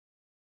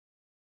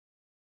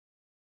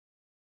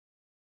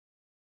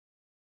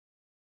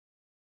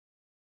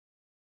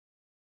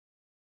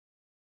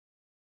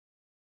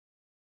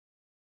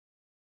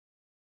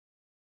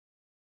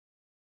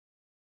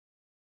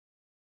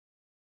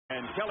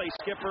And Kelly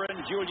Skipper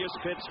and Julius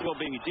Pitts will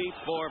be deep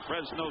for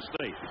Fresno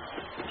State.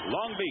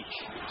 Long Beach,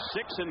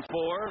 6-4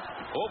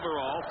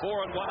 overall,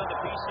 4-1 in the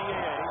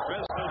PCAA.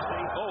 Fresno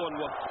State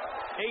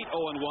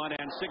 8-1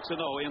 and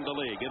 6-0 in the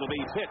league. It'll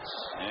be Pitts,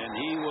 and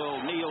he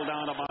will kneel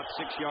down about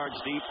 6 yards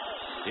deep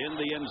in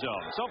the end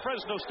zone. So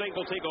Fresno State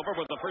will take over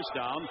with the first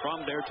down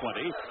from their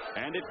 20.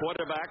 And at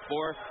quarterback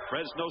for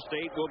Fresno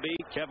State will be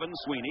Kevin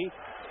Sweeney.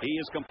 He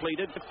has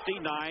completed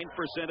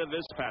 59% of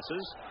his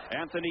passes.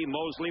 Anthony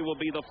Mosley will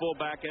be the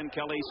fullback and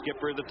Kelly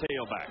Skipper the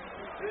tailback.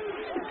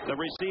 The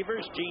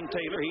receivers, Gene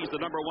Taylor, he's the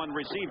number 1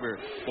 receiver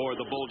for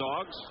the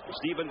Bulldogs.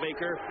 Stephen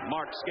Baker,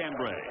 Mark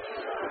Scambray.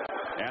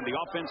 And the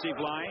offensive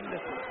line,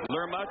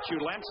 Lerma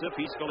Chulansif,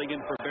 he's filling in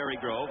for Barry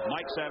Grove.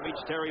 Mike Savage,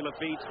 Terry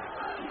Lafitte,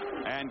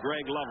 and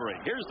Greg Lovering.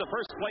 Here's the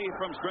first play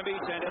from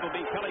scrimmage, and it'll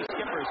be Kelly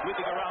Skipper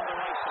sweeping around the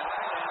right side.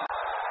 And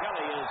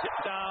Kelly is hit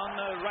down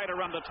right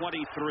around the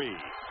 23.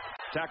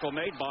 Tackle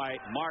made by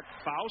Mark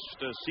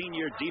Faust, a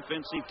senior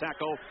defensive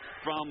tackle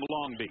from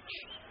Long Beach.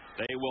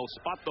 They will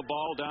spot the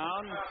ball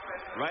down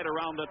right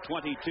around the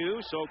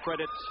 22, so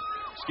credit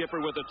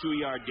Skipper with a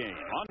 2-yard gain.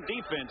 On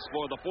defense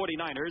for the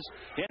 49ers,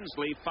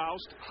 Hensley,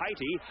 Faust,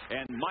 Heity,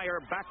 and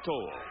Meyer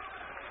Bachtold.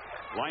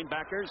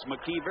 Linebackers,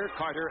 McKeever,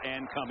 Carter,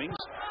 and Cummings.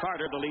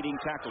 Carter, the leading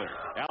tackler.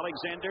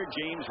 Alexander,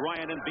 James,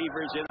 Ryan, and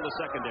Beavers in the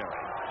secondary.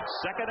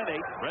 2nd and 8,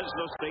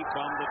 Fresno State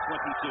from the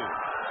 22.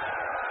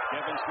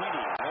 Kevin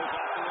Sweeney goes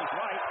out to his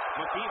right.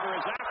 McKeever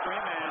is after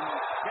him, and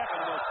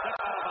Kevin will step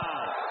out of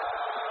bounds.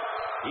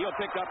 He'll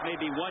pick up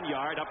maybe 1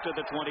 yard up to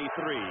the 23.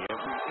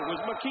 It was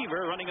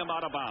McKeever running him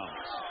out of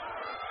bounds.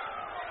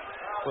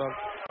 Well,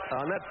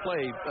 on that play,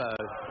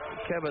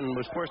 Kevin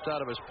was forced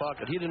out of his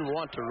pocket. He didn't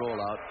want to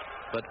roll out,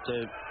 but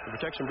the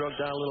protection broke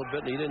down a little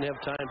bit, and he didn't have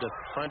time to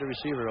find a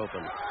receiver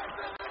open.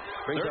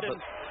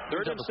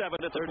 Third and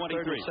 7 at the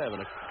 23. Third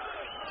and 7.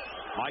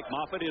 Mike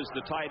Moffitt is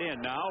the tight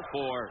end now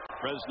for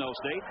Fresno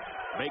State.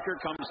 Baker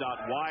comes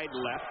out wide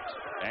left,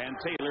 and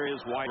Taylor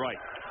is wide right.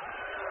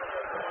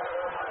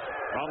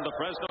 From the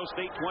Fresno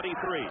State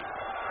 23.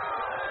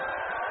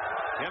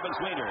 Kevin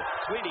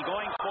Sweeney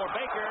going for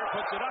Baker,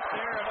 puts it up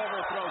there and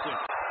overthrows it.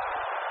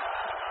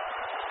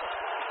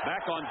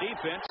 Back on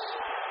defense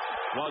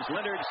was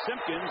Leonard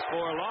Simpkins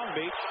for Long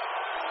Beach.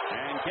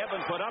 And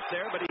Kevin put up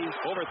there, but he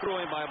overthrew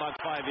him by about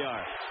 5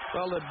 yards.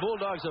 Well, the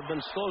Bulldogs have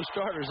been slow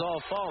starters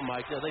all fall,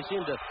 Mike. They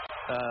seem to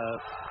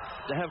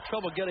have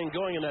trouble getting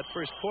going in that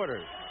first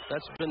quarter.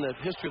 That's been the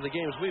history of the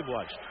games we've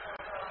watched.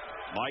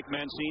 Mike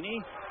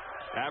Mancini,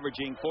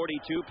 averaging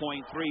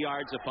 42.3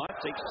 yards a punt,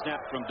 takes a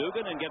snap from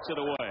Dugan and gets it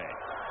away.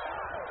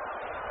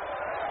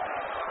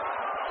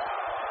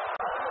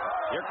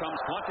 Here comes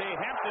Ponte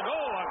Hampton.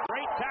 Oh, a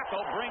great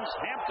tackle brings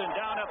Hampton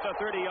down at the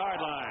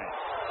 30-yard line.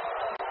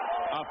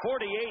 A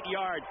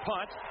 48-yard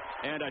punt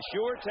and a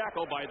sure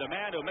tackle by the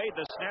man who made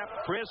the snap,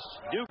 Chris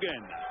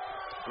Dugan,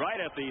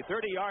 right at the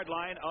 30-yard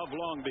line of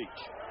Long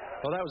Beach.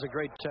 Well, that was a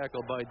great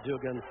tackle by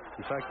Dugan.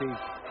 In fact, he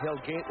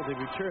held the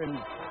return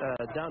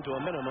down to a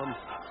minimum.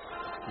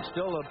 And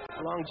still,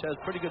 the Longs has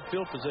pretty good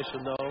field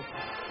position, though,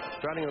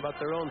 starting about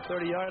their own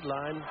 30-yard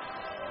line.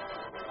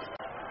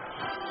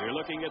 You're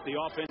looking at the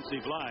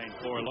offensive line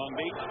for Long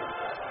Beach.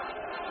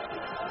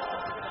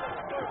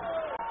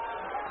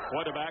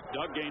 Quarterback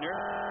Doug Gaynor.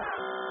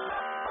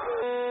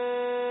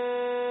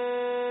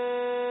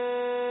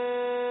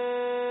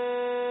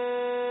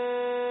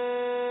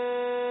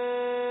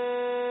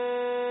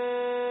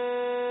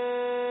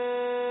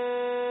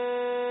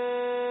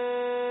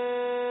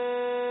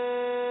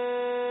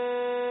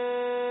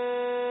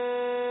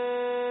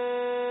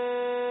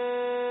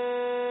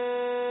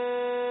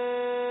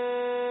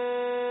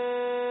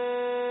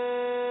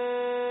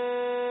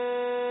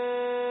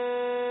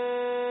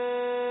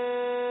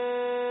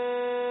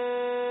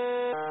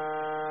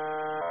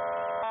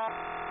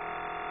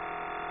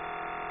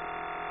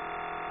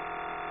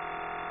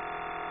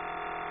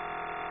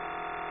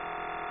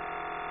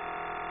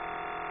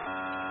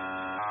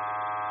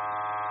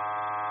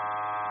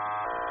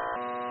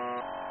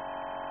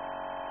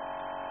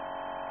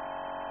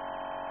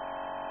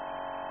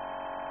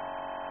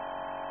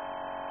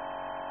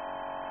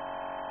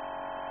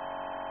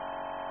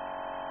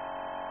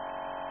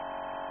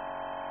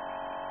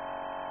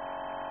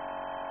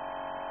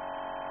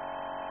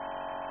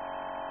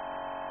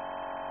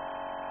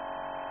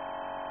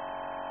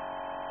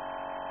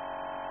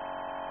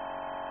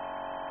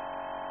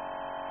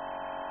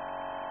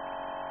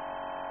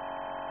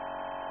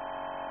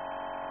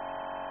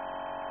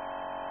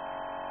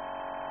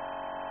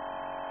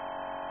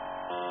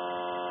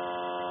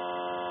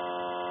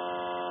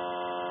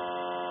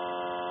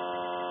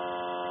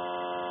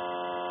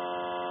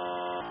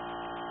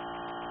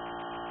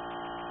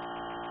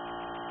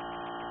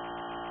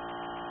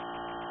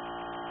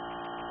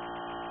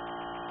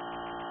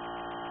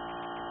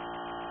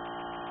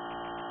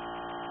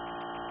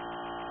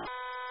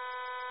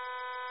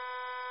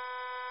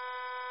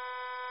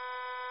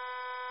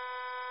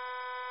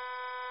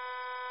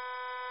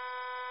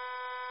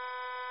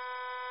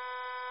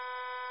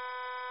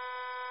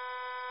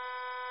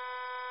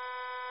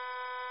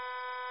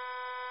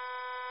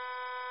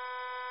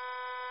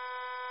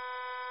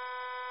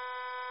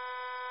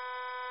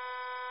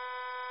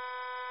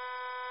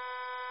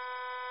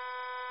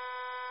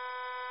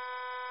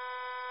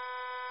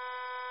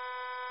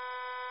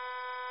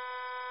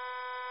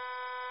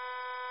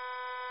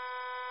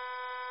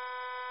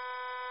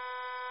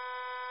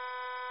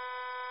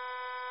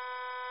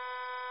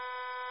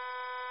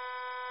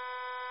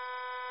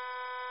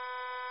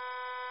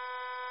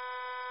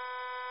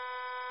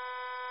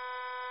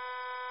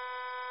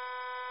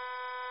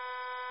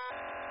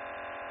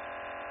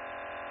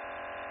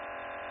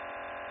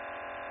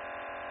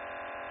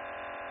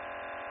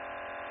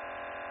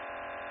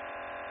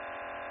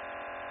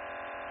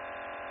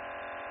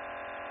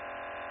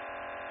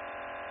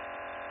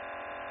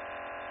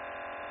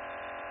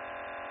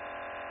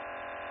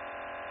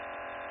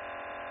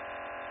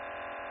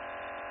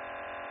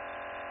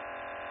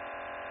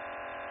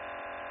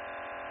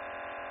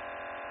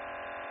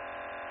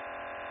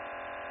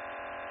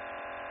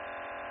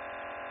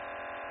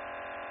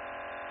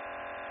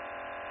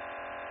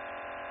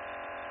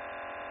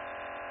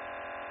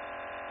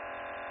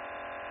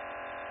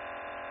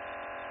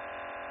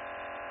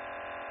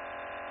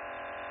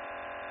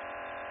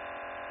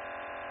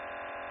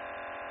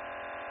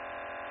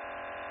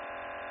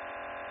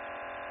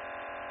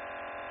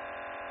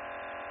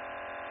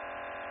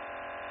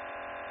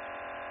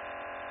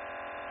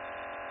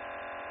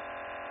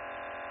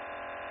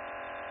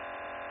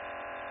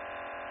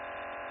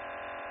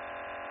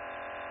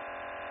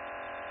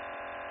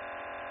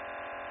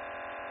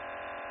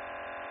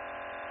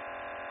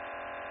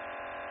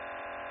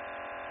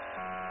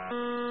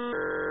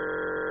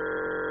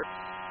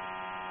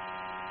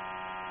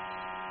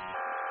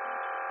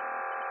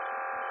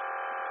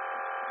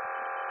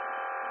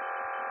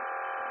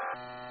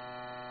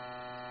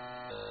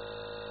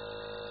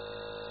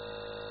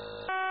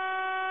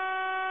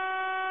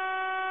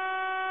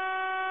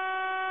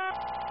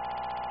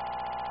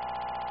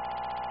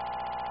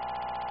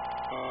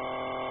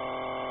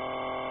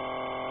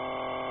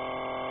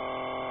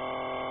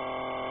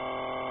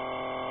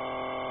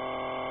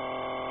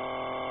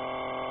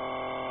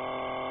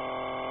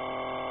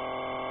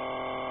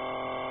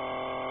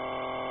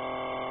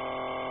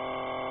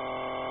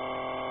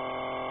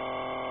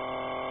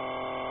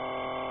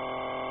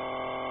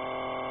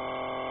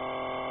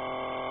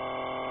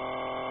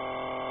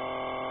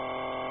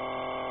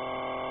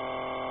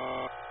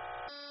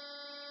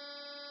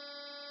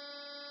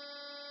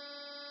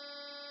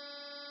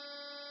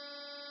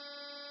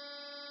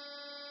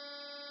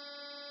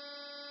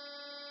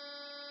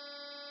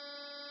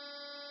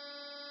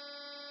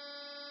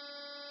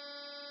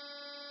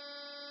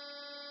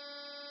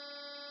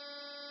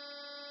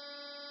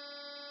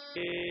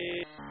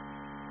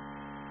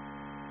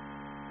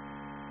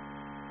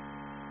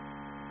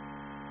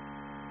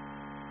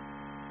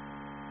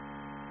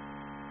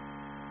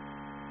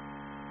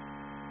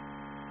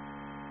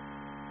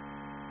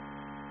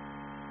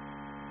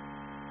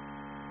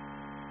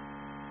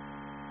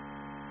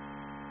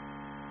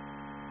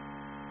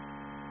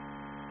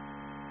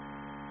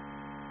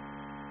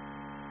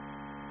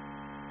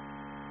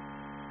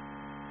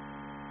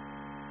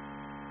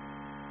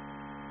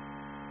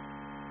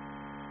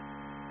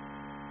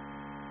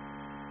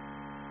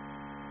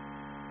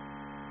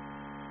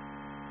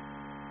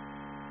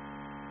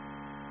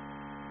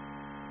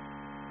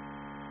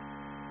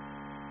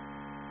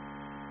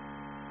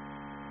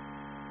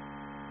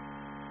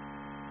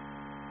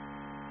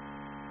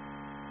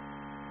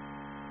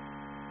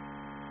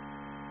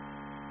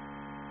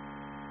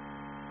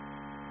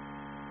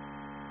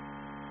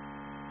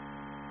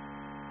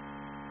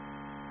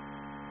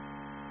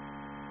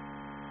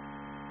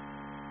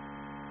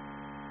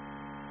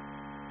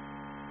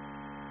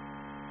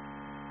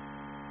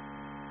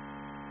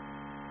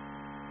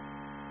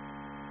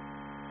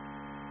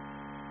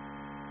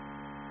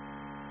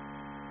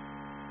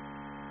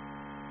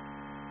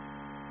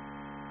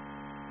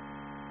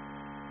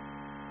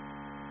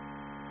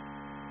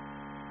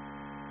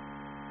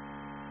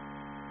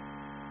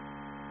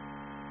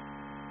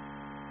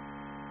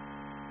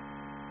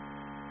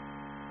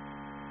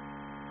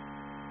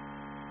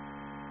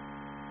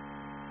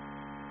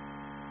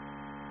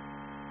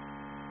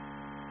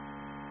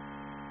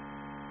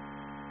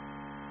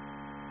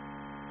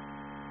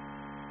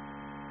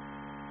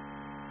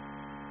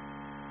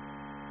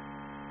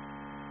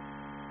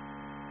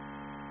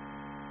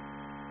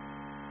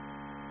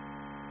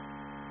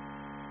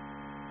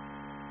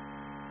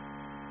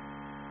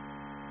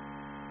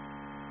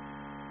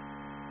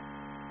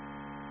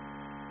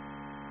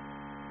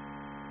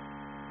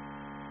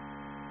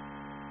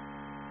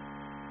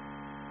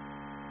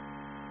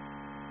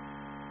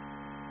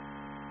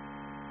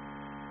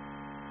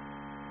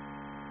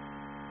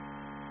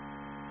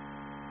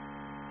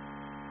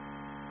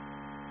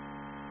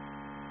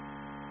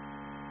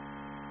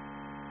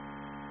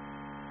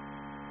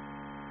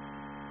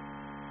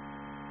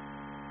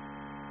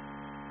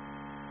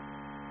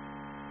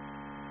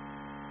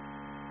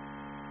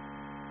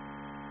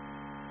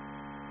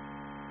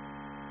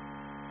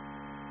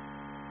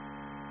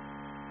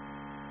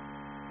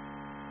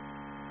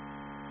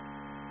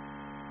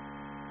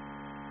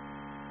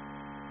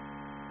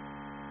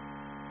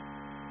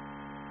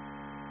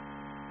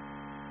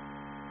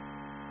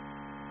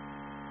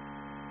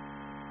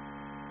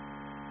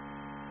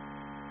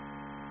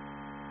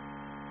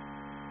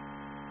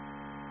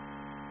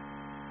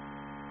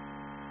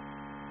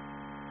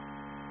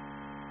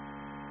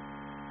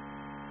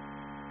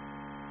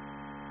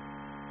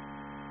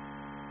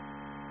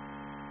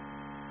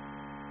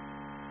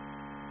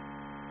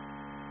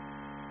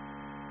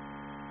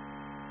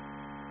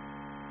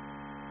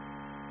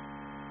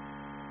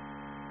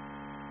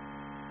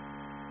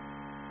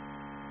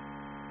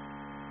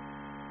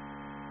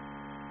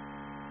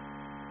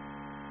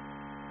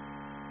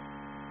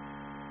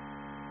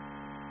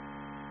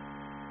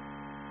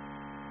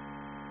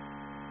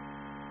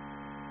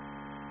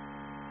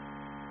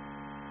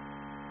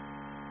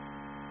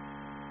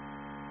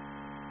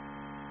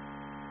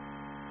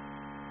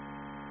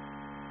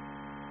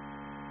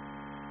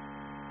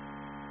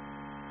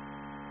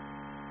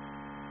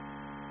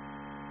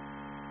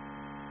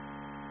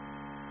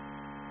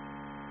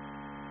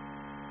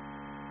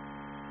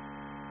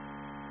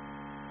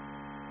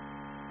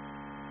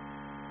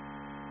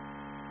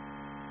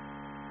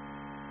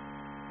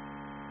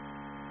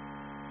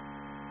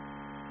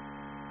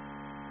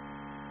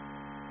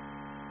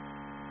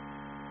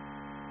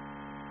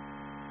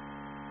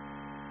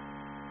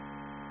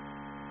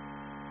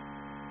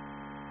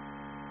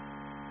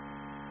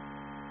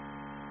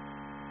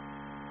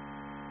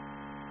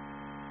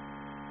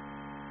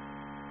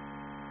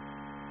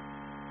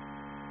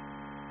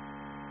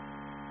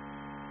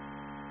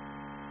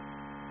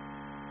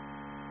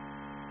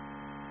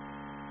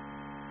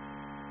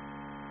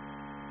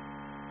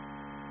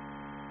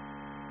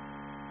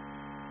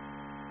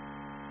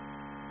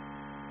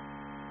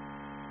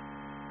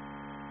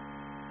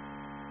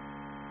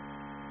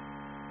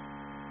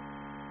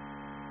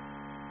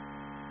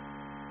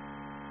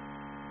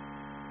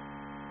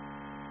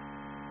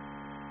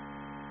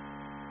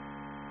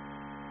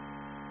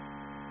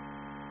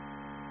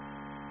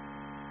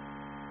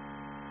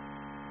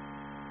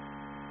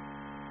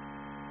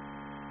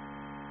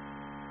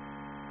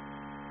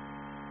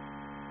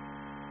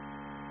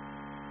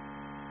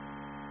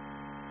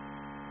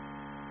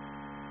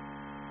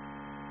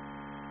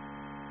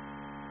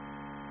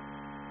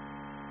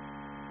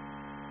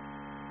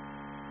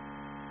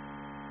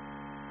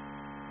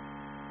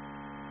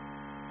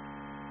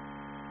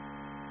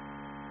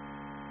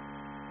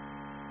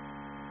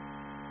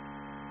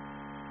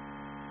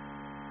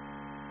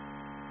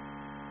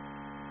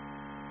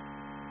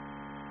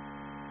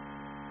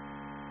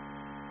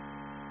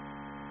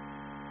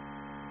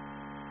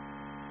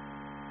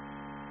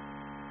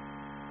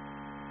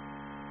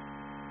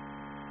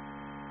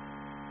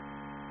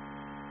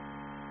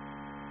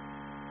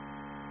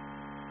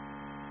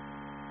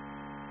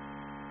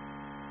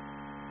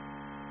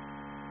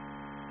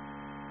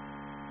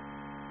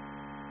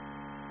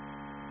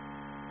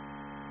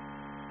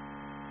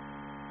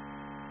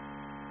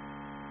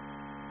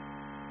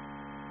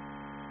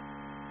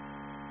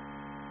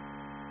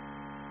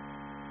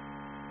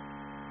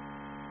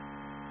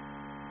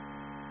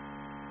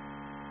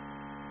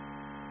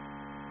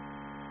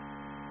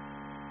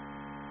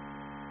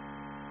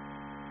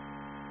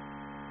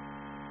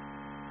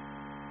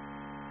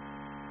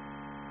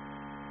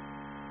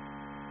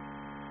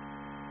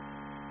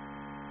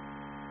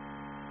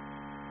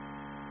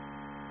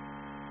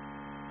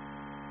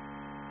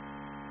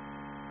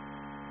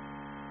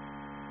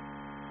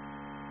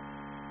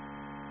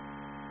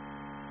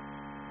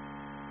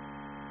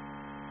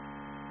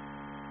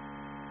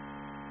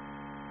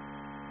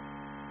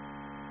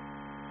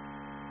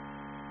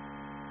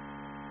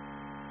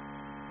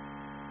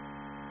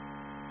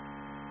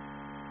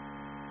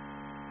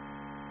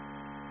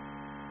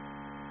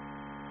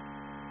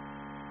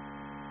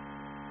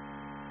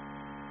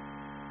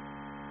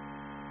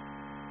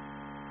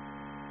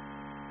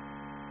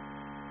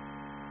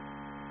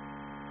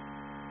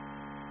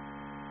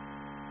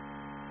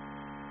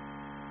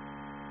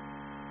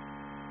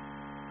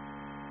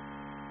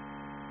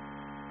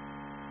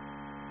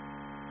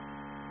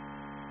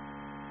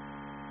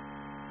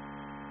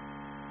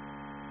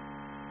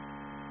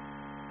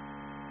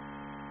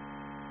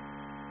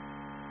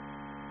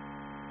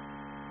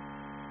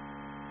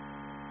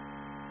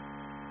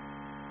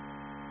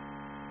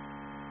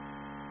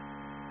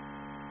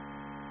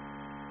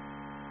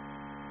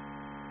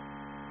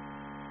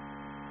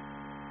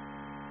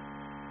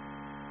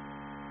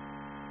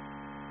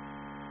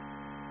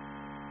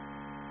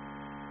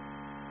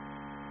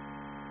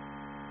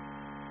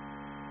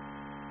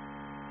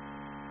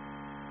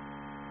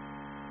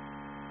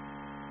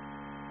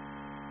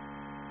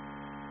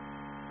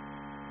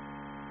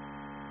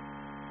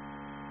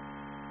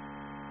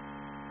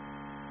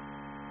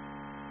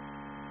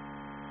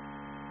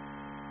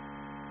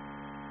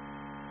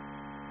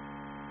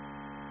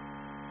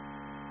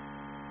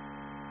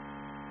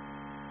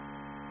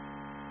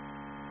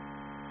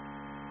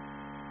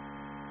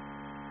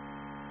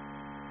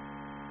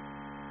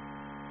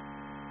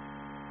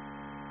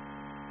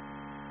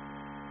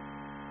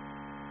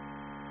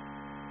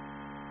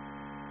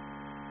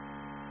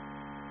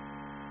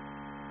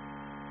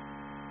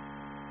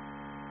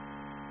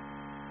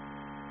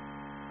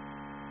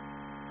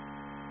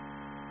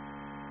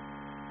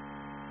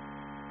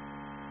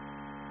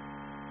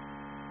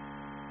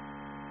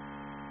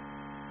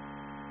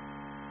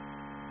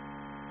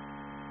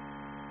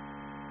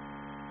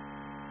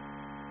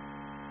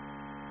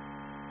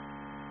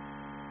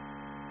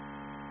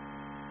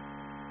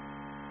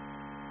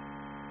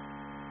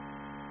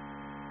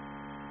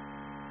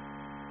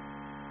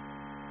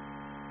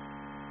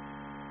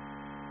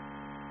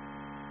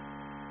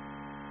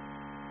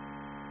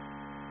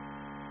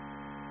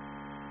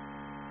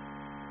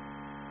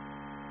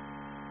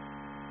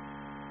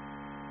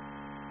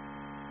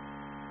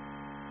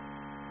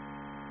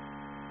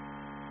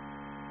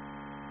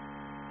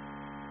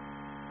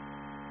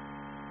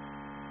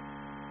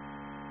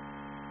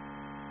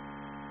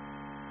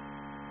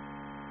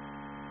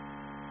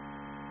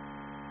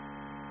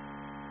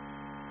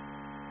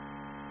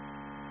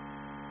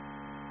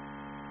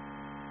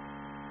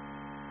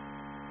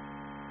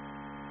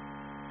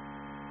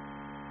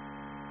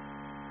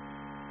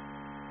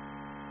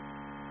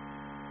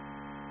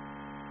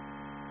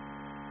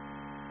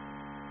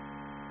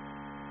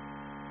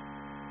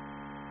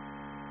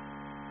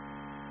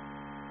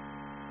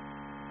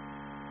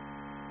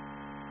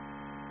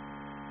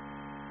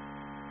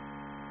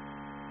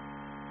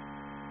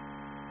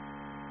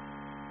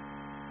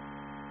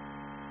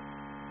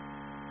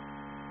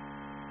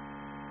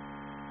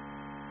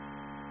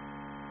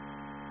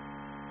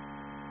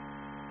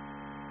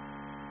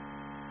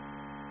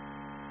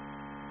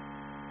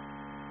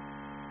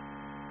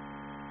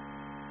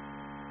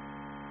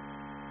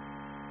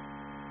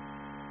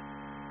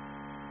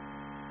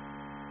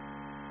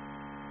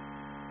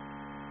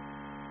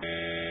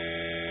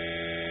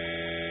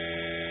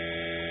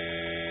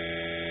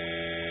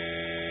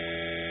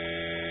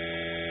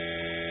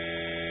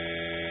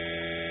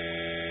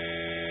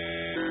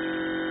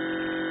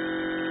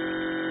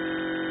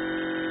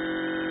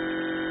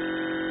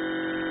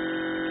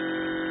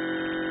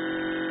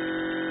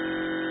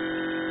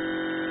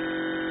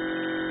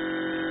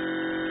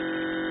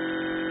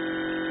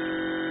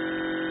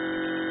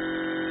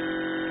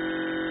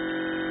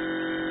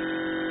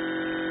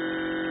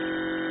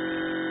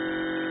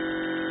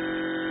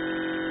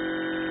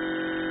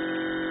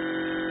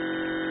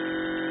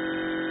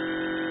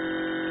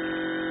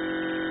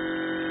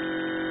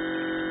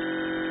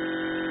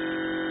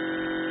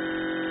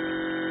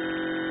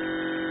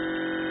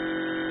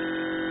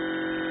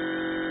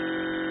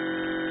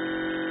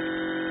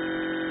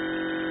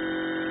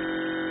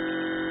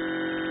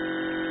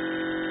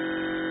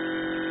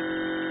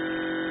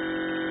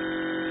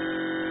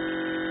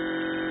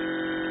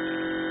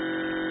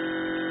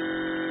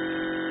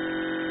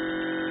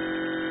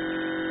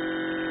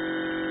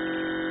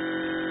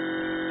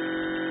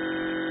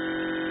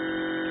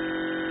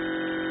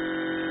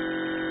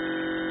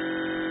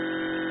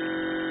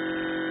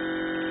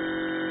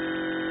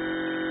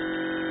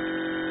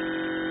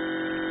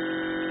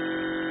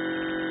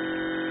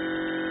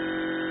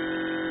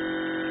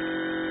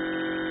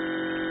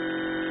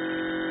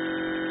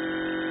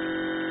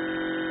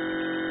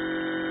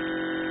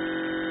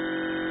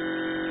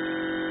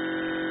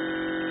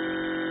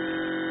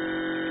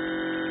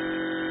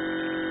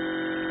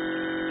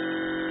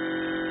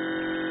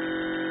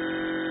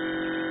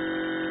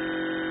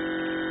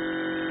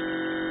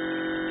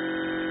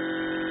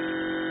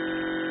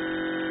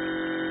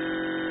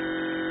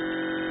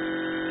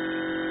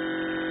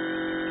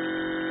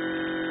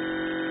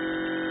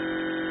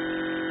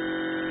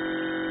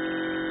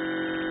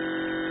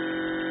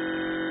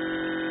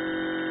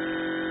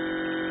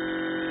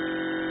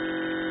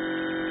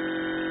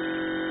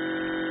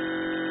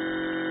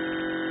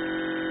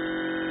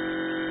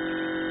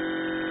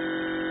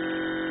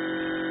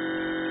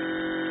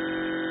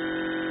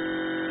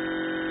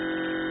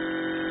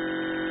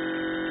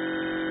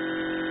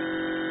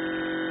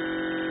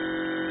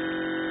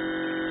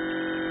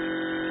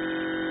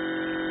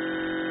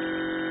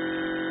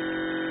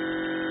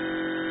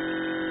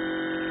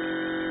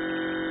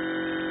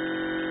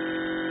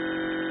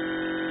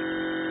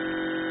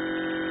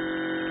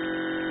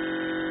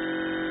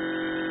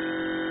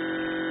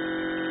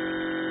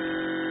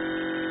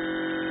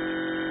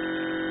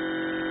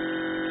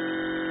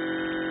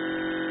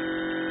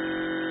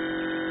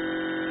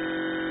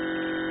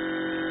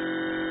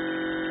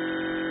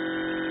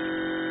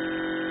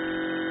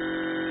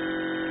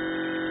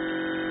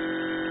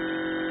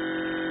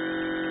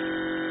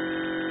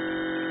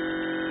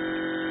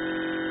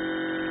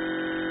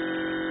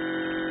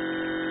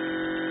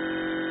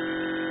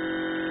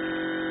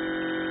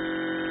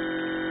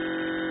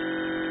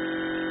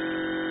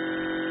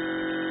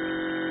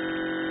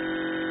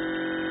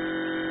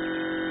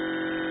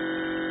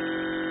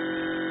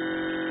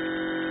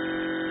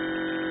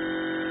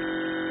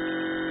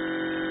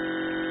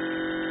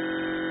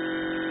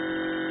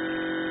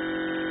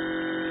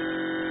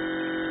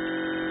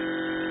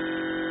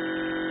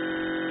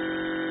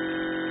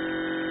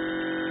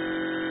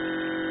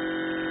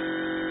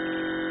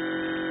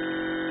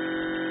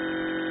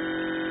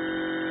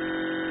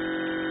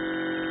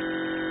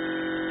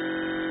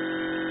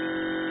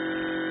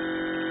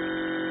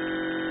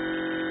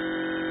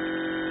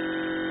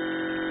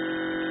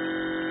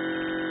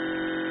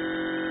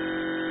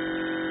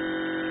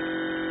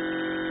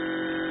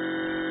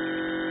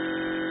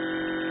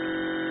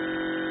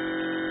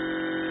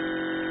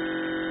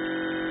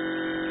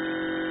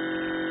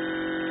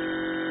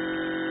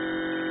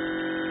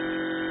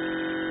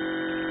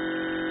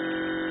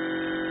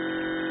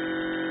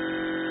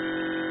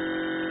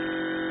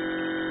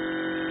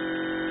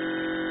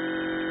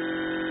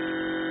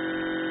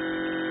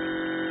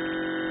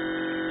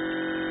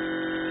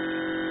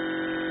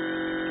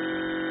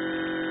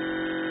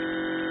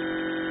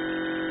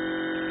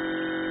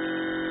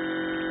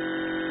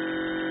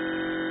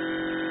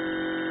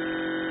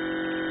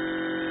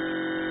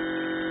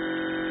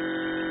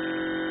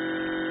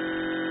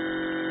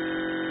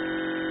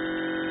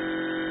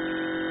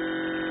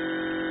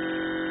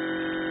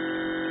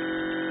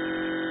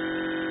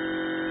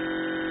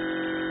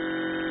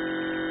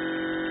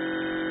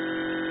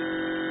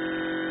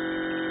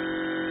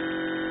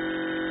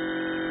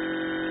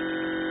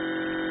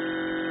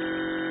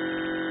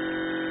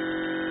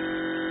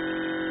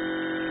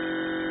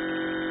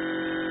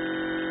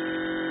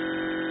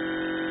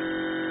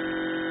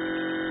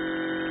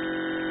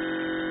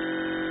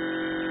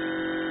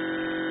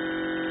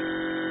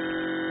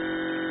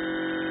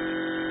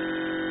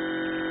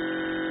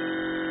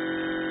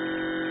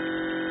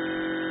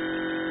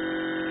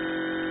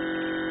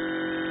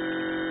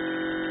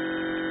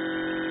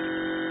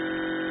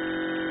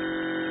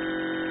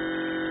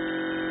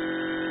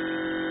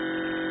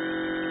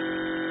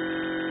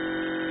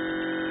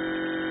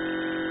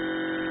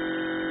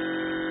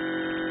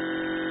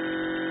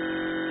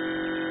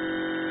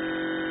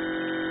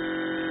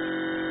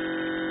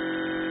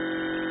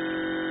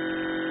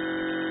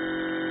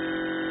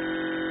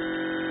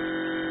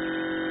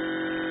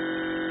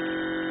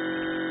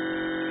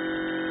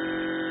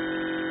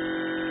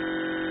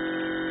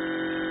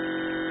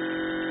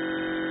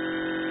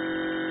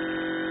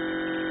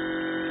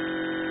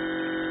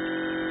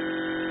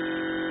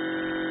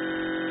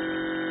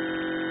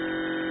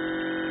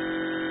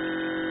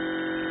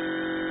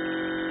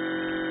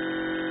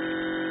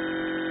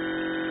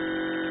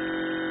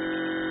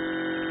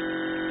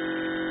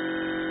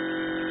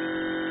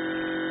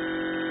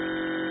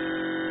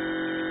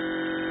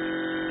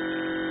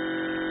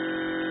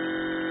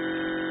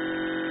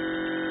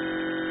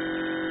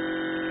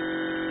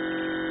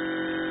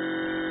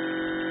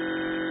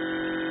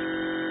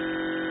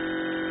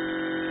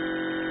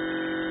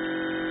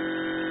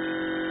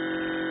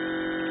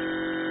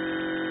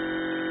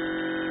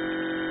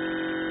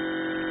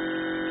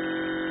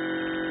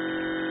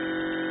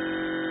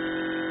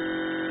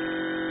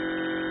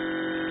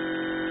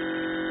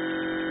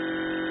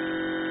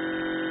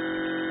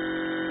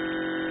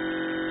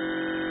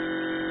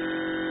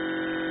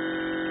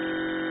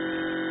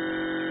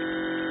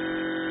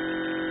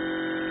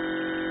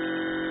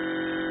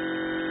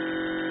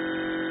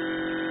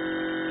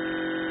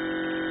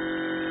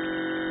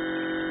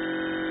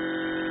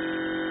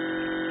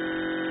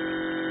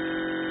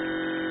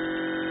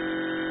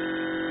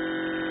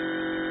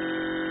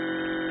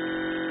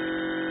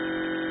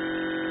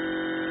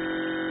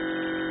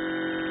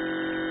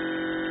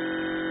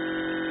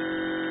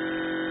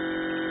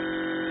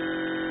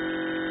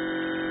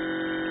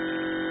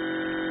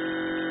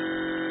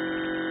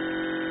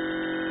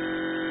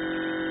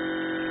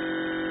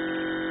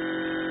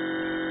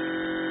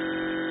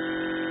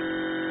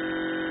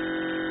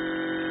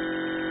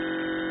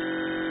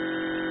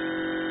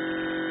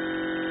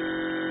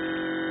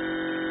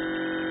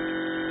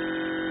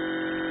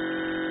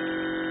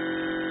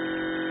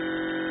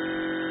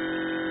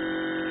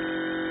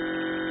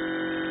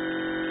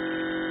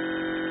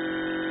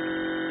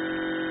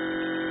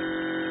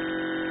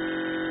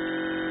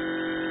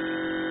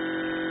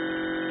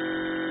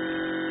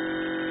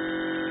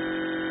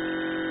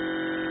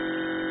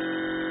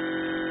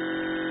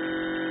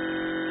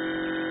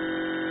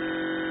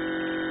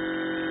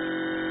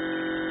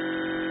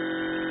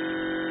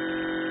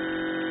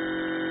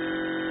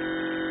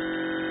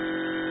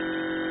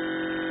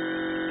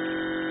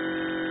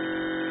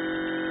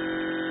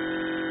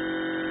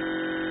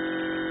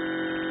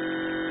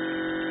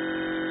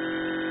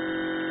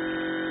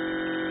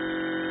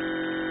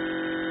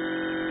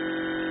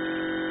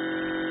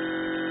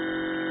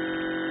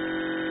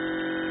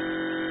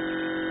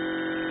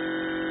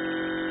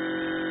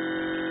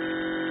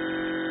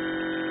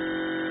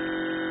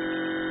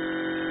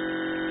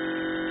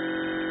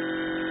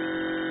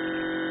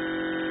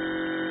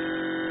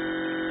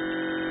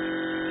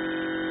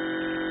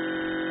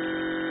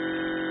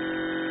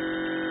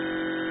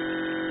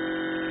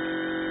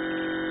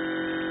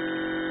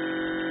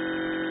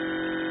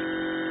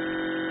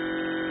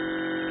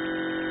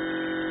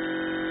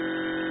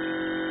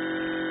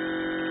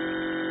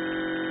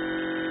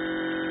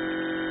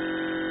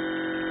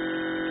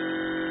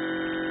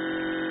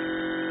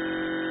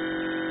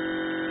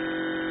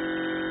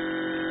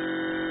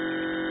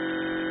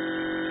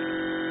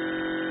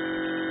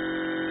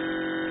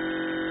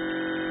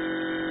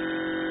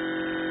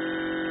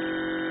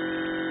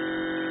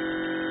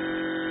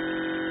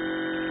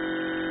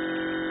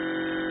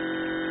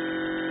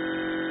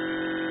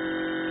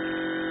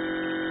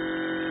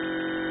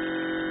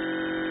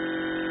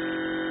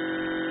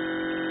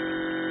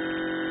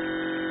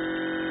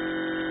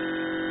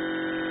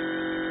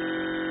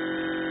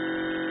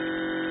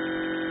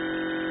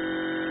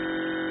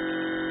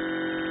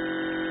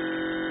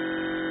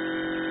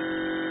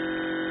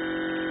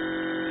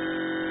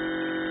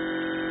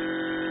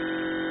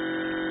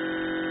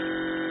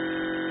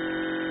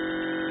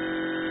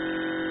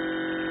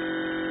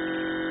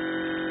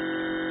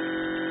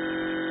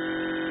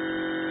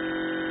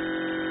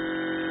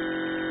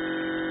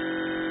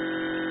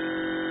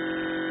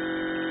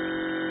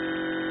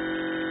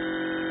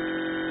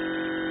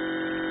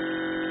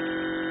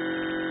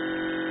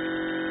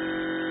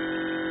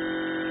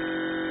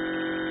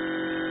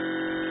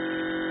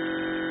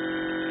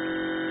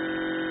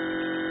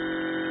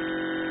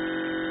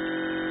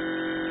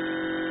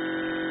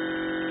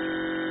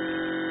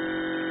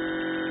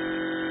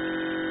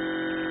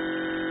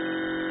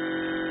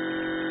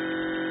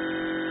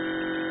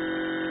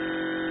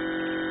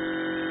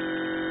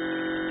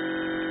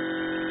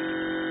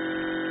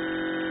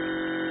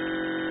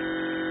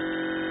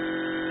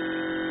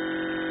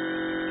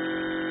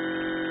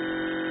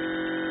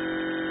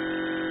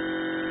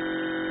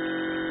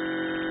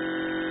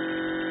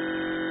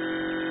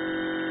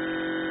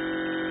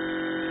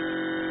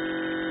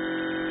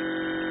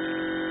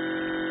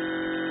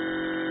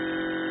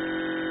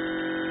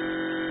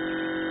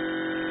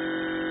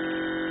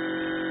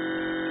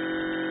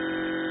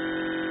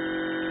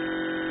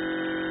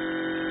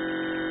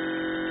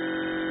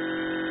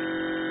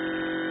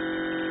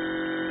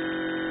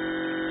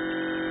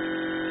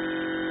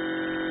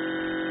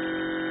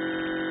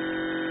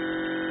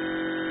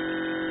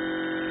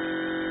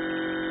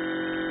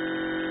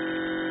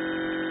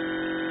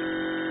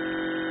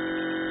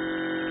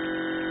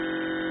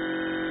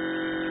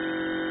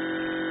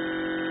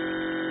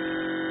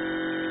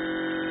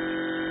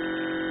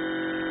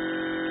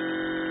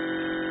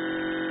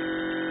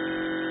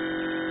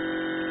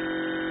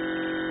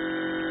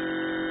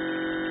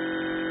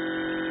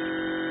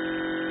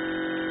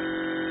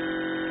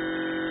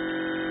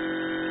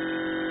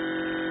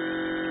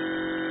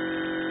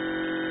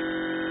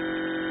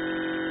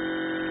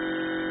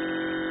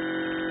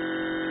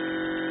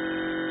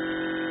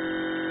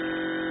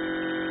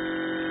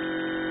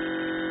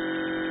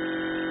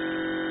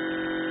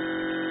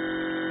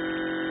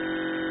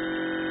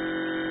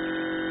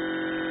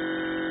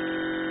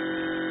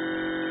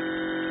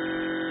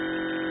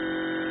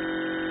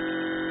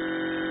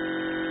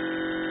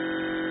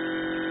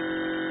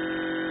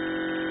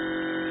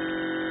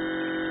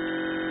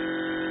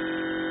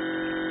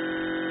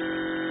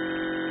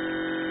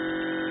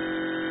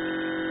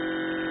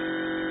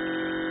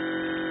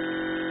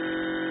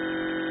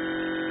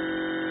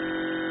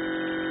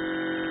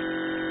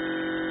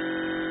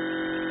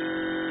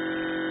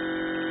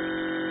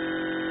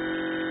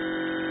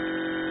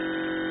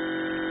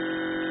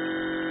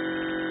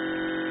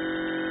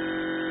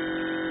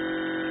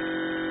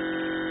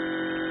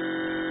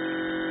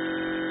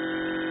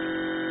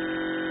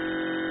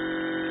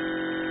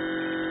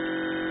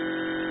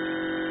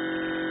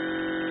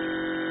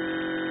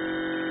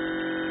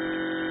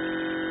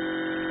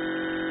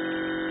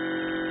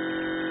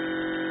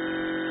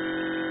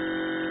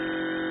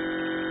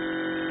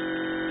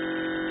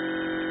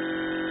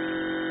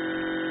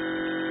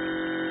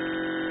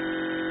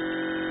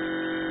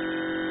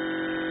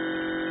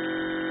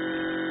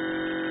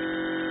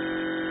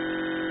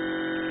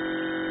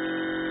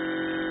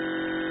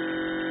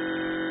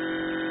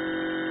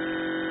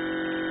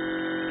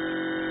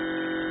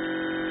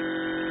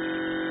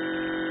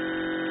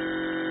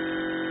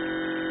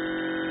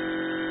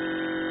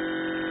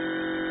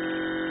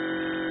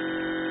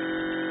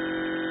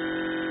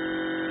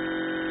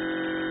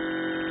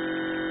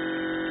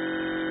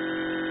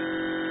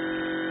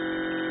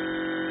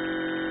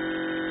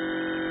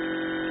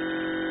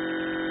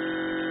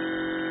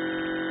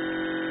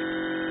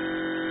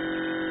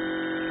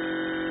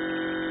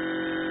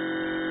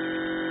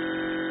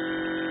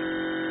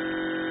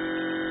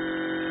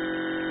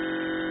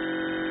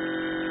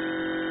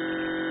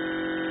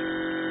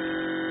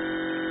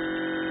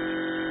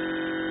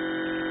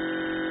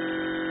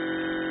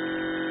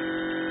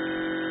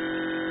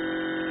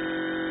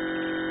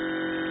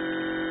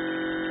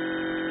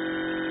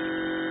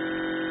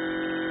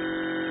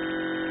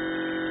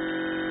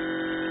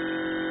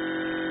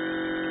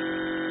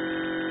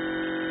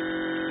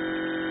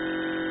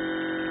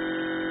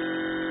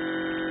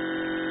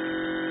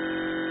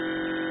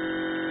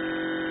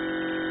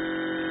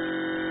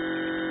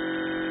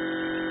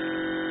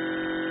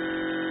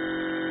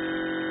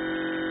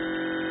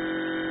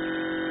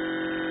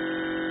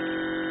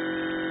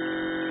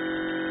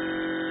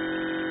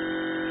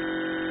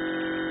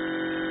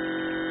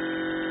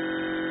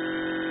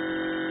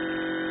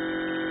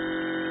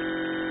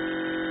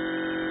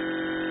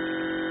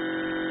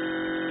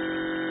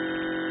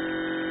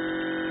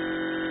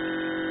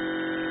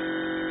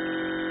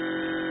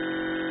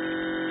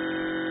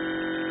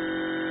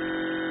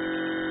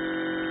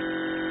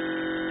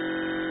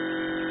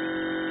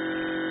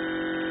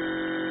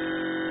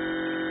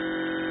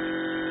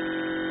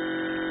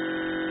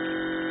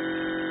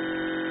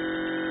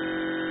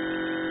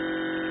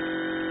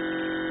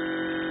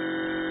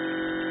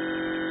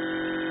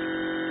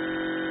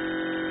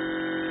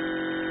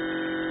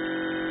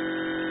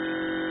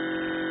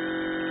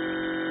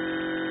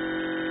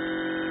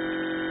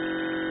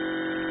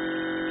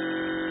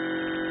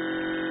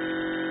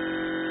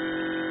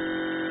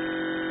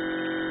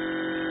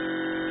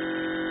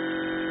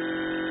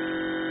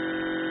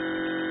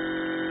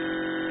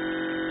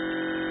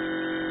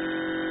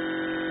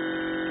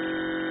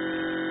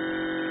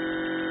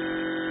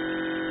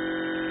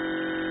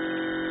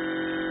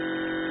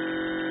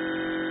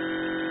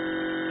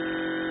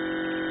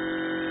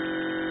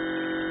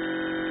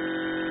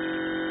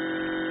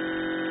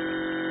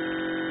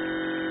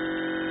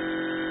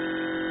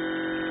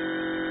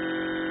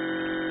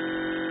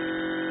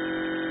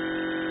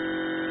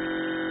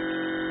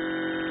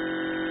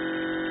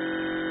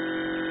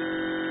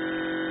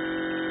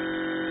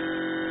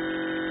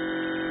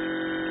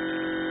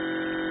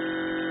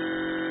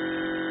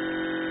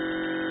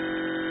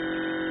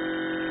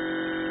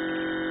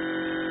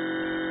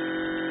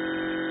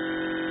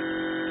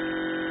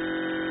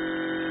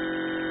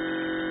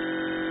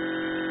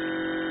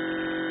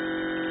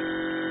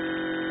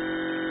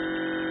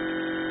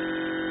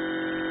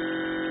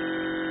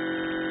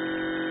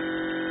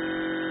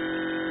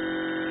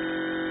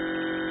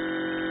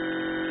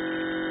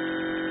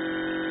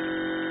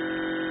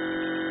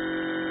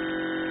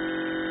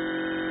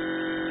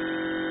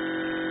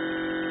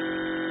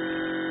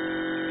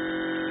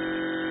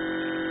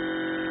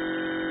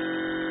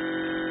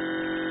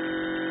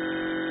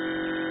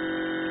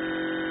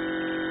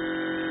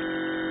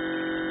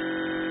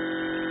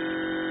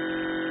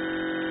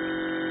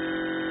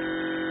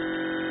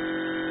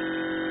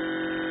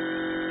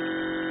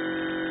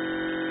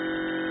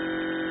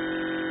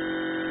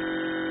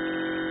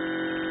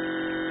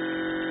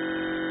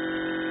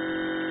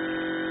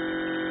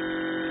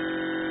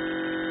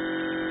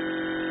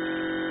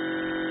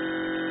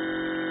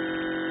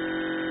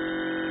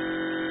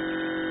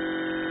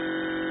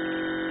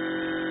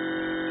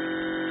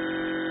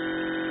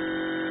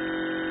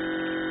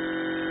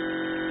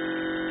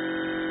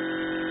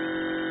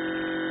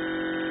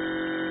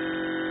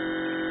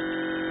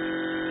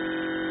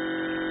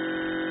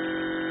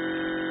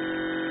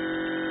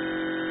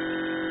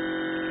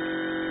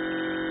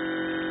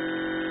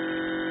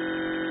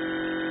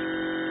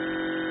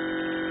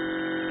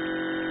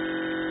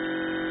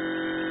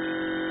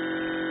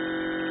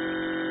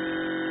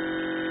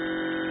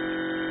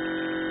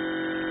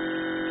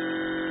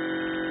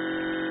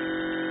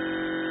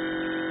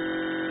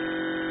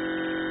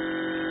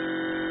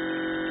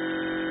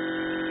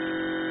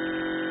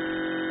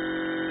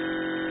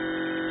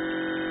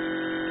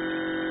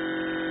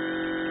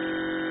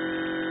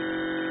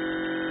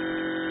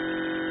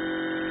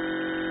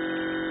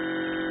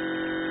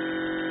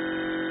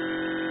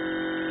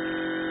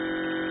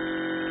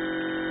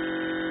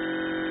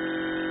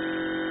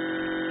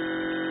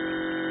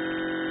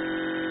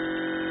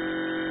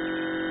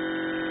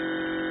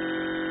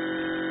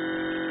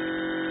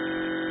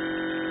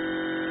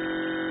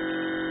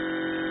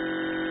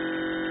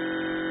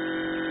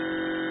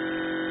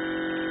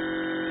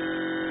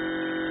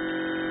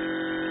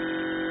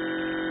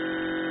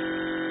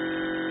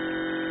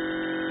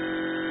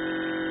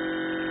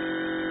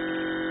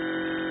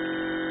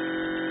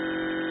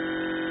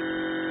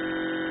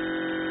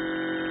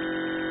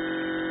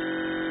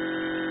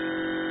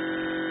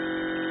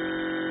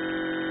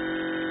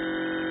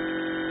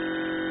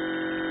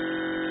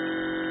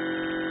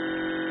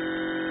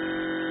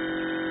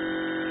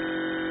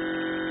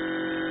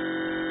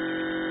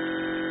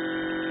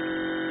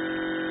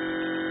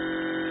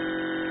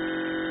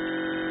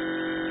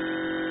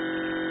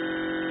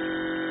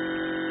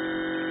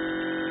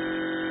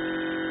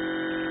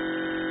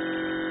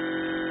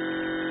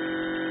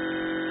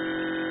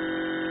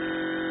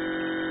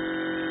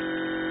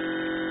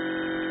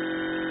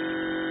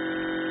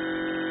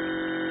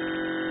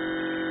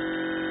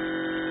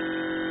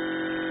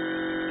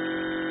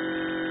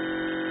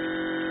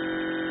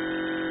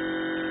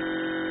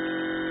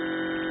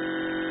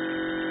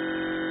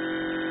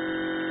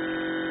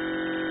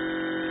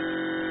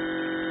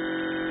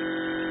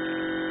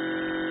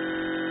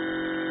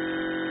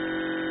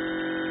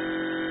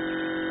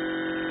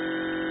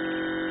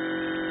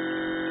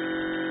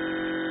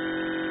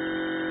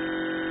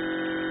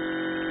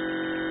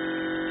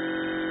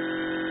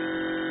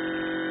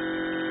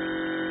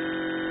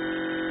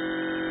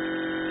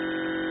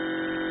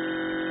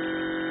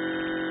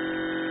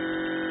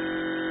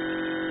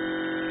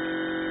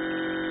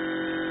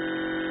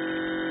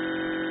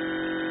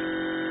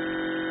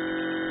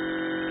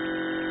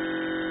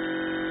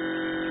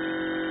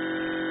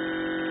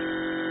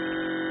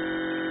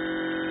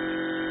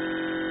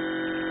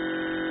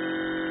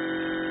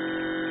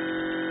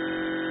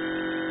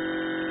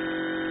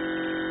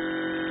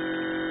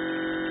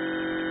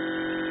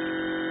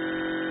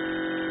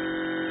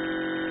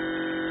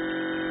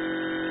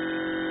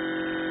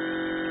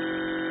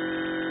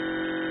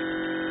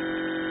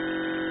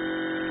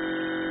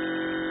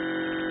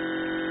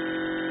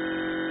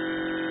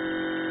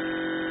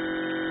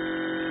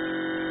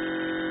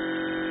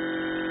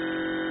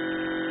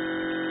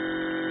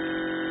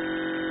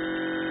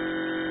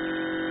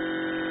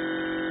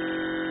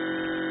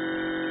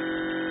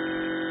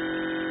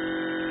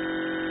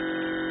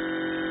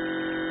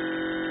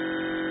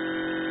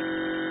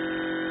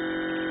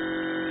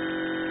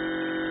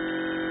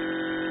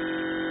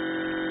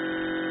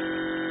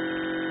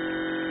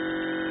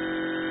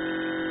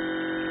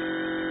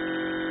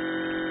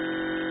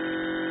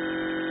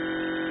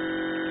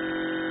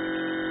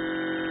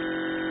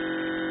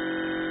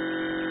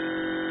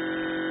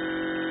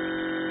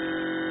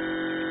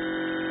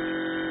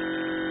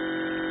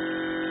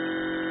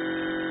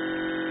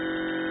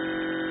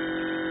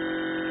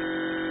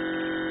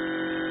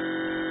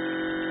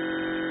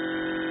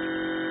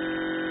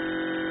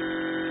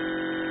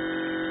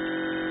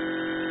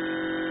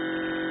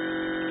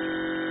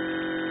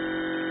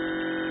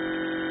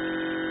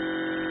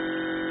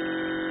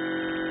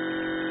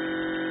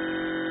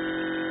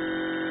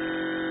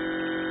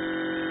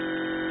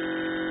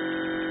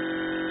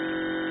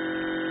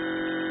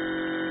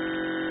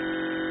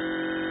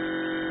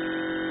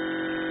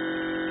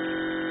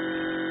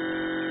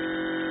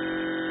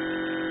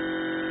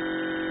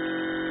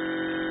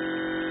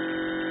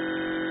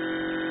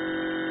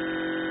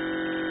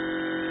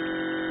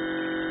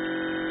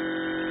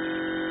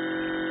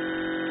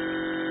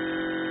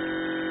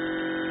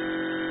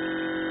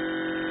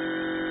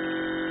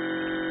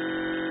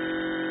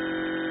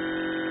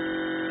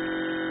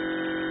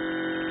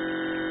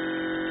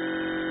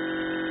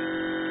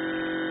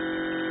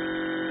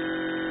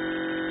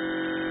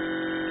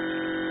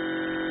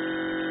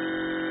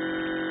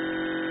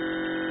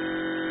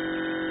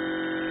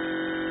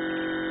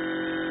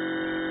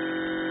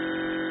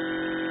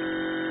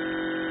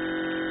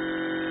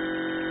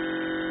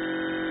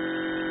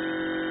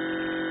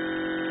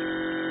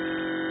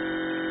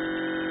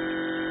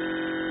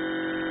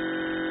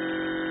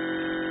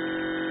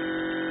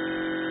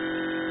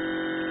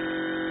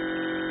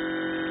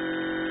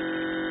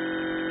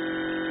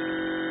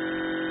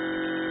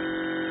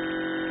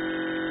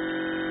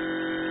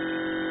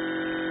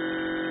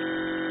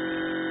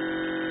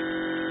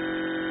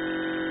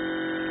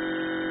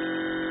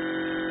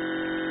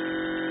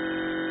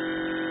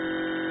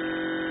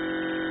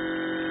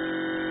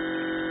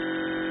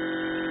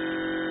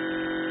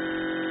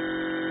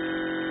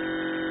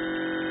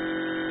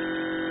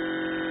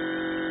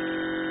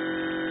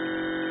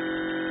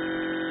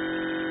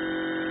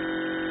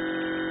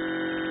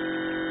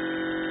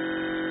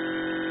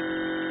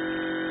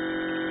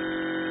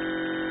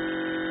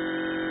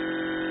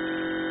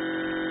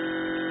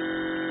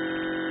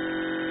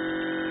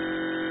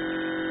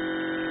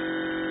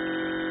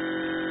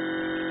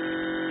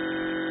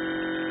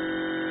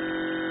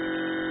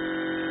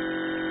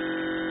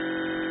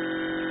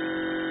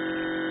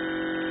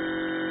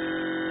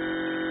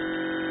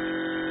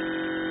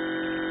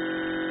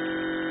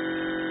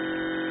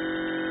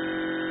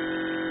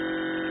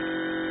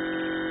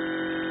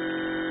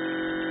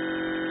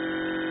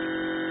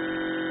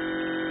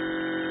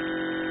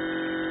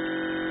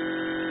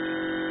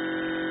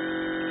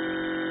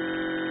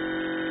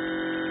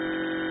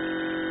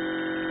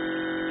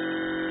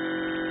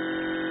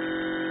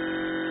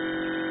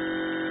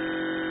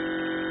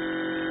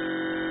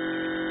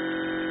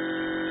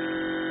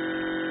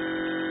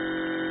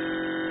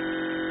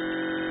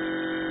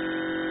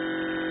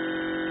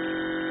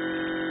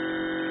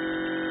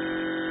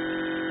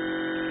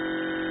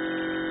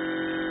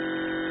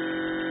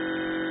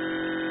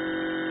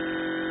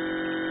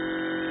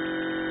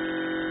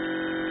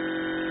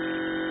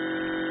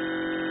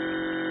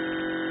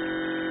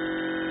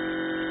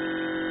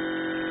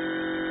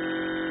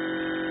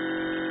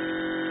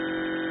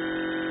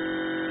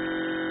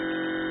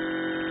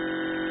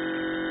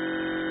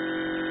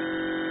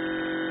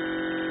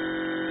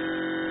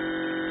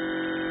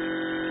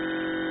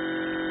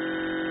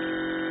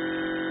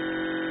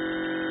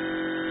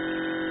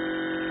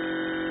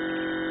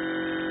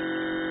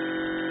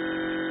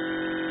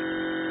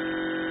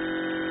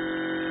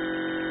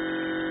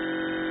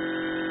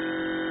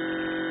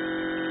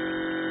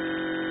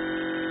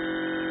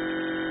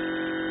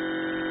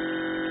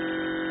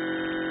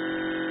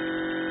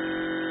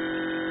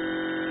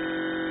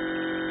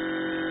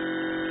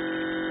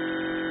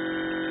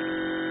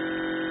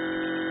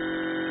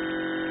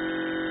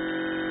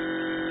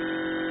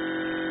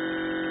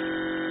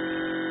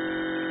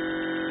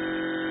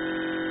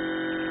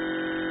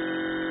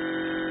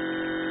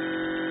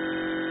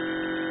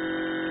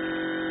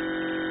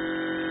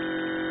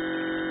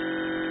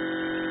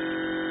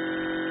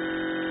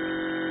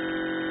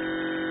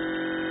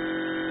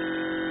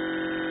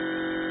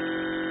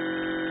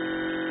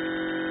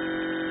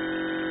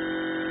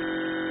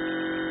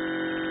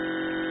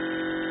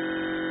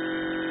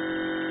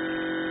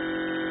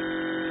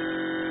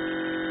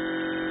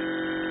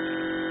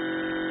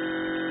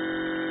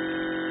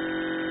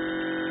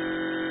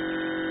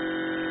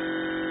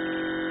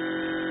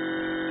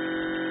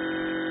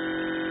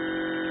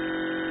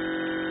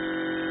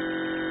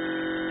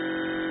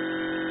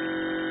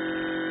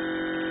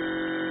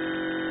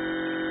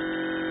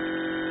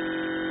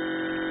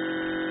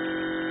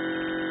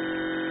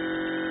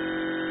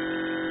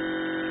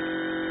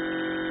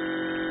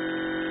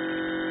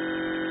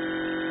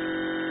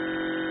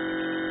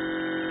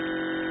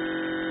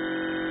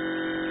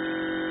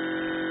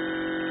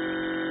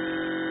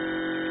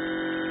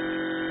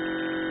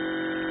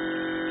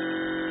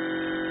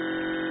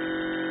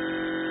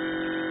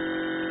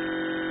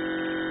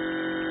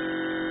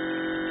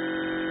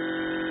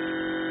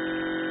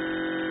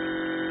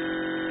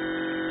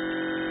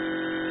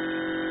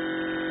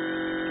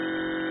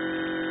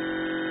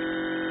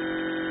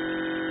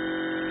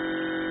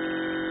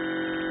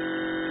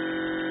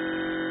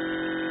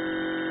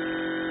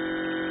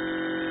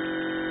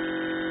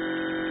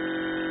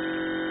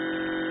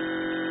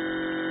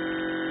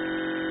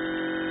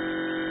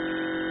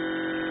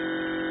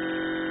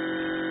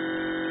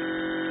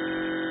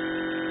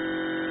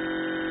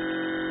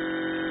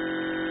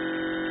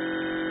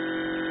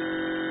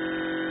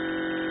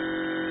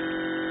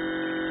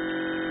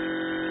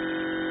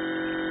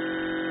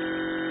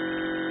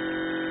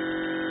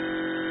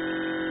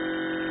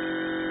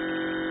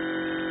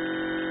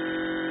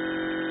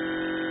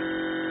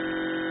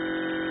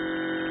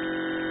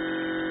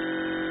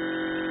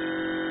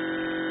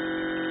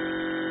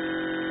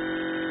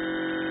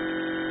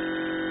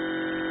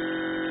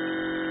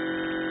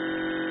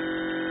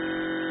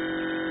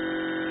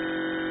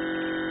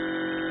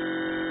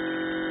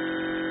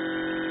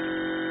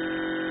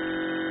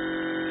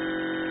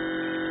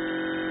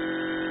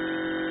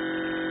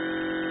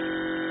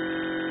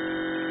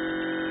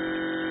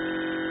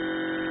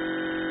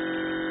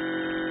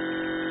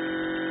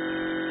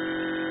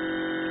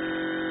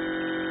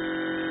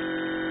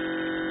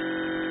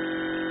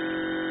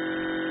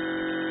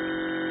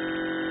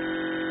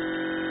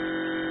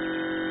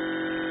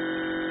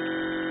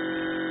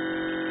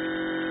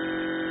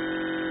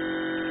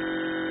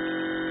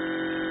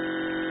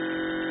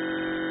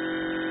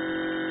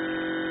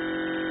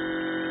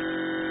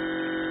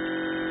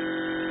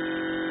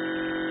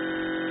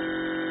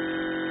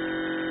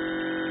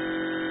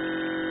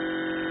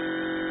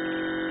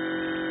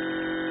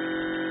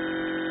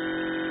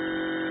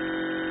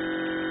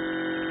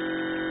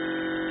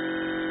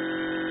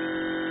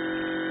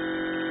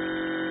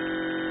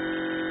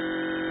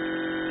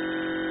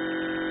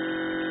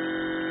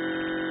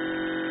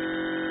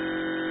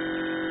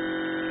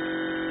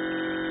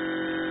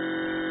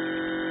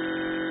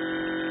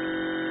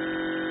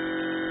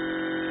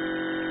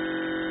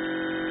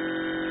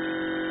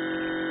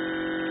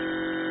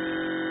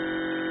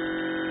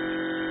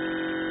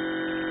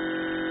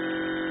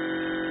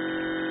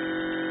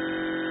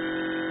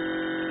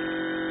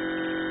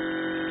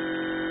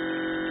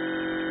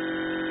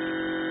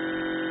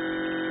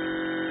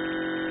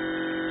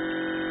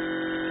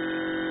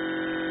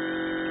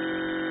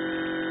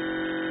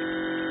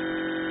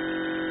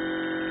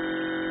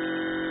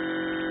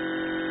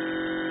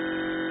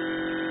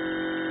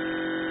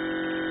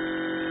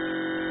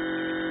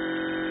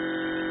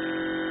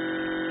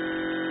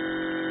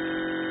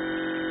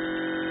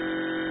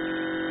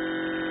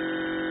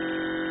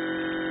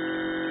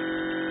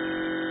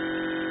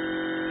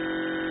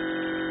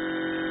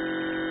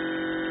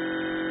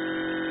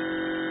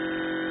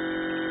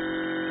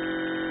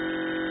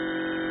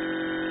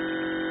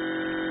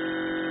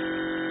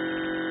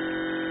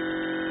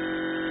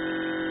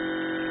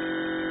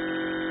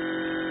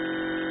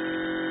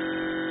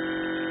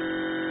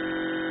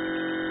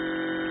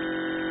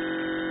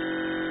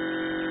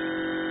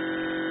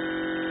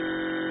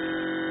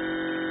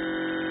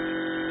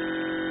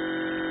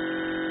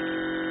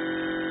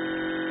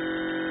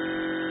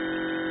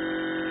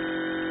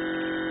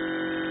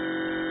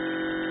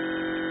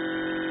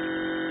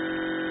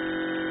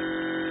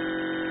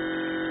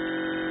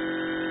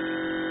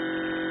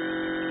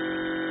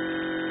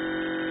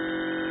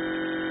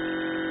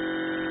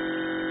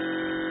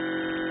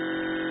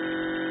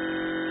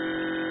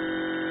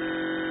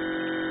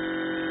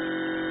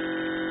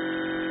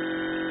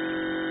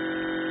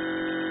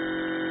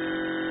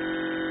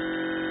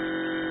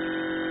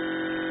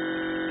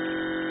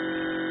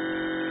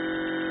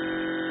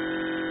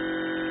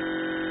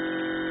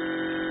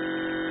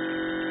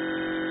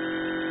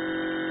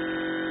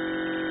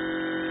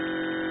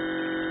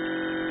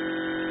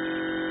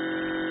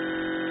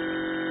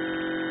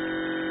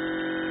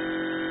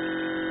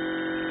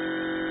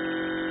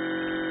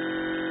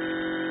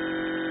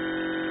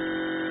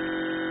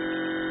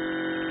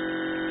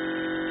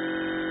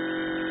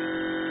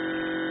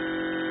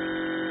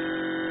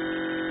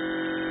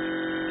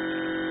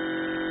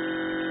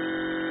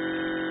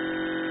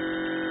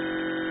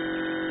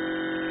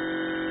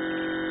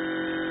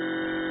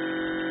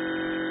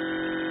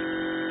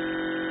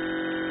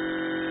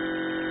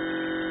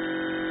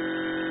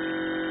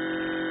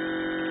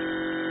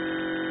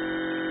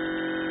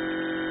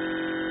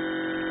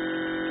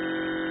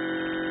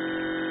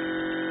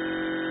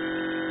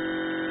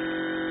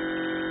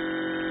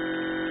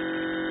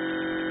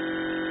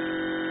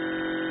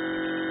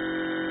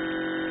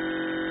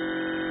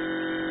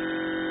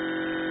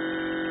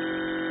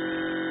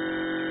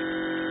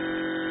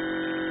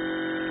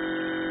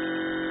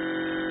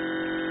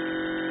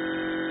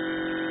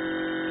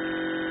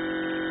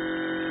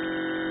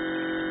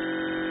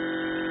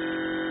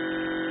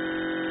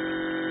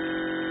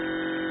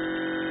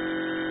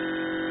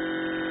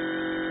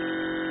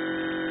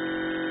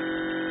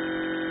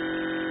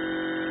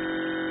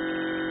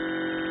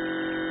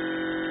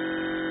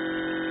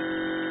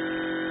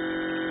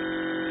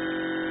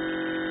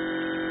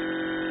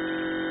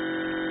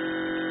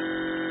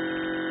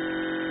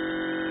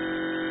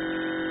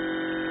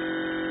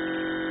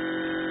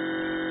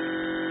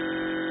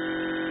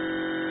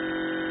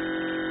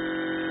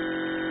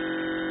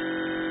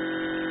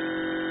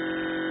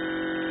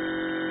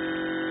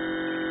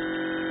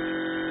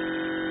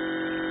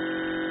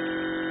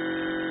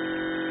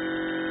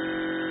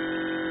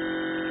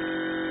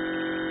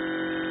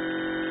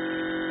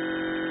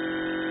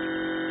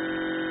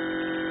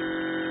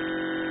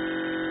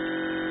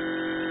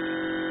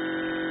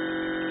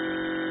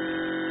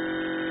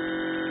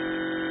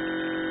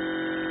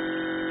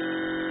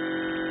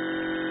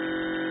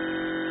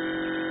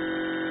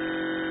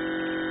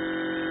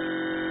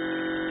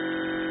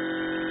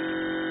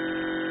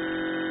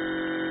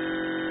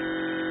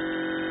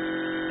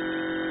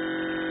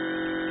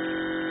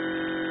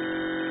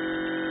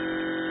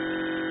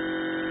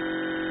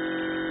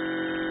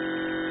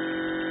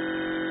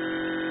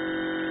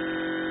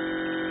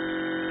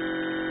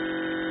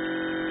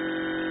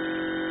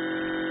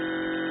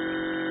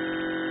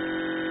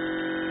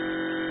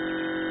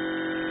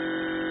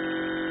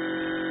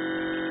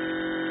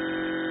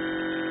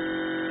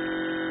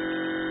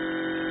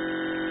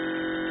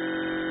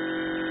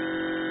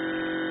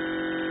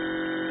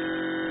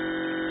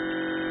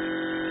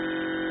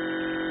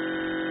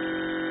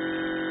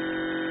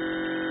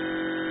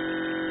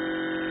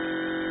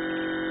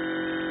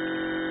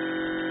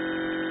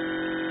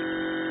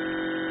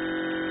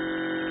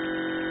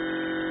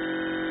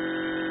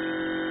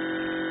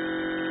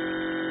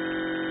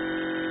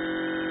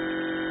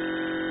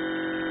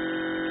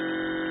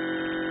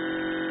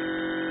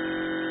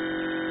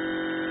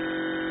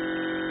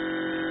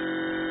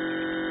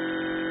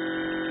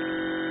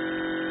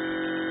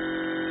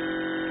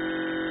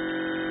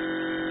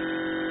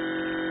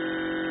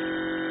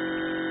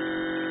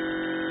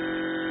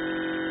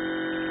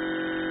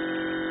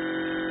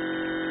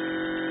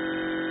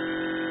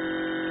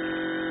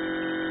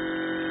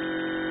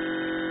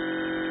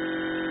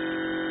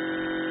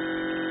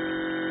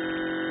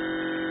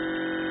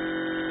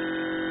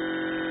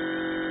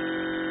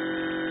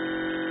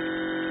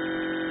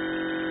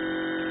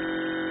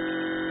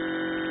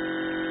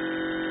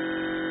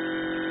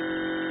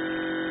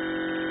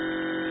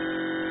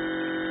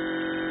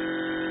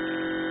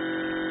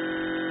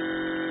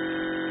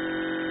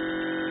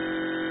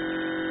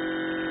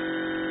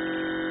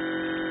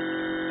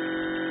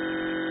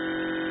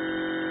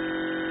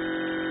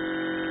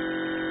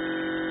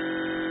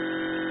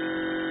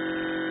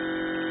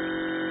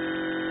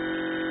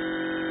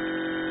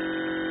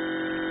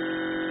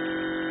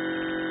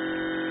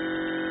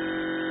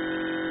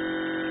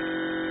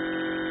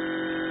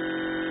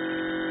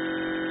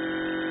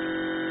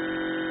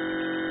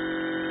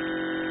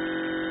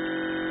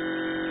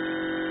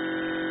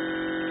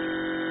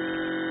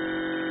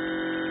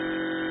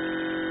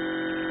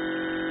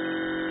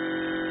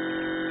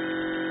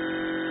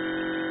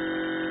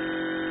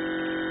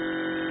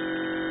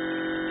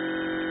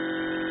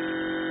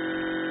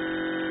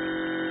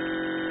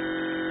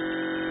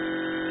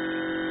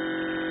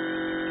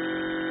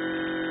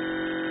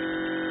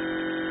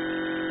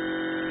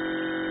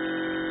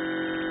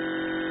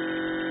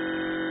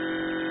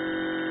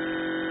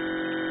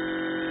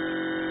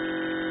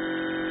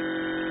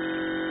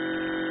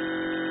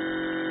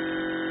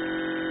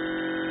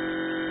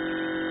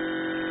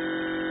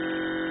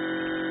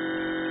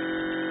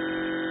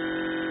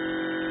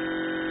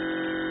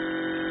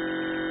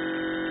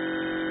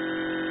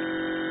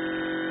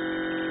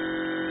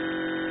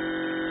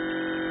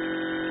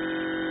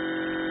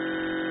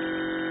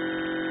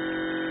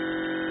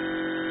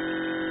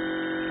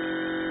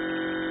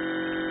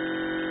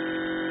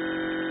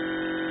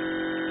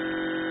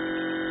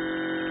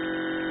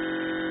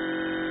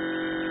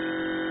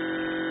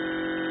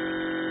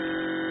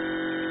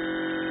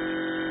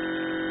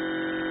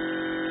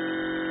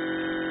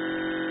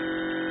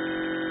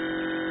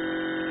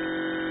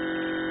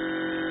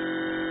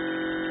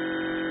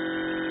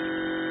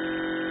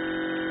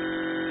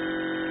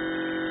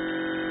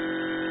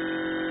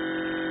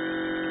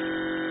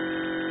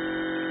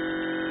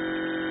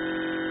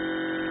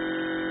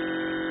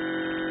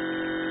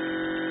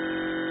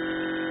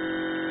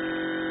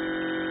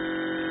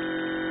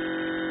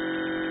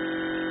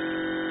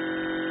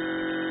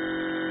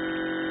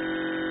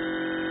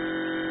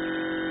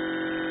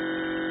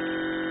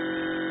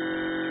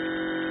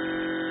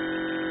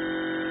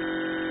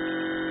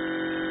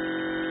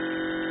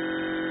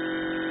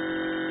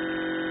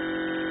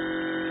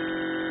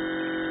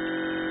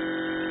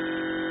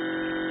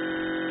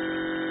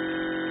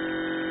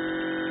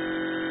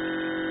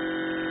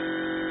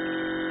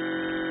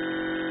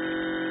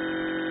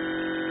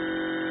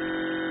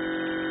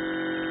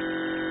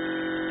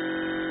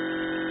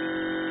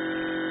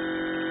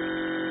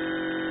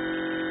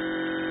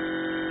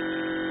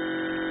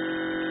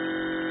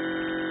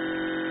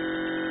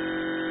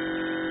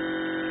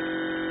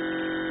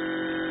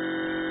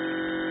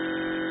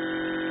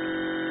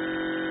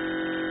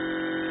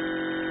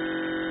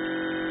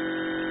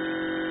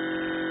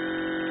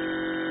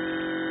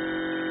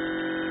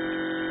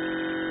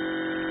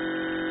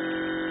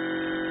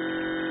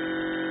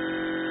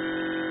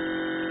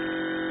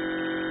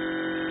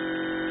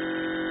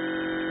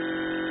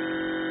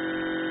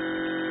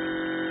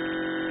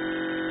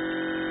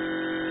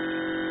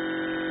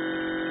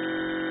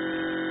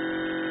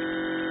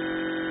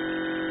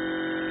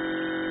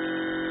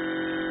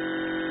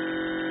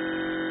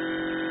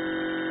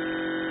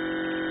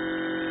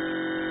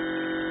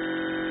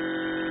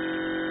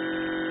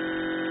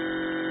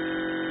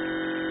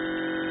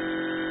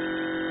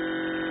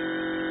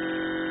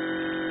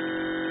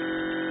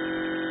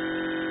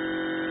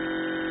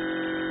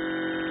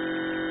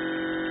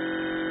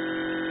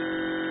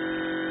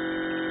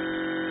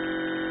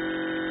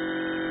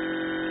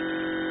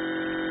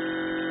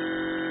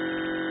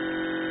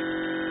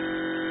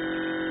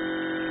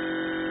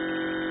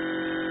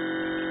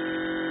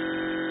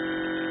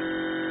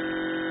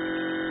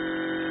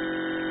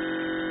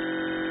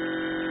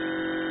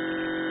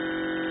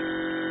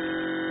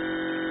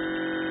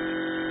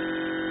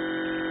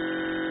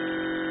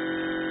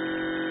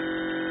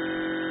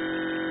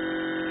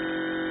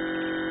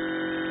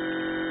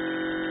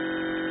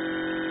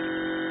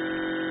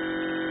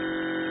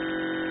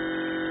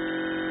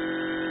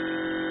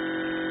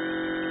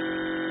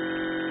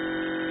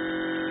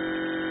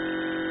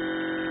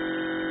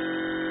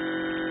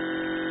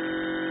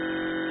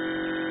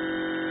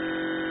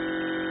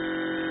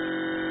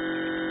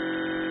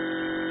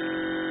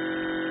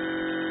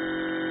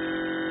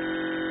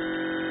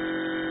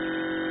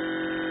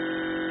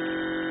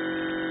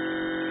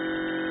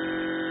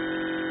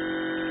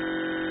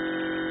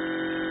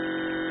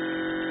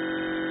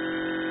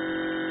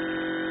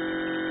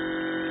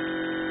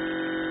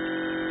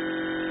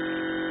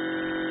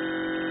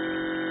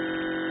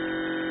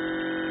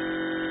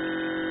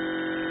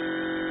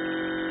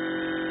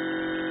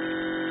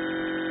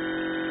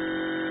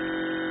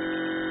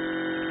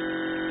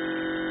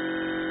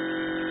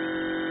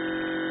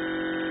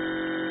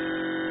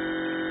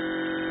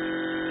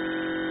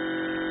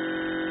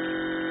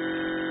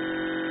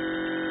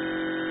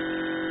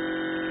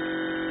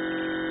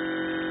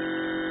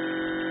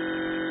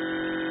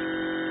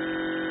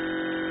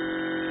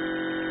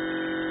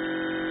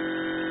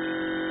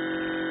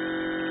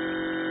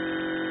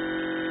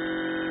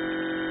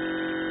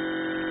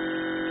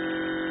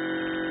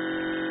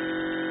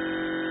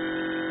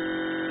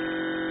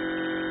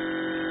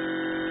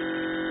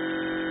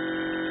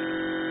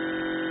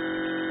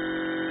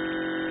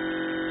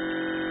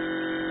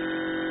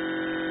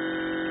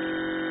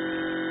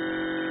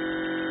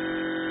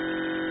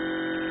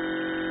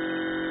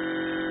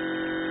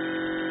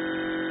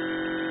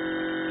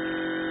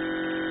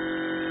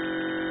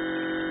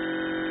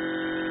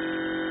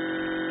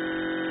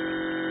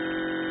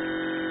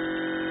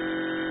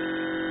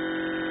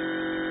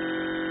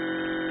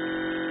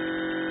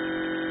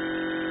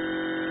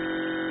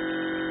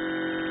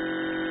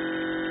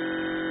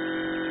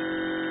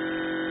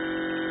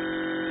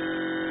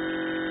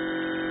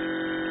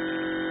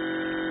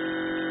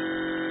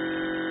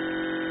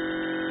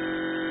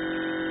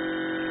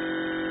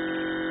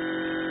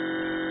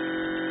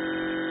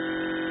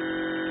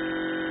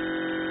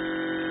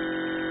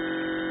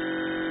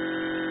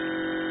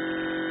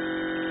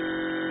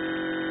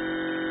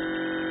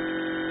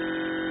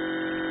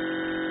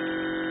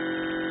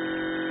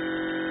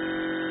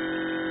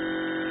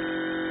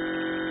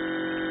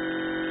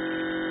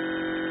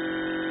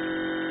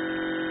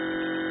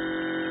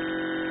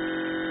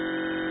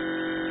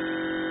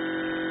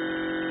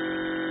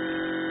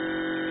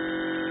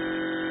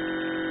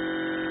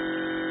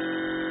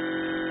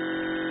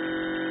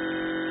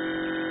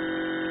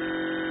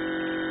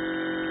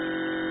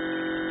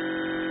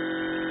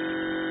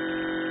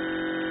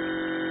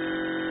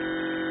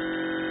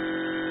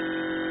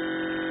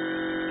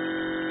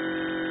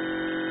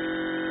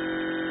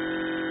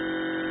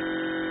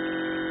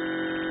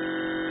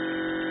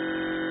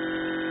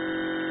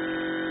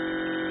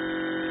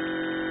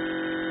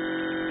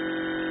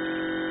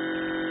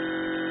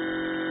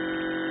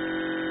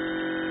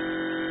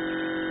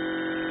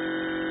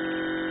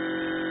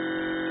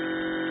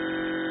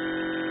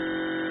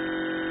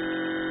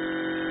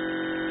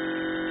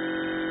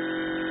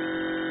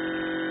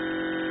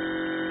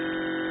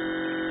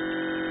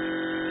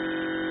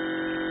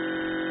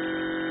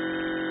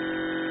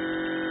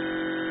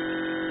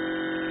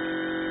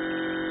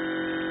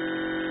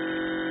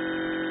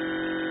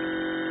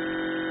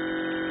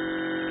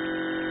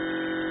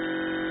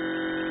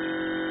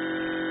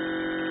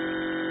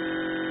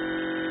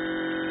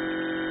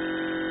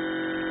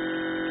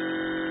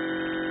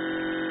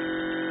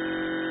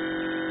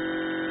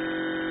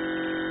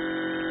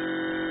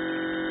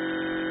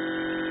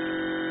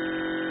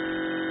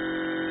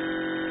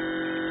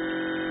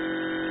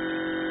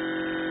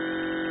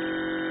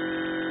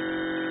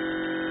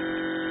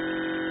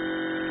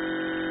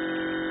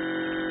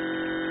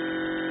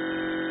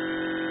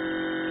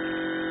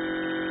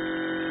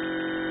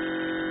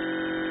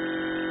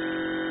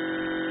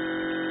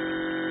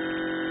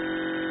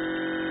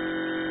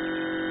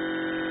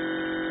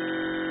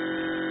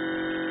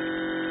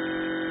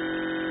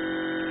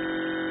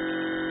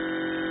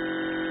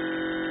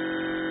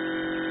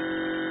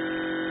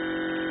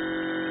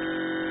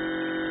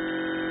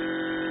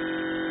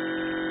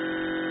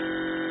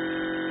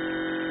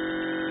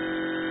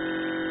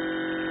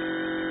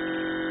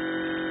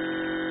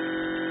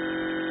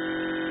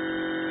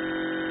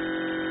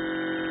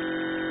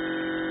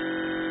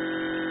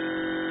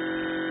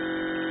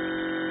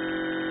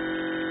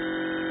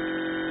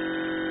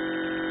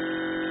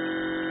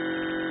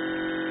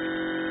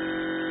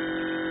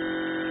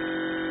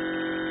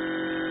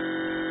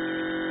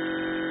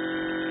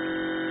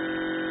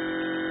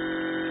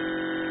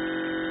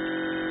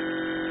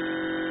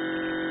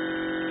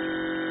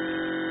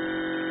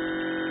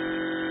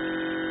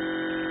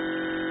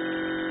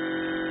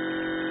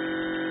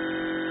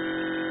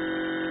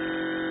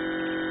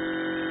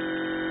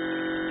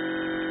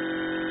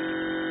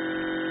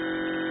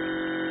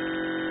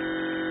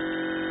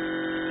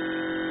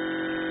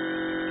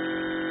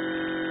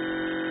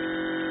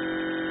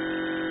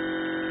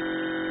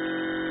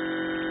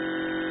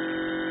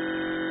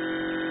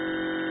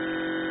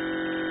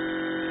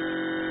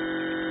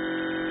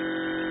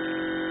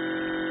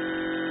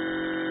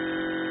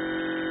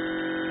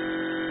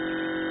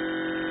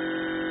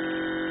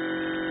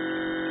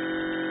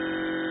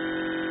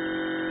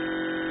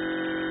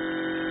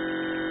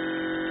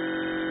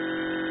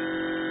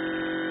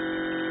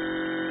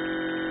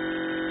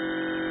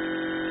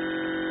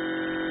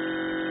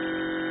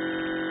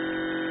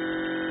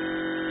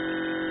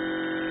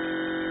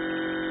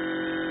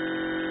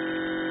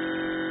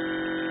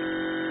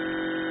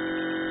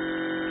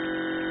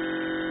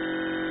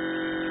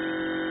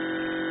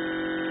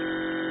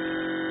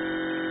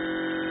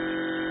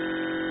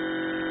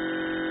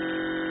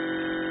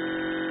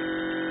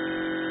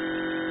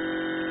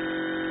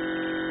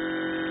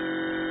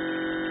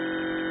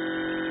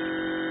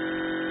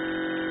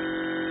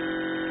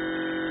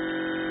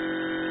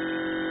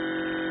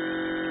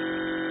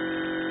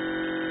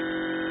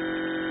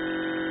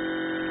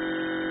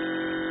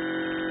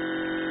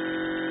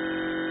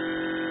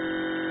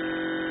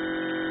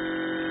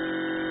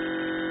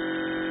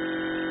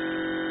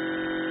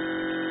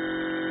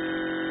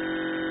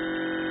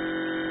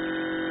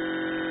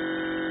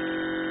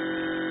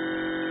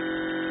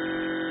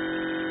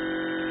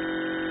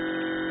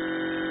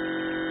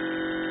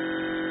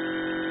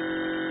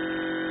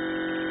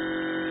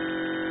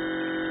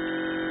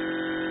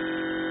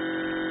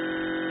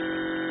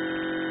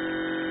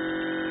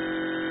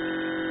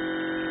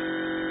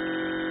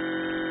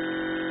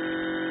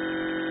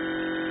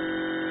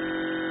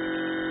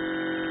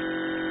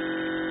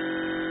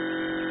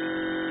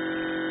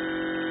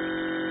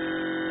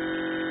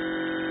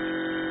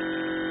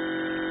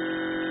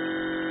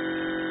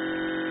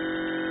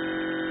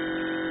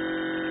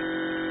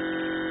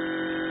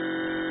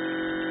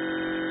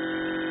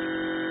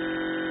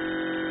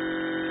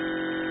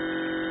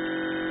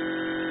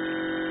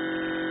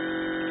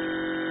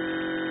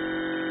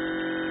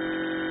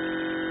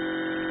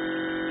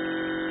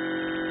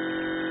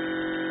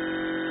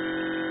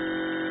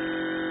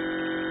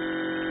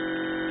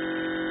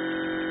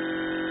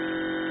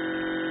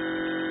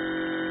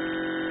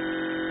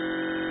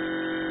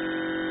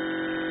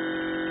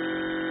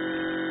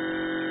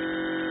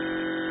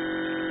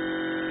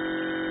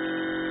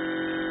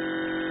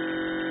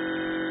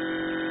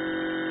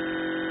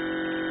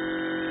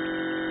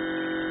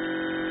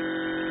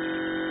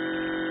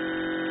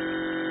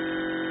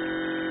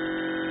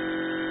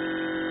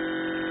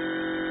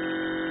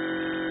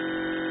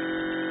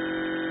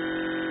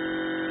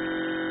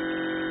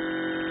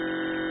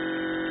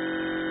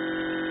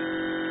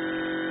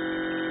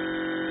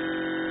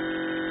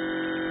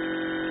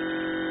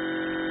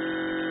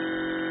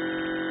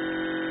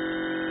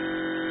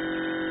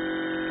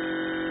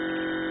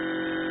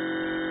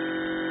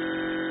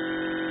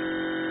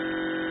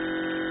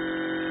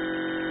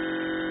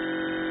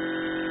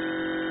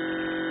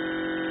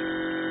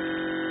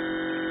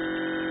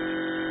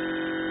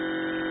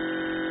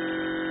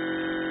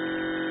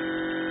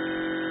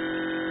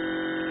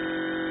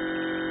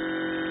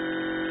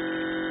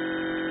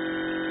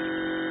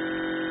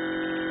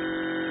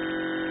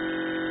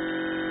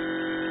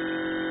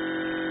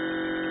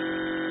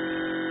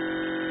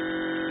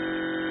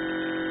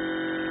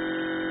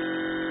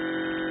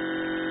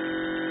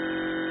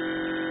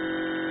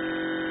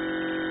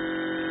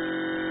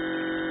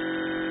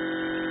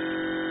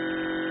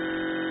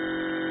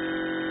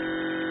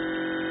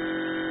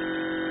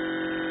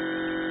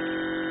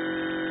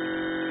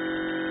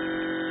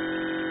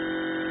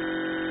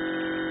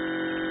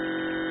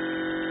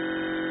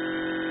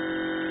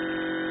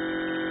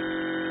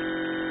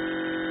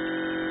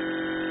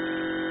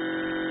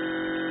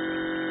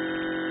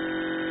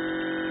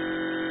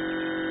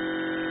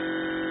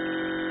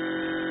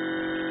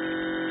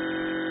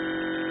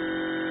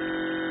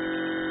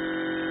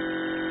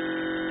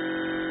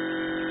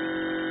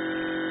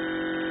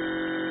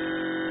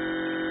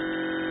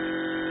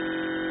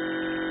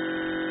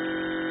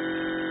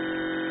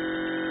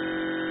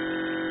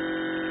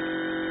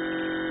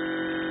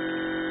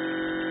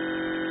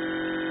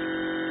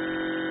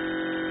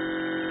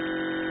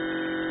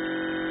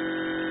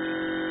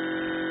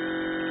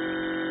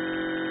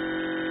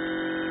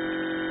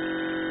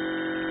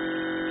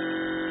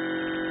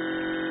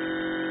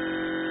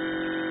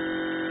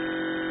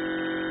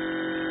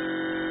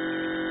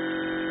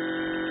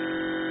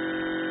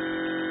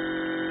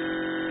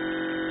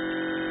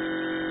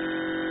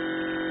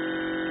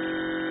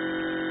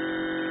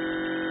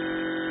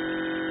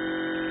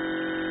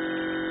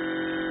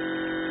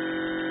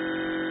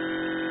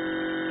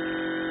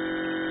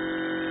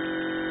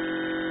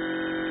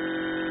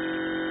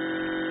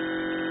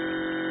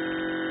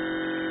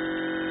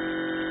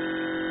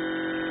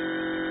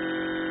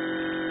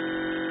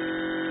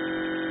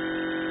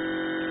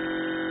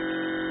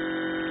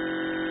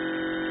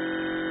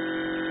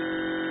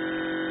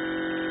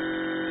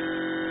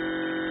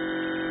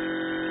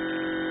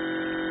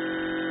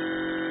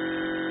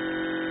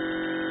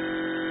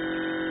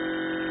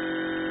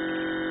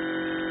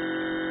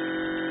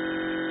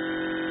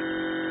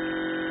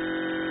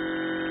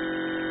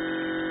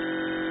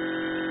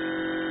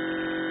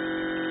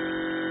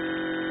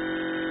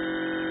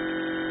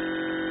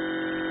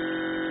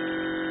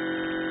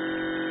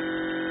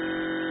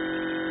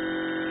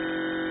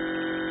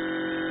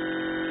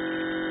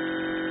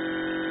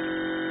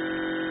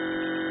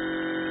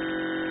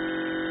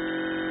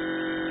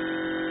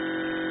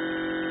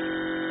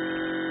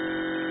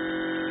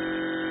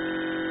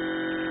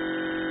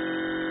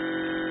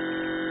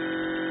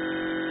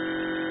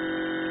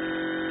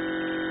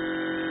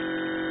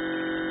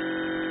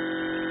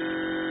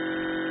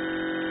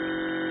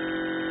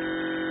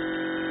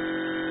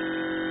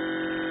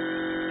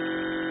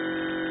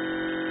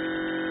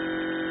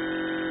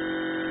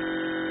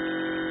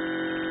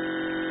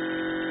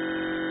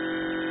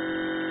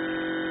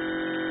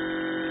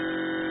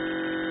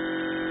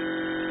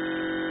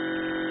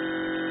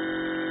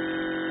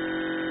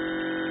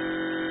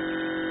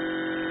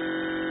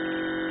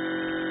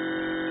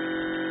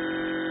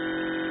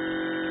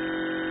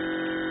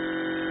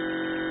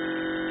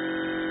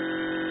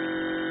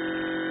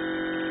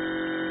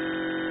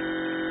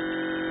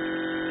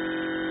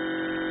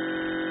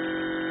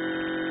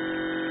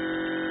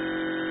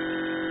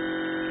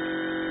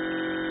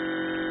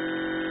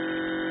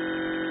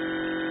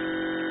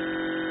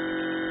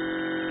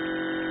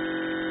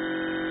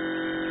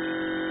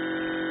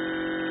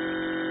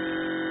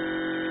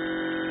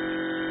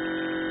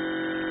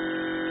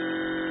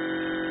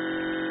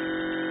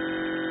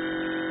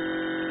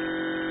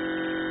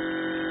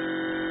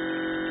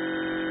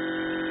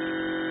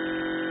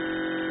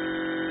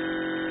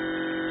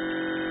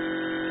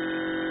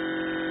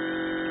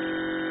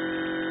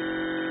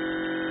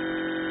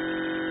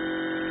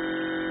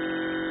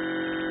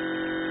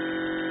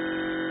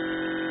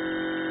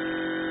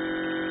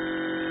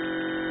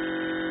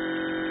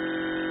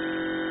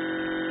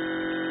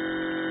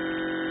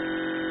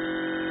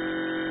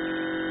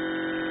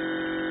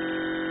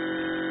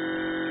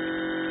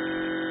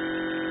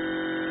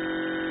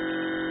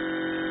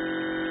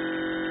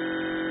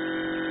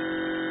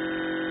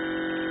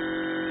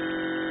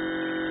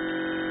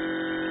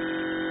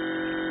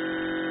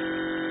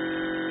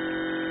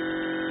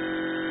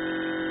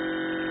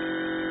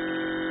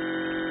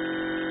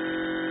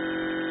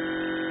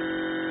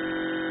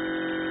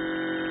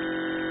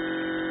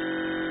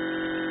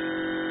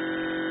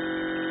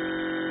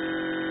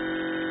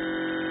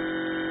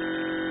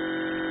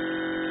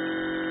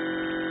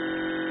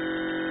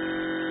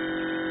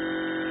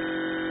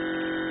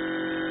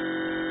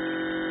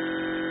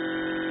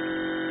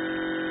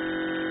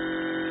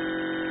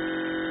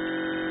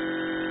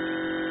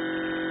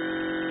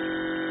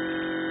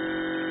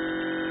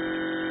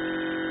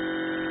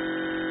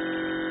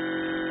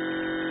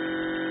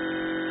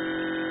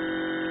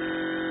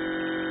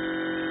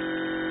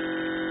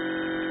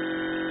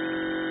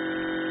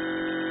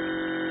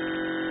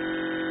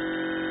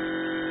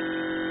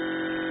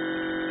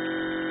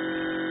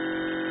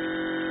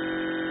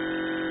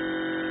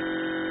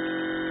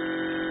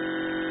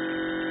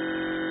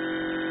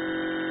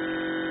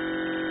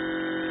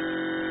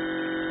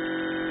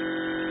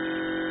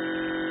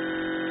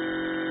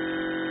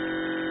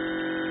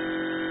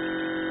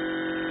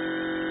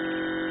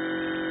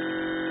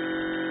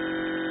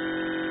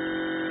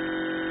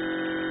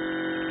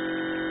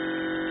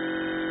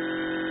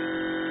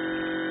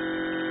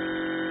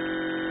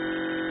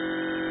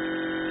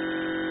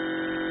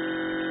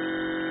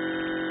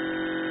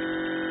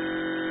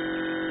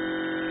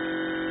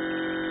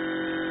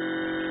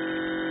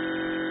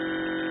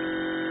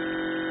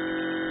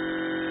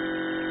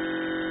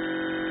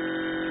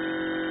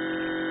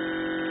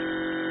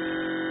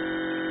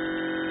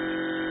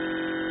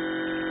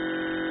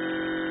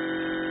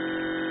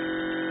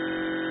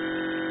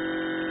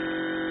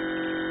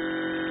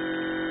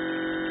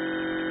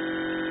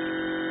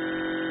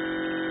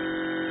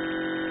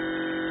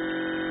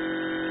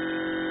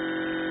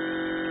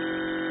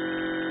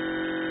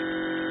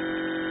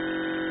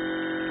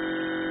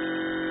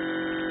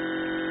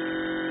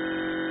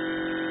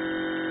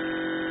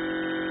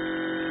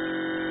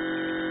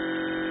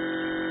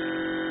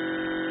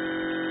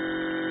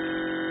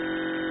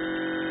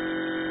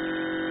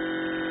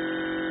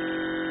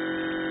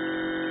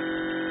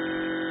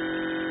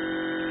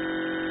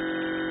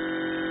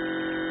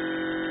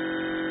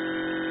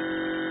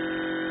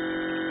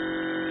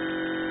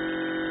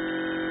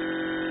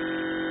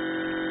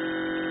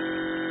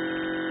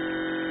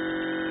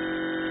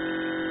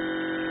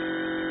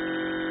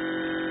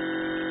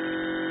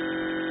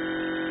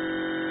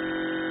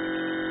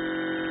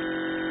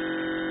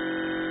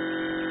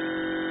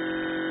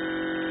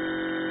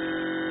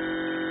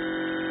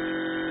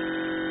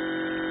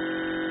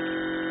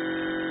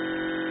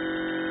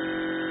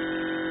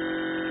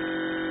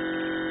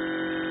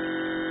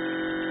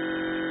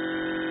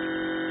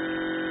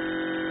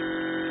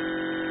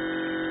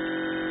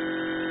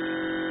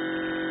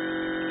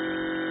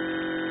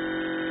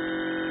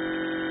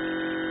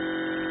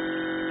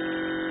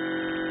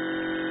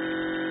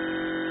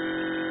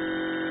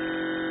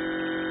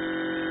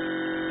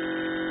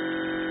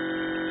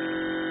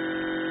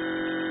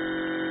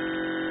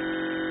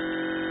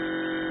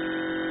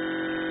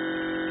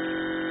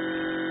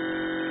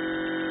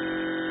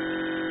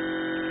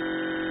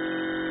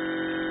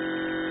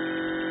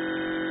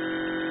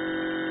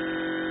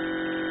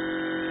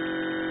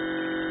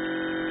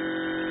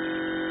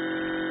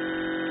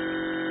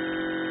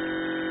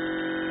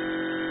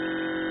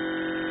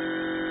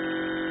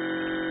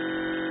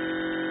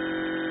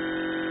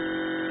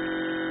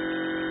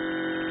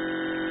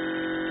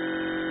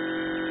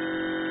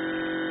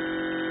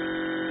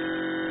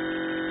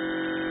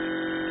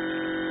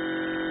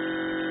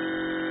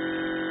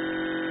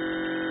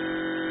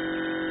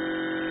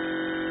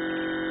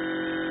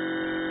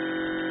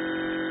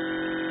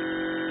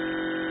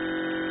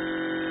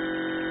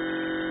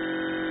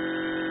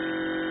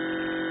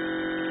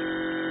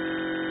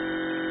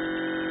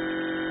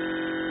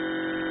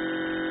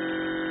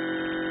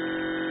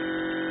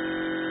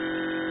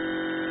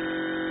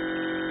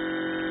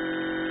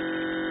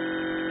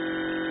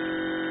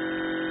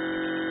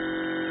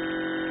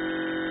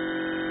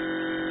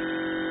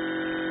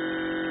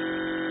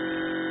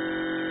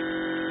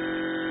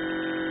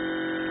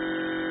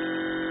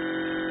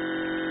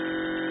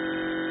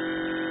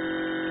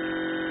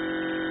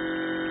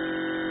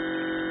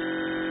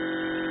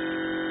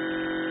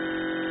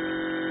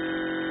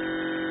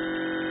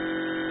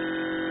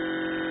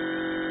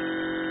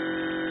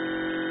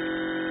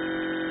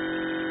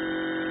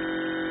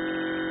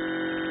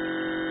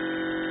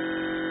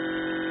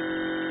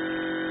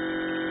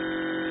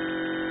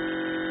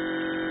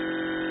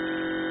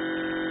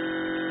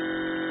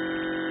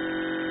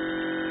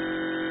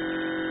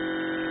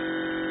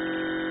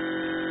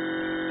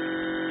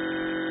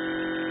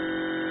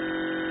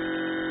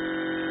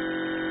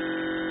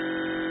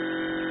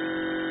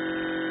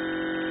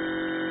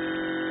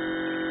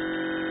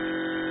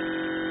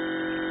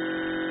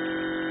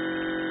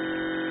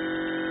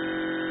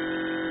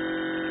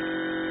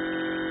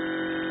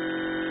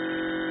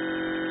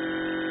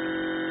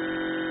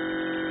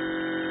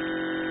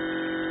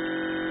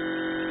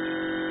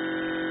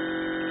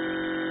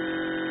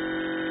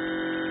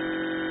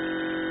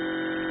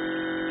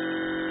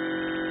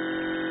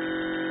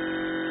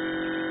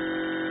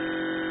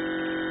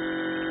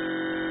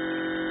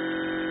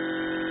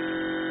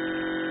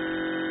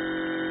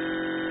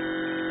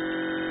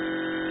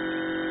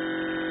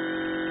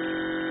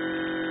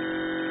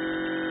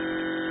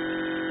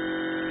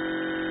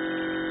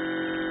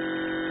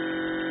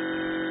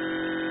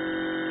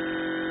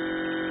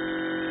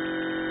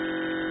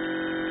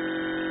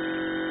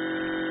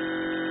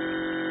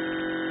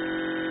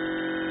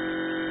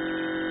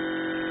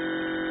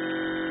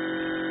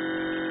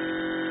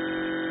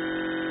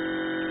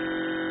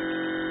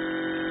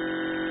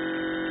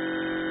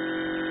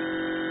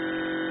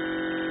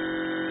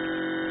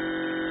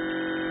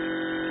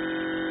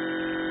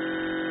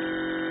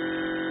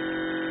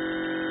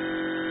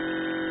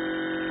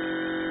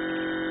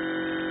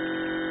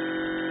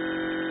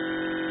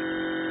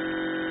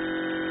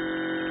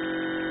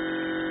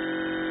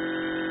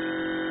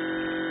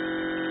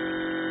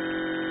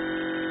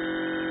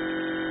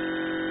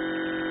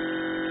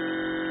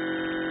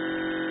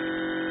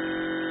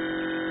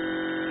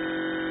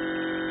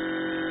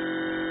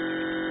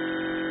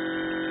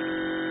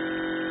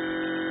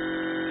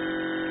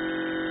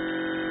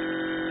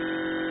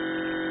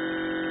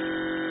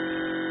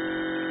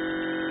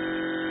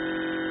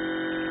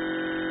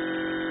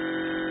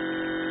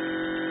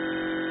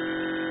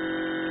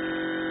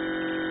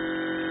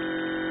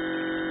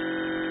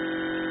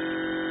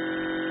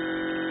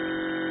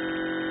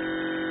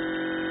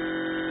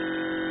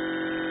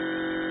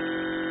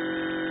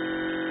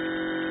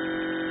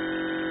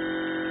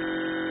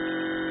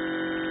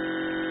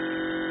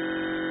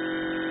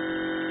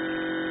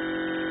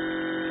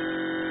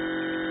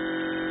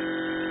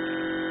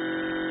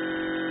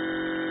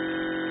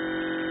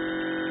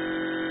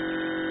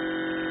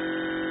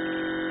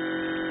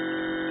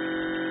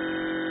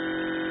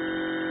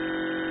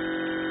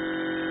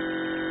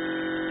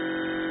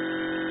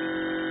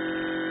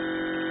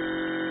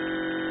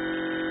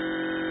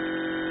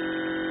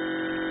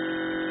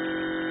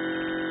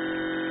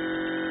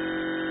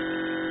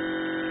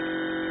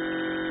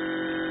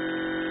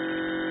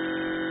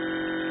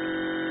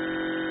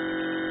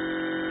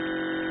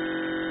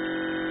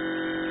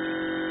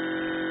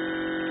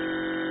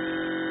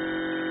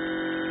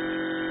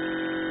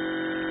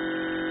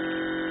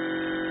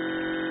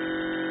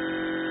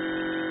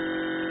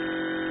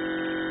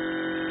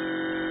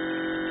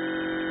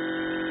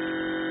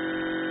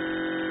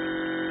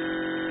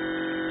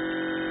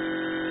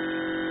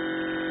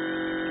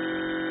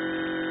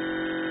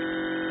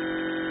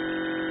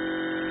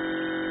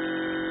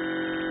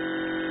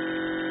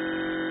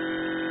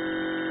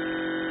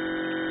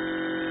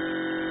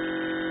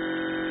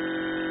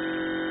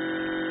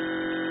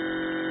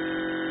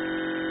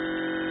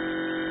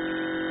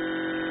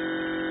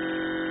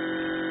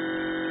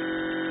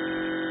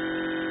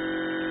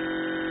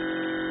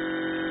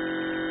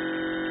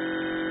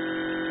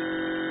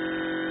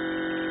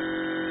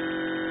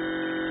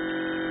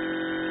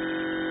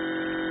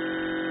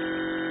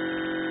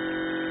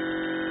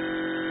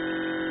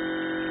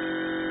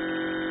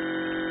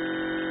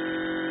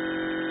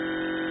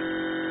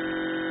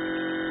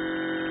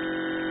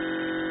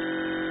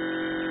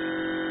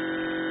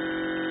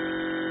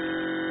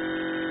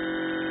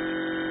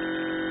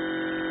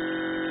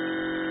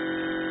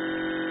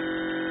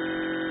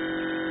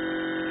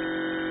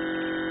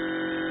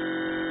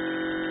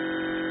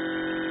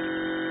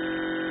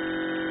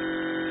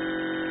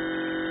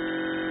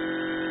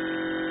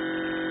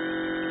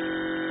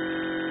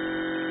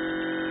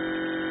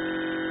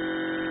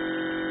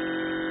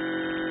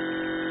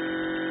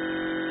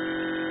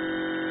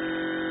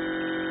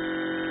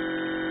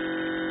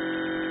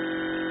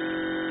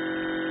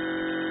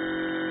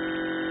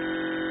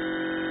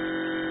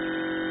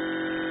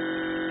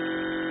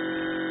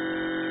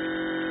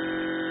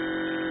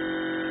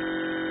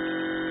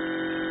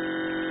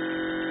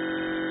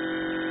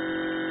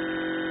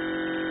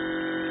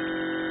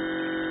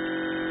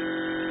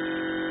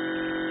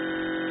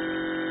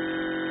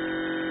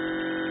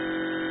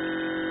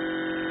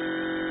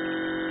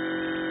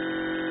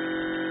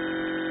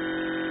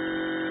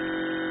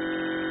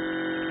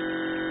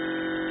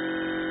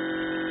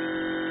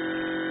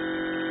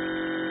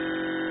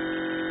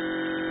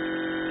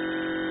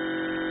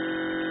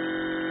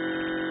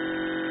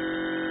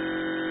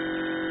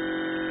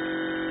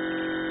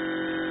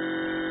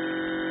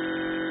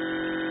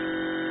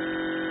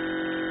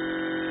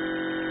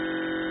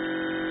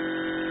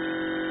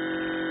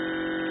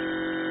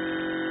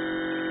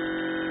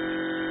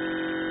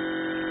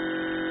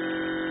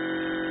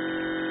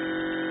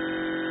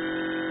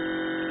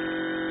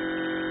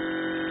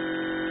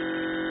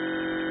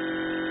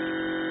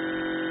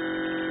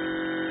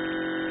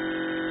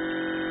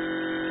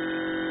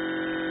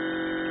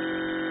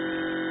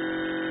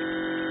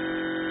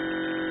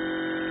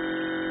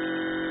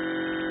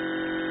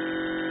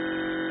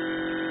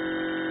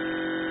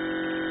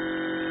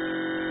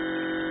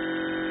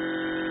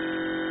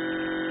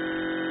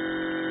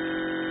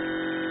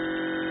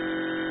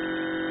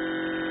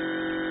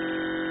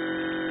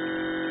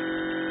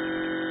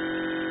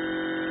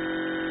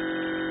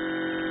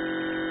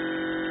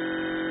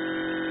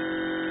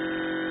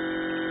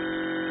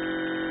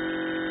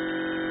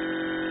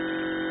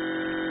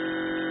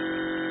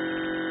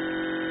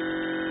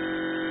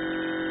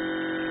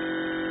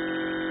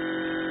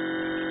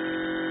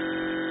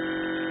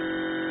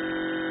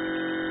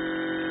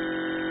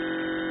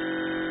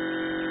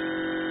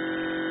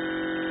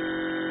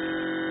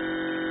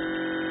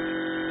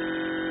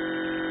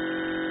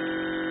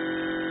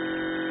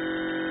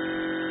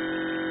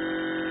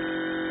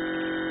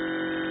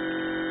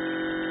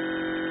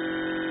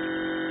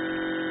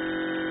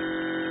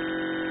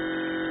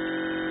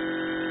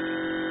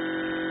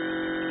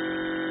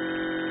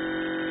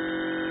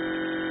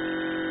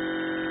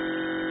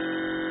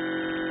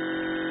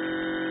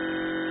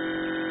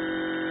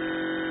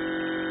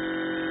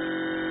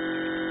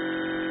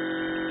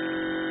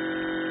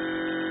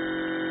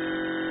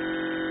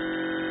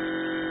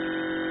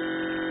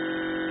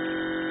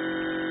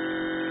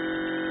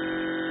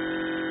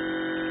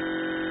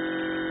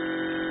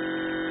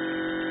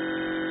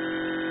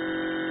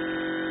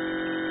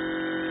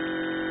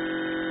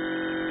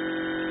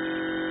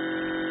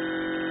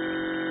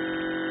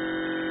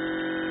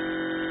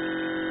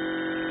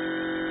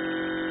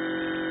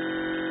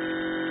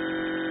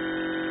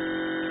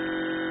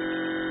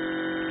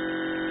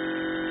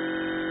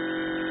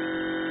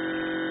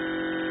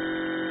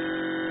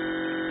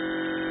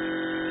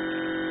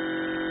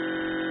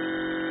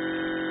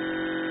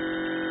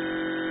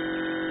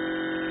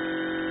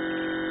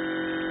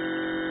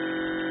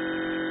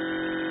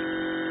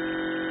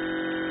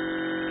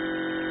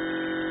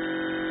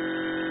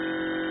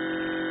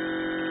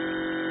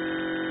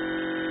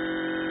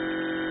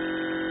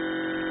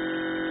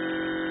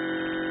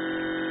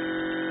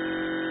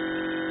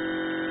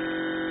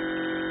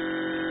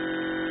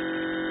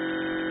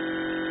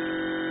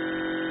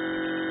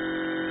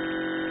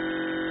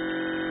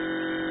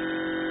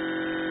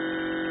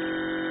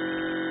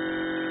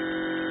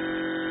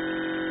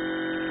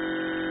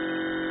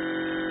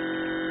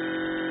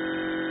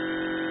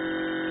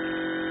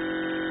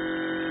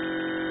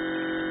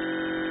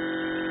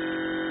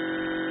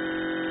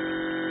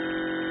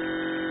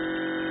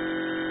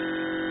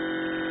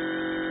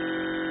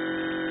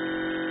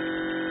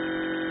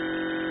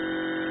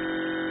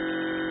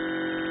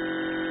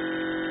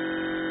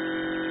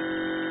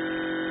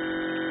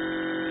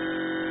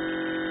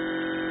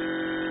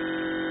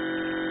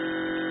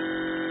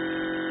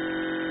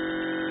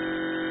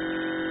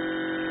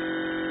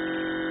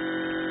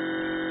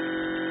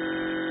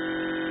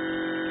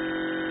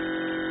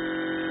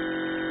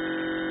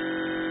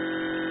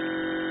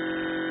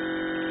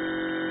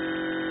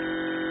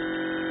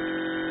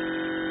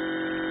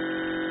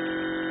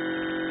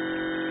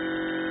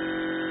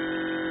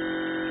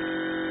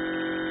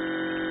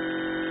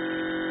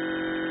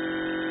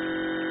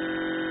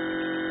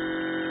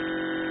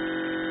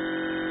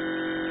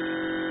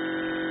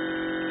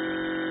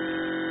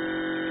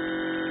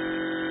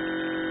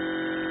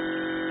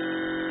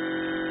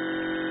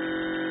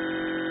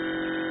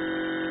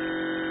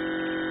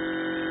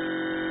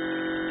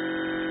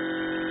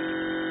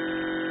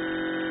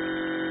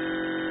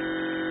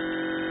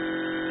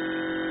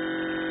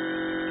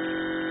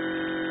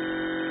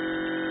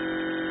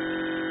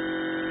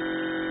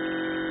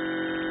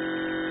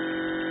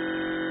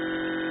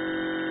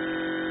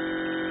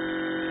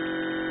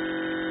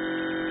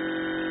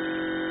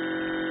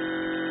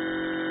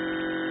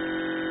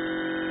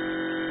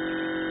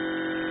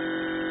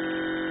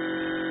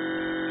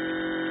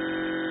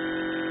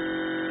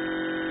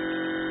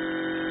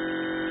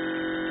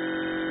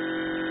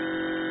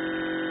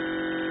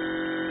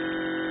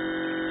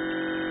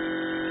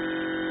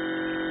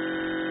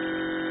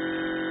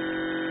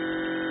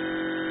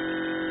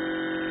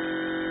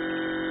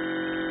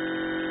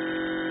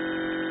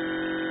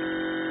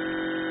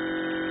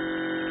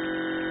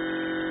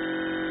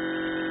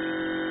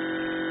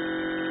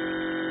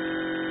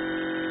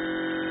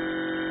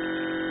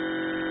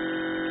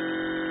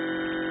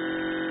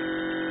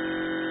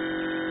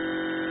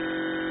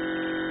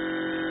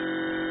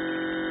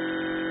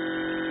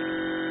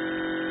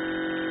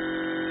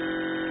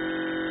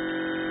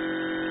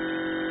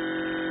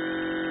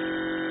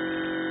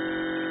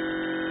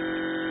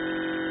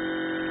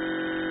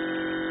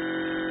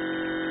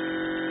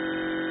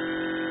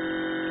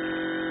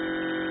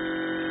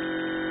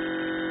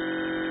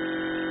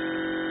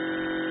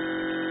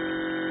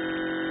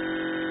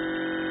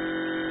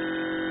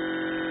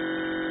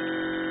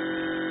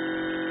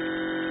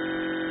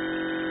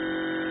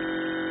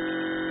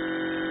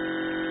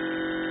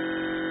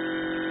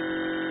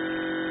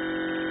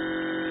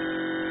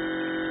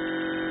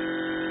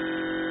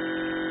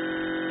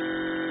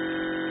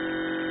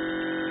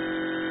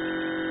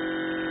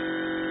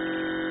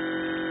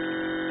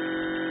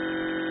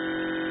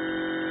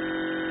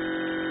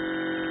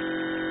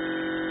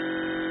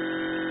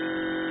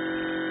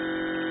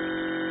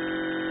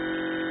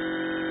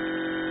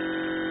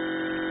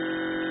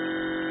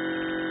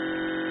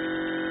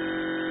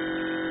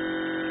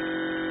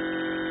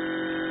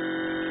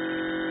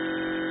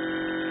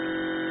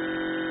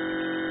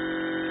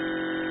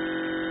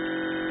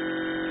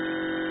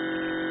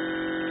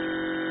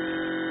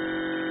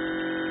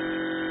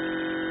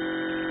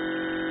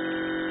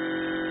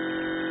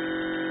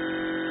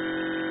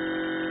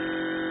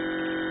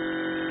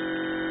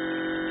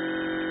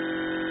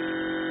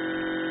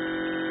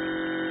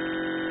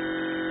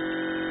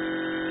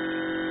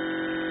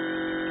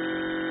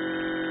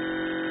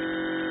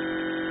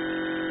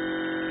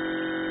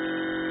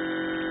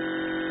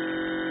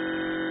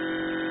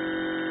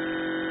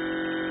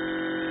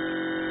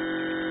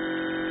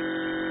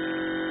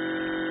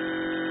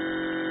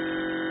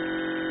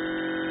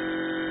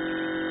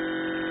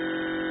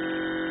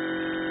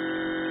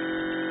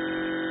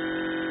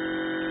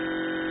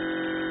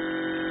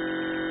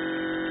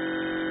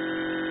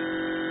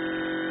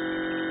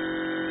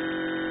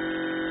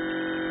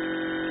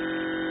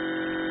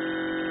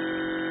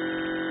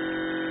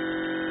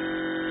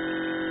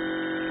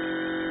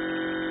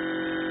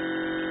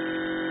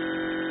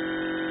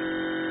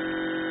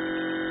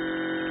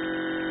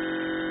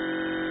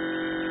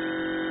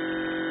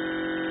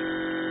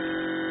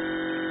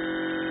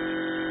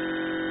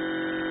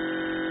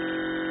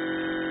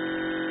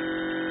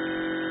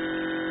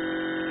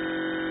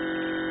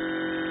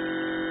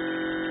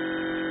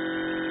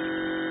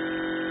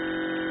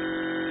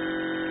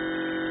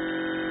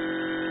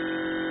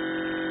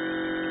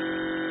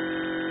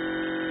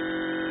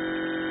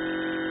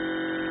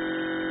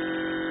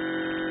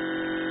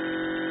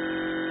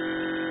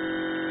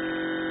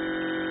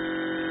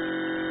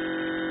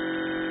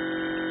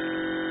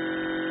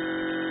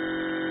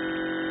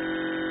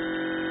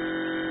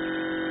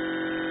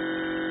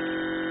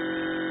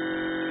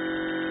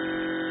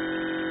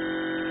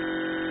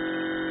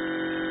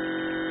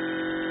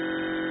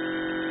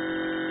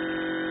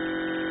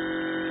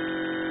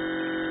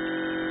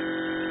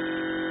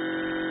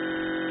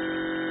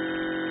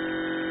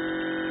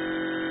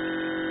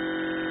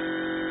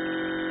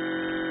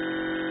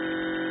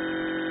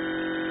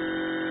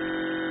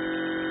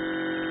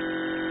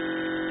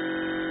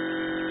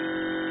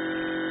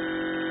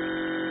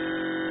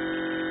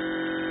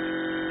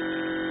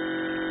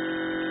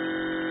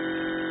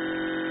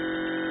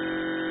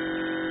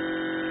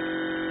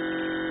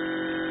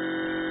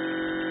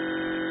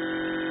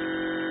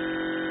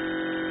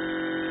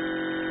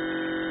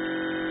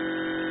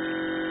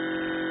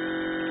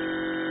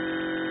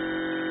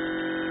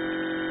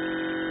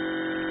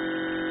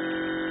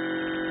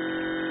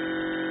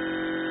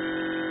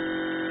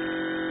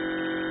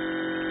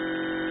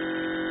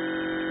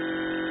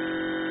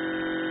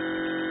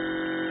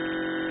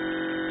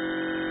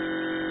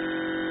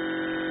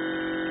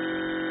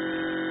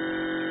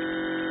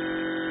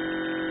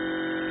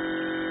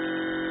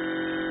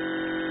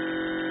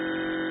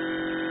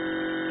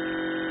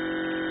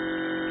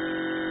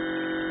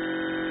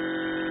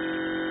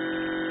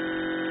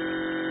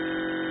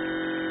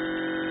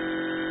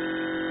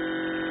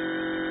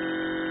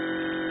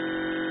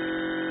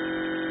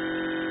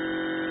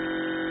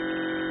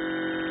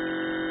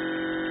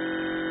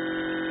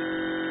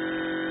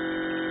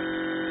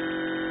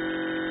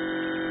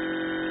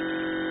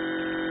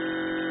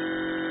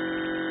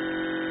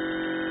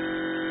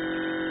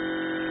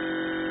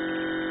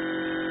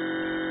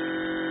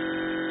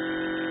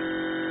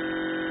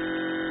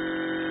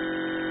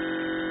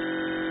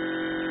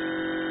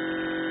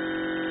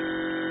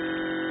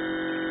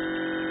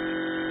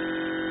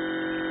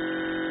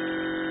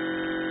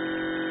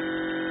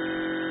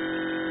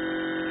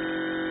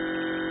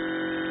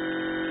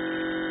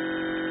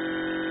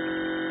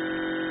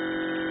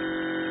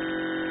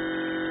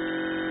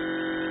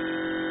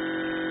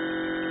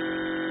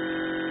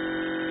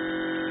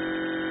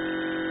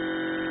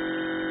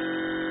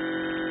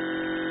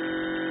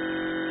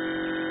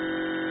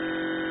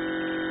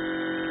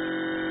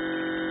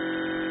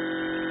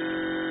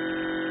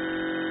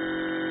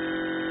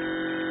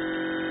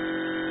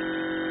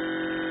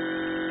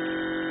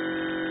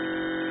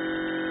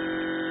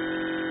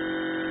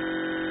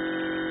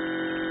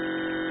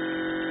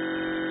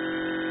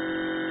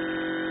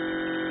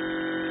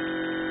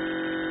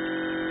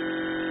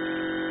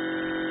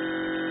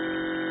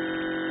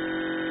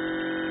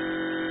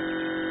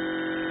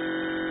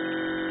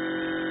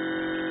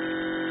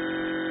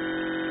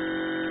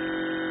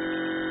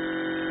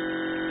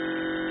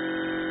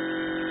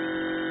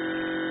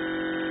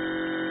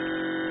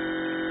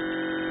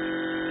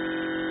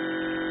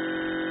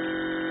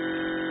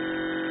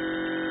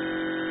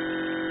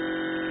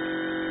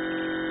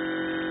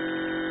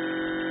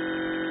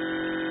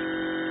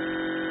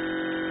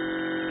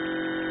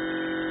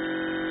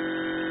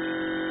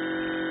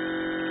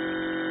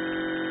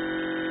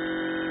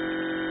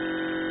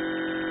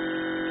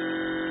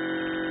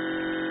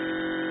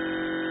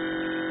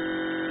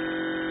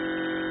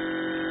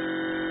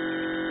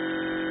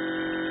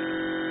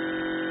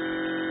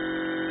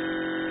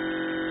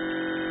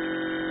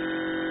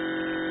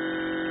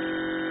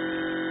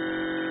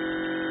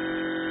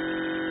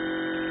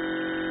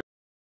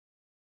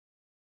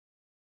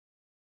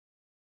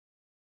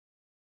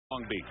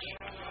 Long Beach.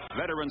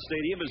 Veteran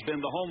Stadium has been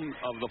the home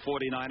of the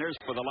 49ers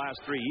for the last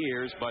 3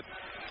 years, but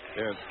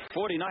the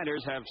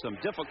 49ers have some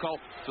difficult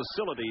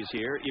facilities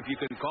here, if you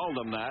can call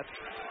them that,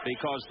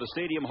 because the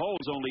stadium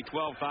holds only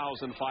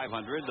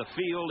 12,500. The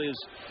field is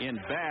in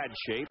bad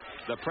shape.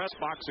 The press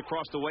box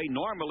across the way,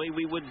 normally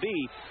we would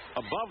be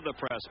above the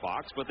press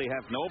box, but they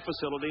have no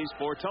facilities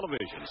for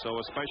television. So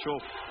a special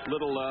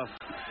little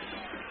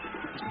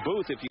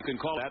booth, if you can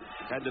call that,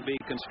 had to be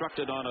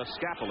constructed on a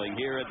scaffolding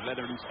here at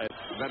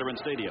Veteran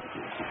Stadium.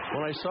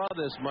 When I saw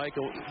this,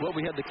 Michael, what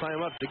we had to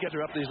climb up to get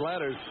her up these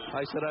ladders,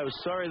 I said I was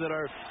sorry that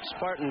our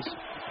Spartans,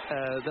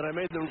 that I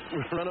made them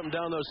run up and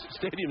down those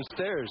stadium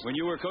stairs. When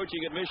you were coaching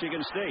at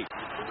Michigan State,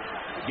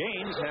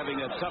 Gaines having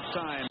a tough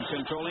time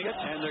controlling it,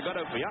 and they're going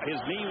to,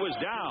 his knee was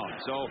down.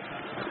 So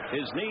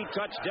his knee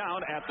touched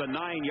down at the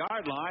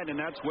 9-yard line, and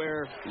that's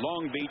where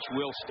Long Beach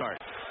will start.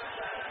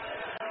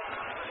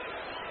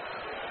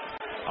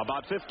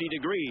 About 50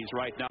 degrees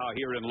right now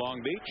here in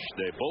Long Beach.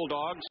 The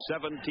Bulldogs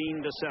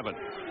 17-7.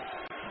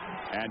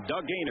 And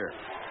Doug Gaynor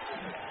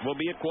will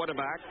be at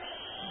quarterback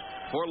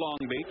for Long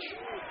Beach.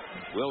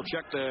 We'll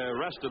check the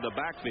rest of the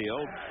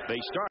backfield. They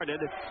started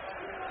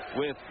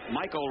with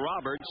Michael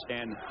Roberts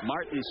and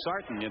Martin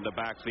Sarton in the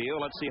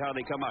backfield. Let's see how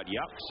they come out.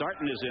 Yep,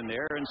 Sarton is in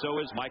there, and so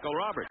is Michael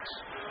Roberts.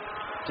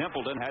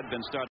 Templeton had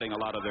been starting a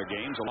lot of their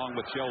games along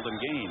with Sheldon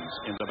Gaines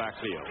in the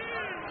backfield.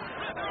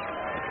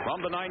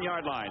 From the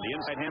 9-yard line, the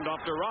inside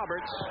handoff to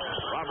Roberts.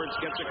 Roberts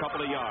gets a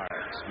couple of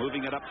yards,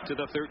 moving it up to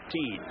the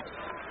 13.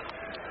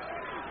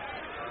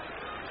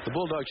 The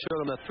Bulldogs showed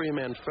them that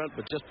 3-man front,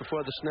 but just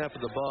before the snap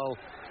of the ball,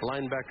 the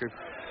linebacker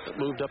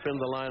moved up into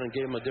the line and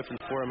gave him a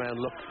different 4-man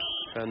look,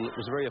 and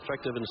was very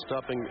effective in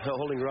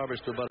holding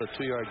Roberts to about a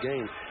 2-yard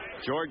gain.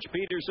 George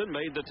Peterson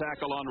made the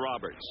tackle on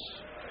Roberts.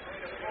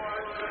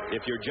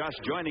 If you're just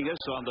joining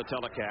us on the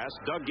telecast,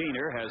 Doug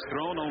Gaynor has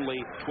thrown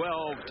only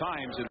 12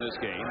 times in this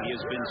game. He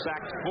has been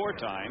sacked 4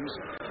 times.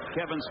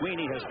 Kevin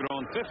Sweeney has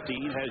thrown 15,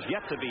 has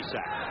yet to be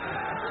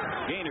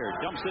sacked. Gaynor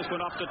dumps this one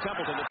off to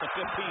Templeton at the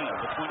 15,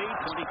 the 20,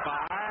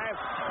 25,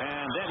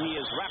 and then he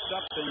is wrapped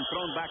up and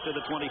thrown back to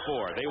the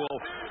 24. They will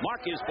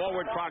mark his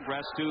forward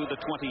progress to the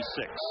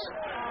 26.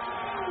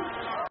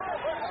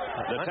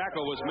 The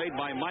tackle was made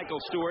by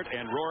Michael Stewart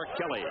and Rorick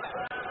Kelly.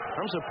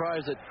 I'm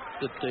surprised that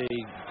the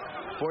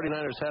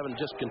 49ers haven't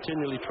just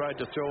continually tried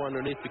to throw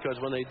underneath, because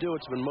when they do,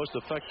 it's been most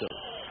effective.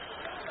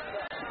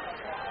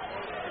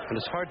 And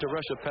it's hard to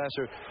rush a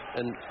passer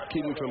and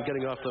keep him from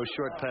getting off those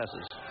short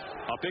passes.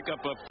 A pickup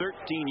of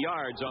 13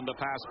 yards on the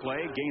pass play.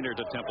 Gaynor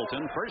to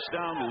Templeton. First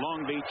down,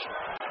 Long Beach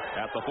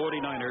at the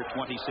 49er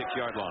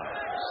 26-yard line.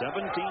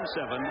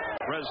 17-7,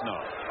 Fresno.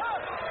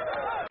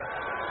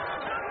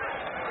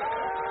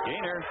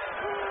 Gaynor,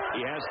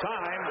 he has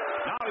time.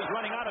 Now he's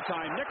running out of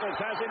time. Nichols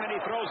has him, and he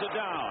throws it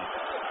down.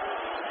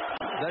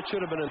 That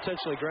should have been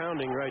intentionally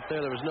grounding right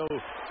there. There was no,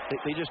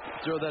 they just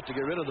threw that to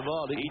get rid of the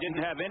ball. He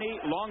didn't have any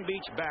Long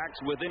Beach backs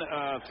within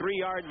a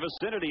 3-yard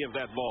vicinity of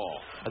that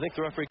ball. I think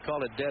the referee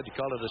called it dead,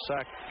 called it a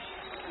sack.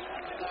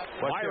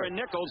 Byron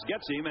Nichols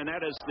gets him, and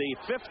that is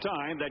the 5th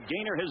time that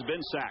Gaynor has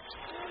been sacked.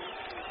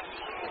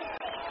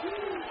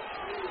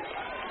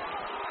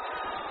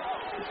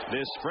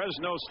 This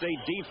Fresno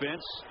State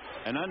defense,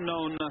 an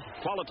unknown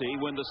quality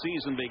when the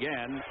season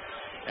began,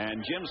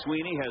 and Jim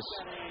Sweeney has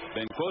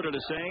been quoted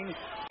as saying,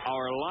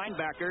 our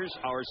linebackers,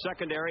 our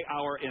secondary,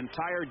 our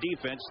entire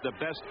defense, the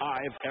best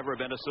I've ever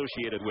been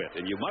associated with.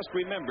 And you must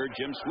remember,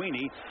 Jim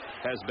Sweeney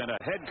has been a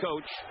head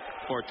coach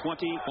for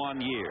 21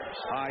 years.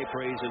 High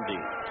praise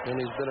indeed. And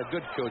he's been a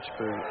good coach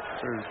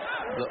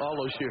for all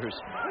those years.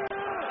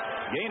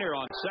 Gaynor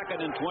on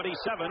 2nd and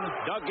 27.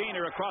 Doug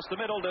Gaynor across the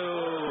middle to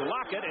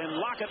Lockett, and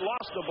Lockett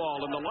lost the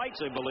ball in the lights,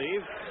 I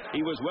believe.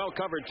 He was well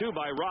covered, too,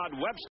 by Rod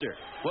Webster.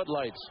 What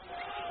lights?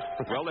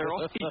 Well, they're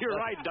all, you're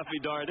right, Duffy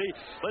Daugherty.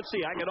 Let's see,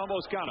 I can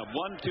almost count them.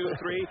 1, 2,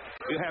 3.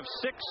 You have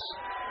 6.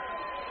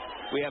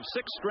 We have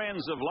 6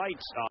 strands of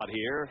lights out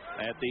here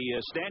at the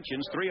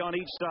stanchions, 3 on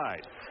each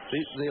side.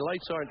 The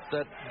lights aren't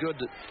that good.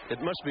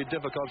 It must be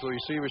difficult for the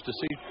receivers to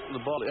see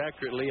the ball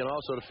accurately, and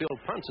also to field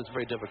punts. It's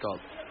very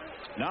difficult.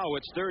 Now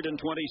it's 3rd and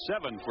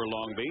 27 for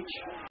Long Beach.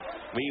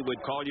 We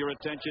would call your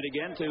attention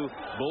again to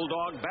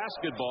Bulldog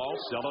basketball,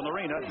 Selland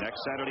Arena,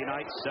 next Saturday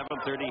night,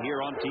 7:30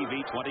 here on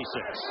TV 26.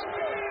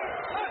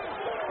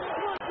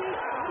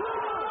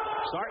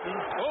 Sarton,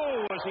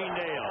 was he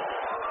nailed?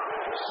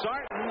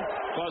 Sarton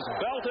was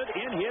belted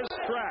in his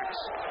tracks,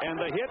 and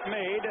the hit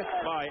made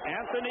by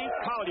Anthony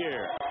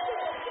Collier.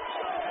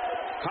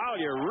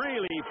 Collier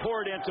really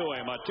poured into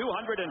him. A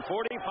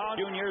 240-pound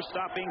junior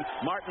stopping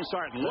Martin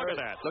Sarton. Look at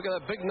that. Look at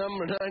that big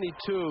number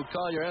 92,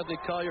 Collier. Anthony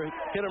Collier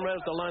hit him right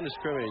at the line of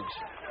scrimmage.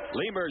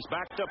 Lemurs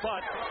back to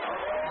punt.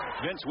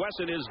 Vince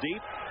Wesson is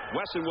deep.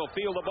 Wesson will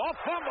field the ball.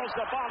 Fumbles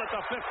the ball at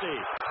the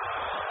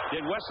 50.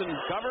 Did Wesson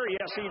cover?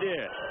 Yes, he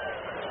did.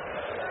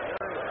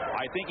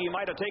 I think he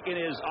might have taken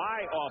his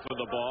eye off of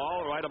the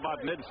ball right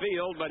about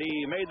midfield, but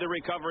he made the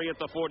recovery at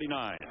the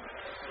 49.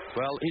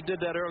 Well, he did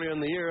that earlier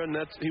in the year, and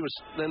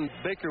then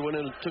Baker went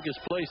in and took his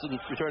place in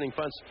returning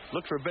punts.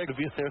 Look for Baker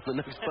to be there in the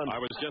next punt. I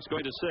was just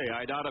going to say,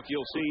 I doubt if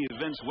you'll see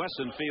Vince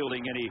Wesson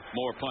fielding any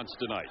more punts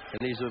tonight.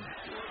 And he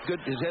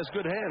has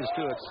good hands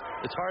too.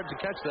 It's hard to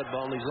catch that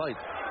ball, and he's light.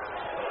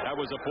 That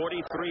was a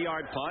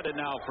 43-yard punt, and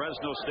now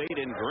Fresno State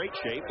in great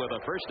shape with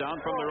a first down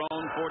from their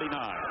own 49.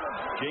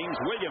 James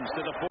Williams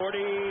to the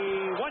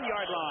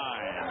 41-yard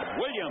line.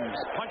 Williams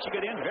punching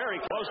it in very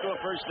close to a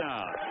first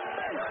down.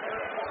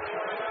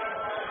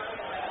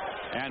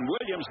 And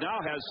Williams now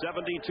has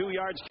 72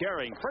 yards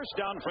carrying. First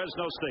down,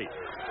 Fresno State.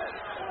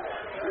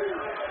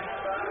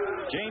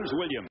 James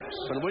Williams.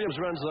 When Williams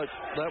runs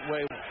that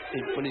way,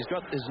 when he's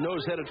got his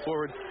nose headed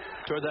forward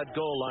toward that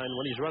goal line,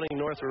 when he's running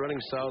north or running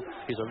south,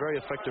 he's a very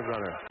effective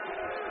runner.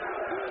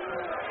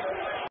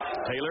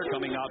 Taylor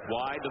coming out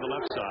wide to the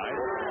left side.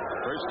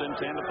 First and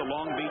 10 at the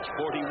Long Beach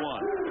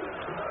 41.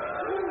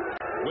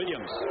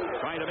 Williams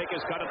trying to make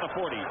his cut at the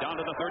 40, down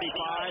to the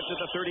 35, to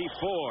the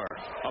 34.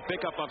 A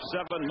pickup of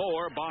 7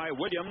 more by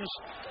Williams.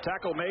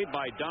 Tackle made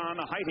by Don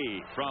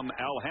Heide from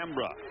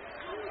Alhambra.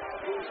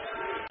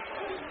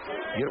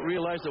 You don't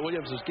realize that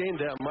Williams has gained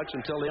that much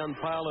until they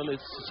unpile, and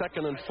it's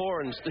 2nd and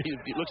 4, and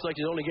it looks like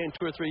he's only gained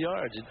 2 or 3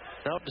 yards.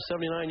 Now up to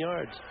 79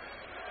 yards.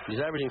 He's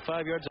averaging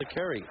 5 yards a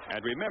carry.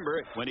 And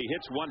remember, when he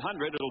hits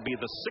 100, it'll be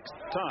the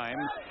 6th time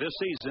this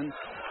season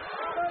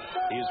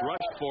he's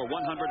rushed for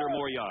 100 or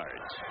more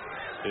yards.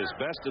 His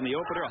best in the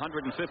opener,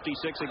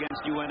 156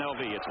 against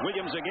UNLV. It's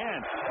Williams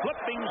again,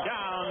 flipping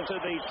down to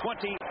the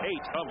 28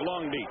 of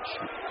Long Beach.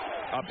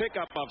 A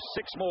pickup of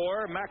 6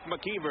 more. Mac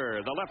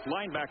McKeever, the left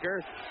linebacker,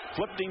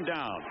 flipped him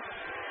down.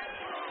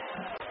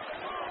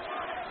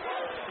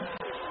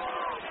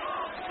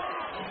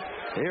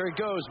 Here he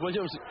goes.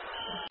 Williams,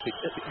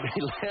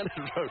 he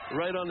landed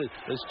right on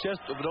his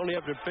chest, but only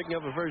after picking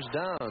up a first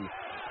down.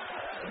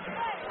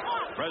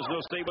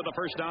 Fresno State with the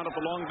first down at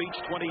the Long Beach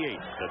 28.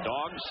 The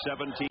Dogs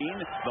 17,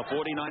 the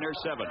 49ers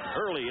 7.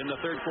 Early in the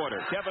third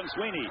quarter, Kevin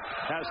Sweeney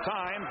has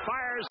time,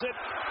 fires it,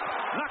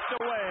 knocked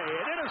away,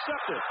 and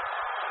intercepted.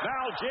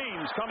 Val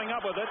James coming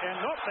up with it, and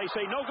nope, they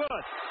say no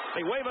good.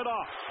 They wave it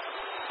off.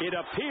 It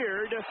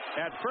appeared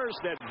at first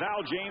that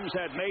Val James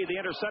had made the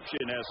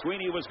interception as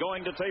Sweeney was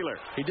going to Taylor.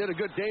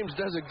 James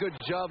does a good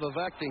job of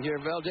acting here.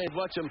 Val James,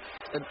 watch him.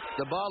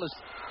 The ball is,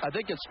 I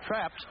think it's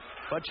trapped.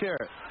 Watch here.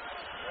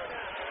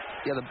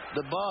 Yeah,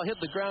 the ball hit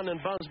the ground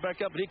and bounced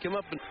back up, but he came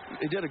up and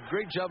he did a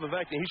great job of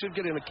acting. He should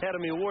get an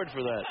Academy Award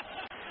for that.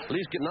 At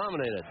least get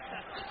nominated.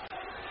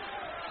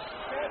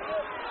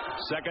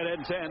 2nd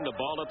and 10, the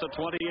ball at the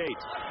 28.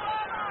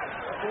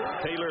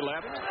 Taylor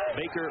left,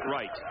 Baker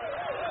right.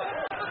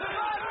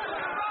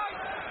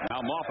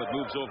 Now Moffitt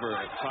moves over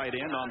tight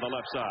end on the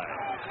left side.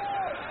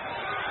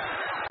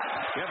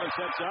 Kevin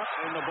sets up,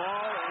 and the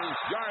ball is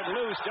jarred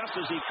loose just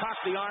as he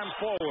cocked the arm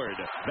forward.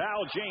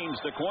 Val James,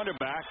 the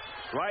cornerback,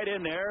 right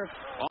in there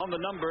on the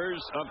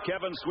numbers of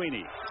Kevin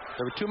Sweeney.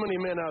 There were too many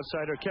men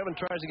outside here. Kevin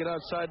tries to get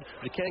outside,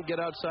 but he can't get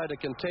outside to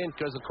contain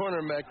because the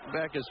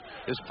cornerback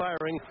is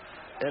firing,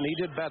 and he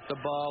did bat the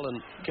ball,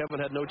 and Kevin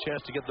had no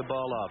chance to get the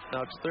ball off.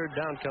 Now it's third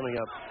down coming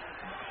up.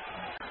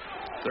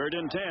 3rd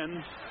and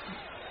 10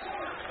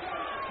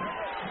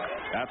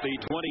 at the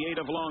 28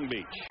 of Long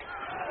Beach.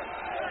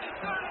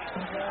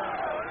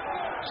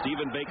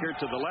 Stephen Baker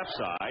to the left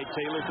side,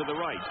 Taylor to the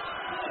right.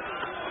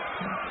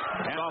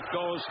 Handoff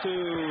goes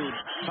to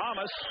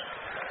Thomas,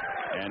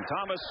 and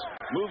Thomas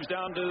moves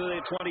down to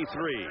the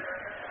 23.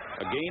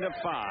 A gain of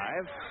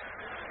 5.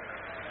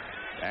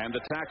 And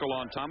the tackle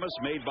on Thomas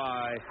made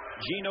by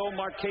Gino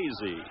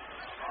Marchese.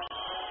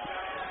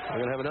 We're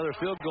going to have another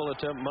field goal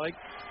attempt, Mike.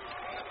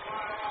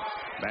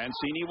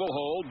 Mancini will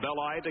hold,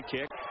 Belli to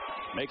kick.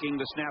 Making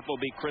the snap will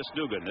be Chris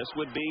Dugan. This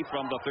would be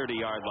from the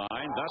 30-yard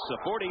line. Thus a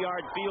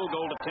 40-yard field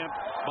goal attempt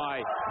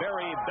by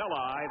Barry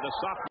Belli, the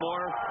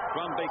sophomore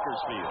from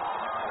Bakersfield.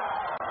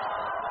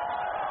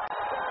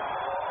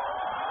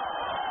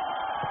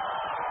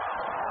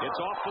 It's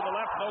off to the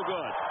left, no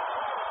good.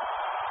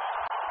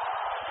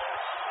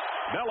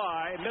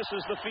 Belli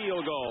misses the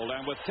field goal,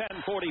 and with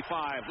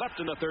 10:45 left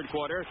in the third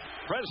quarter,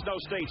 Fresno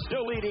State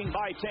still leading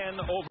by 10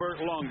 over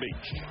Long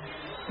Beach.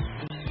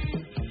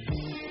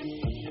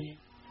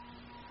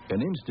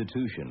 An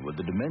institution with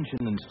the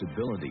dimension and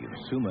stability of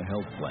Summa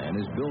Health Plan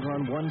is built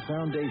on one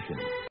foundation: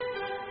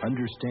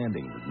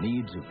 understanding the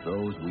needs of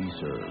those we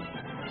serve.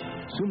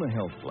 Summa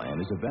Health Plan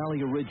is a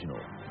Valley original,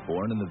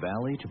 born in the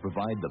Valley to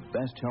provide the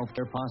best health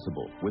care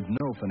possible with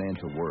no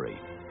financial worry.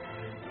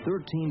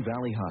 13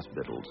 Valley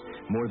hospitals,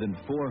 more than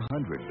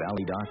 400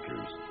 Valley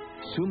doctors.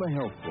 Summa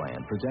Health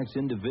Plan protects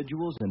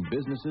individuals and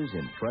businesses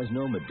in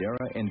Fresno,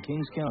 Madera, and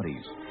Kings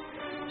counties.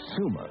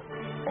 Summa,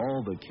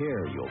 all the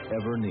care you'll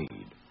ever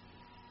need.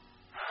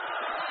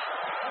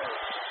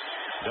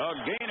 Doug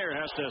Gaynor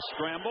has to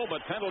scramble, but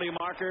penalty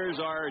markers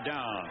are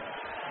down.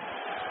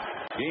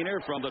 Gaynor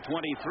from the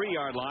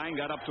 23-yard line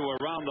got up to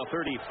around the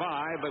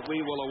 35, but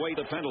we will await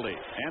a penalty.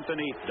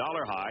 Anthony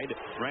Dollarhide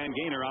ran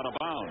Gaynor out of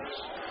bounds.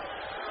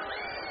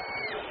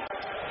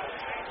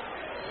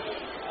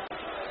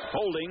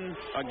 Holding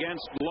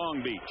against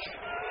Long Beach.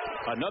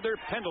 Another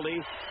penalty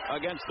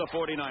against the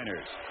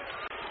 49ers.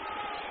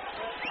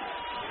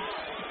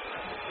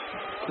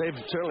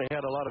 They've certainly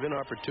had a lot of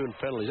inopportune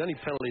penalties. Any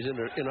penalties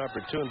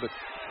inopportune, but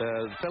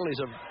penalties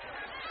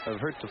have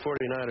hurt the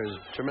 49ers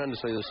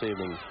tremendously this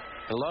evening.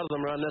 And a lot of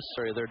them are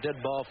unnecessary. They're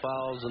dead ball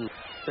fouls and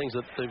things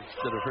that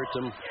have hurt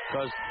them,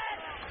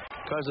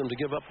 caused them to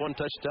give up one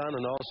touchdown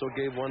and also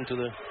gave one to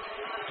the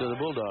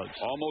Bulldogs.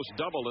 Almost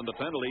double in the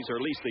penalties, or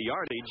at least the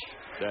yardage,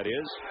 that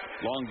is.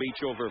 Long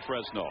Beach over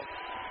Fresno.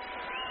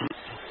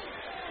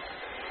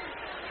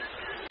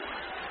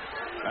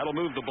 That'll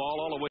move the ball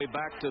all the way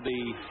back to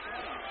the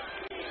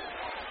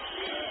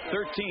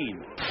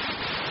 13.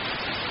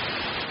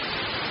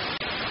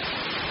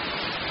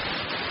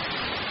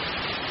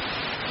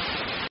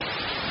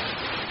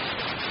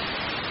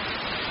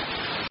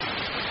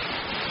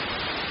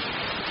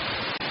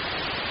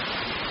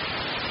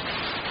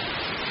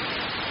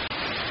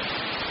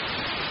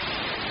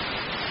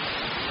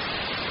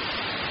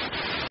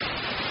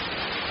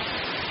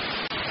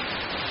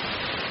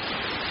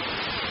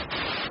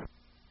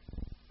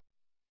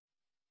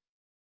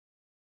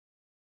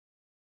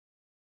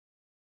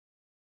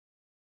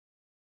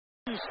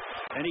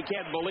 And he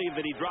can't believe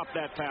that he dropped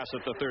that pass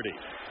at the 30.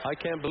 I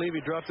can't believe he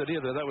dropped it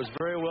either. That was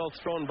very well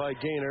thrown by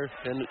Gaynor,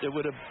 and it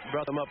would have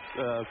brought them up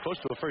close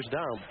to a first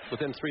down,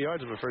 within 3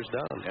 yards of a first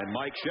down. And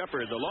Mike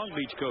Shepard, the Long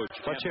Beach coach,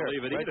 can't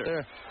believe it either.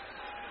 There.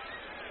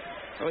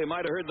 Well, he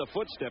might have heard the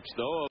footsteps,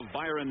 though, of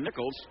Byron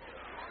Nichols.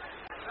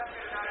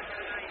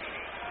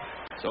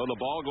 So the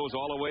ball goes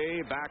all the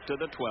way back to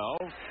the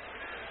 12.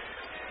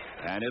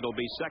 And it'll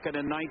be 2nd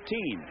and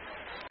 19.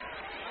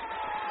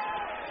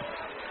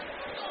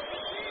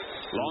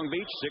 Long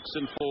Beach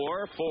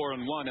 6-4,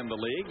 4-1 in the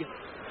league.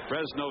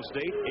 Fresno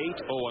State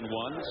 8-0-1,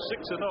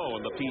 6-0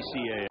 in the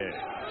PCAA.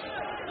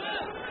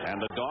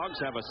 And the Dogs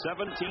have a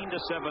 17-7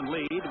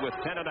 lead with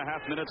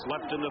 10.5 minutes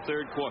left in the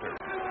third quarter.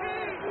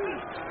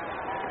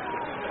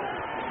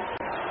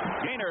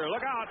 Gaynor,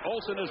 look out.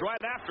 Olsen is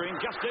right after him.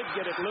 Just did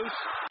get it loose.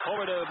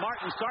 Over to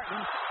Martin Sarton.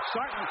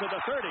 Sarton to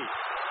the 30,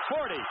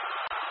 40.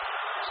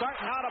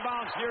 Sarton out of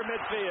bounds near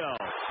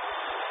midfield.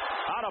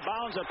 Out of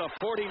bounds at the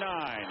 49.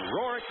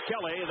 Rourke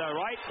Kelly, the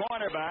right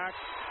cornerback,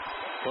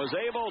 was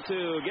able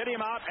to get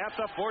him out at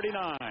the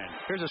 49.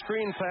 Here's a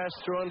screen pass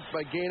thrown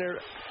by Gaynor.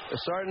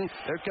 Sarton.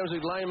 There comes the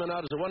lineman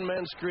out as a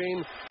one-man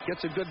screen.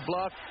 Gets a good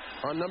block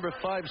on number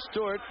 5,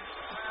 Stewart.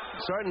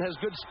 Sarton has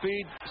good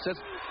speed.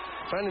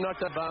 Finally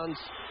knocked out of bounds.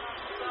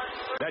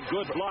 That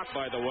good block,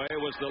 by the way,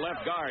 was the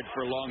left guard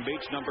for Long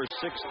Beach, number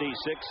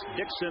 66,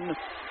 Dixon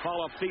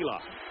Falafila.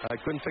 I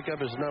couldn't pick up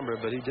his number,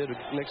 but he did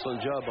an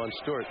excellent job on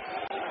Stewart.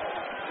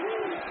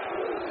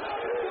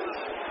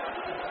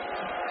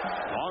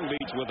 Long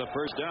Beach with a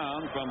first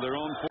down from their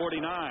own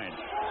 49.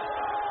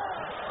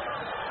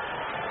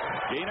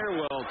 Gaynor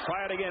will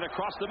try it again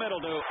across the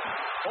middle to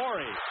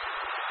Ori.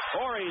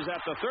 Ori's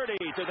at the 30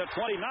 to the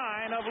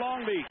 29 of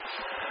Long Beach.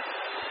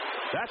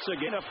 That's a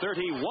gain of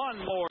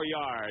 31 more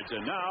yards.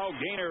 And now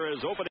Gaynor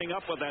is opening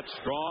up with that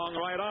strong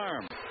right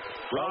arm.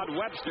 Rod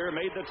Webster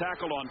made the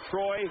tackle on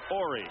Troy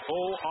Ori,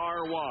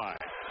 O-R-Y.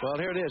 Well,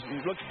 here it is. You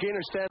look,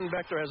 Gaynor standing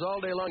back there, has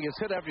all day long. He gets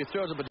hit after he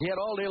throws it, but he had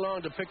all day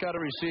long to pick out a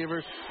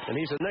receiver, and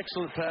he's an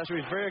excellent passer.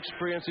 He's very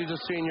experienced. He's a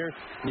senior.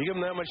 And you give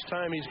him that much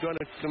time, he's going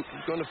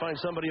to find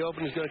somebody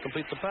open. He's going to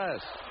complete the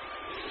pass.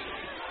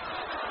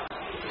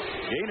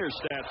 Gaynor's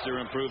stats are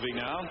improving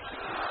now.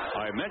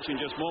 I mentioned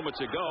just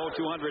moments ago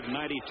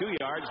 292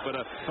 yards, but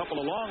a couple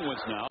of long ones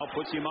now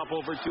puts him up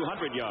over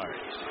 200 yards.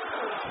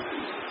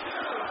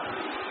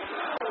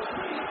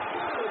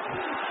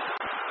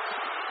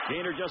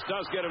 Gaynor just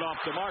does get it off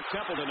to Mark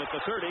Templeton at the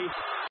 30.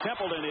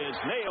 Templeton is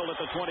nailed at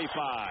the 25.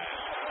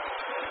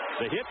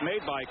 The hit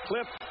made by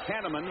Cliff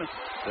Hanneman,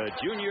 the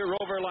junior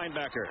Rover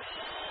linebacker.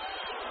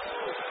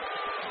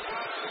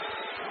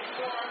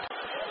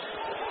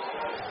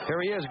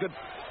 Here he is. Good.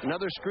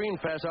 Another screen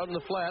pass out in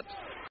the flat.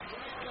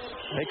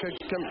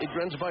 It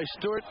runs by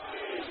Stewart.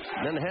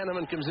 Then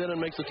Hanneman comes in and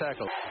makes the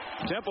tackle.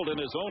 Templeton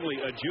is only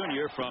a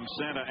junior from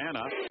Santa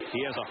Ana.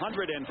 He has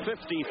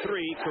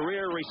 153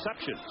 career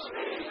receptions.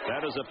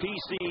 That is a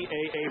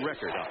PCAA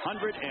record.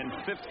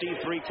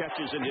 153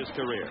 catches in his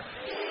career.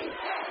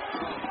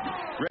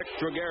 Rick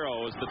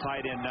Triguero is the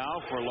tight end now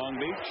for Long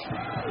Beach,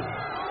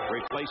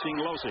 replacing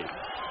Losi.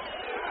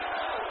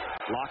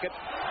 Lockett,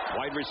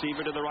 wide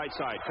receiver to the right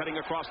side, cutting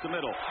across the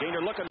middle.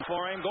 Gaynor looking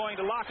for him, going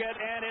to Lockett,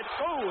 and it's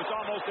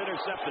almost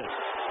intercepted.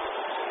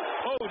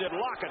 Oh, did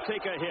Lockett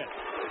take a hit?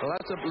 Well,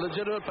 that's a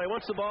legitimate play.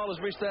 Once the ball has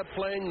reached that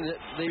plane,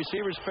 the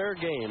receiver's fair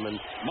game. And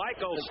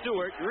Michael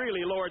Stewart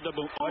really lowered the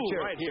boom.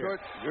 Right here. Stewart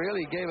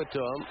really gave it to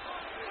him.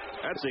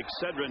 That's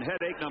Excedrin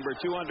headache number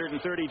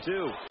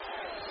 232.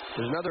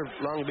 There's another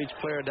Long Beach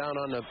player down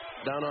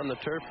on the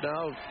turf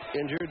now,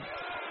 injured.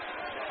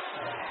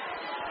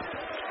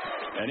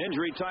 An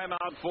injury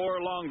timeout for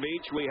Long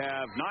Beach. We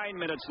have 9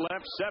 minutes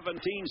left.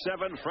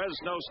 17-7.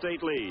 Fresno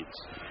State leads.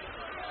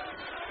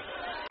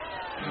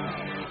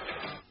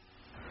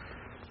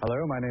 Hello,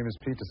 my name is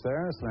Pete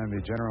DeSaris, and I'm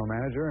the General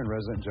Manager and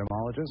Resident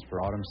Gemologist for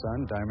Autumn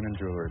Sun Diamond and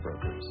Jewelry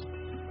Brokers.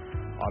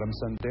 Autumn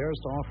Sun dares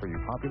to offer you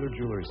popular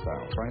jewelry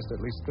styles priced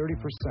at least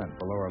 30%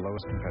 below our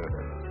lowest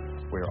competitor.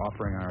 We are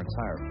offering our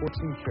entire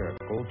 14-karat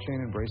gold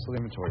chain and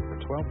bracelet inventory for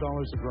 $12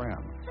 a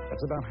gram.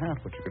 That's about half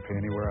what you could pay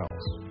anywhere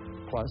else.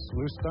 Plus,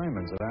 loose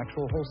diamonds at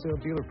actual wholesale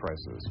dealer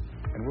prices,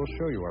 and we'll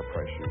show you our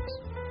price sheets.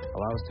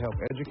 Allow us to help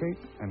educate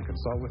and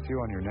consult with you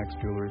on your next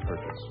jewelry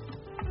purchase.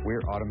 We're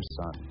Autumn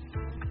Sun.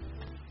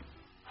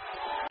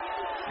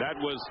 That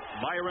was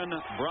Byron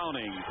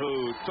Browning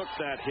who took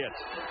that hit.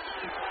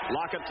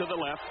 Lockett to the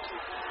left.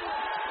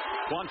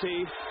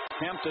 20,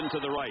 Hampton to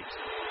the right.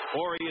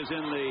 Ori is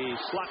in the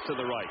slot to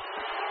the right.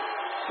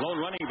 Lone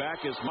running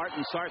back is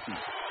Martin Sarton.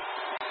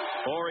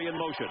 Ori in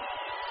motion.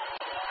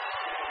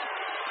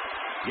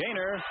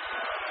 Gainer.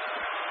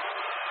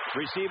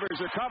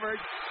 Receivers are covered.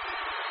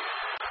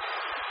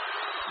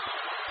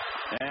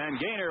 And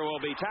Gainer will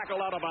be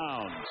tackled out of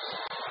bounds.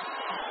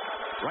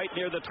 Right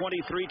near the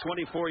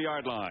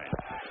 23-24-yard line.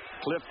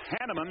 Cliff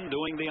Hanneman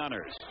doing the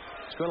honors.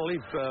 It's going to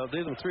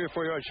leave them 3 or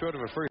 4 yards short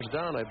of a first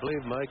down, I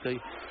believe, Mike. I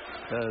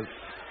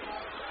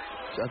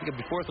think it'll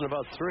be 4th and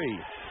about 3.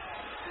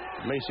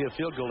 May see a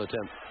field goal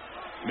attempt.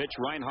 Mitch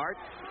Reinhardt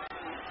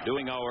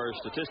doing our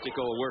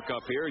statistical work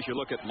up here as you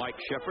look at Mike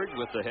Shepard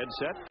with the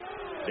headset.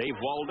 Dave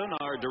Walden,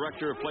 our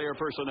director of player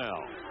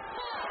personnel.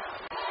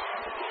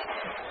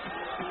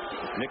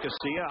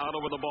 Nicosia out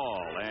over the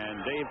ball,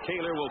 and Dave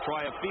Kaler will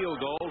try a field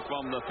goal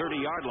from the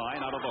 30-yard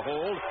line out of the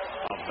hold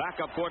of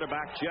backup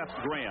quarterback Jeff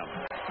Graham.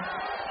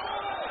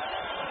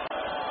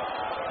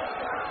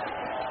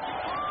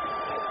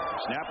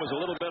 Snap was a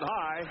little bit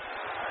high.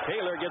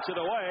 Kaler gets it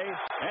away,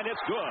 and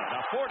it's good.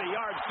 A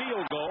 40-yard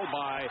field goal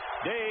by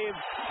Dave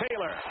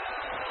Kaler.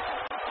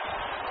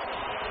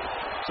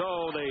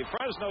 So the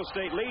Fresno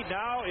State lead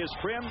now is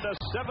trimmed to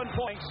 7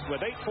 points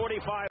with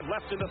 8:45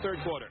 left in the third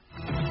quarter.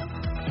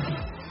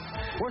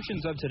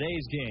 Portions of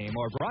today's game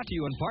are brought to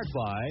you in part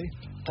by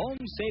Home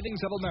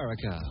Savings of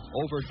America,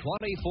 over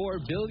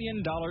 $24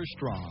 billion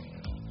strong.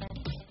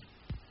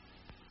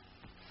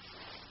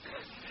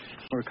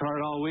 Work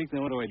hard all week,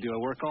 then what do? I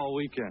work all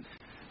weekend.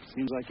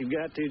 Seems like you've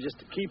got to just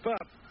to keep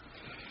up.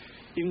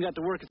 Even got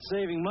to work at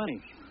saving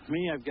money.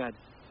 Me, I've got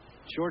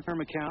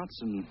short-term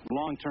accounts and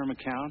long-term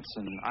accounts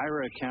and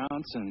IRA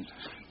accounts, and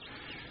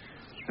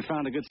I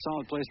found a good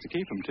solid place to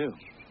keep them, too.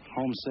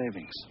 Home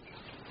Savings.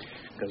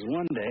 Because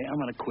one day I'm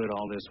going to quit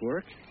all this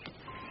work,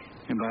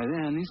 and by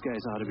then these guys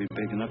ought to be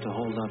big enough to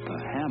hold up a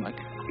hammock.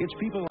 It's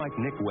people like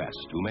Nick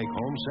West who make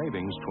Home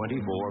Savings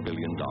 $24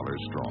 billion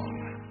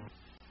strong.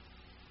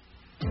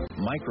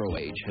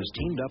 MicroAge has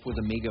teamed up with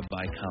Amiga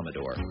by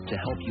Commodore to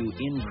help you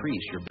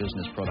increase your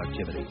business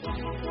productivity.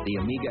 The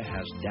Amiga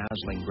has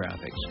dazzling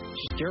graphics,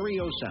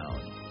 stereo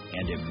sound,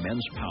 and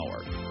immense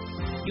power.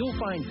 You'll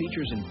find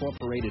features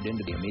incorporated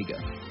into the Amiga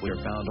which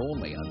are found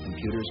only on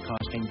computers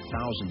costing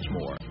thousands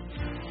more.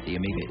 The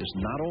Amiga is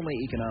not only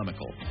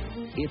economical,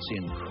 it's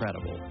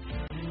incredible.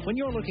 When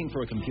you're looking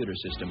for a computer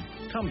system,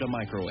 come to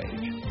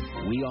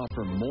MicroAge. We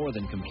offer more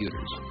than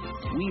computers.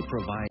 We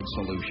provide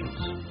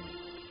solutions.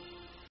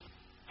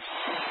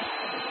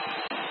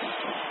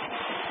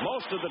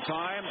 Most of the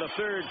time, the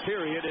third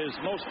period is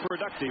most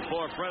productive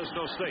for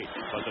Fresno State,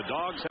 but the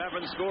Dogs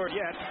haven't scored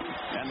yet,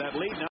 and that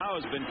lead now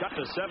has been cut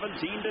to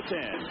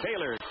 17-10.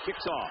 Taylor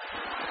kicks off.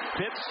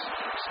 Pitts,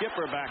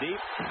 skipper back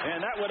deep,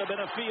 and that would have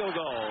been a field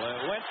goal.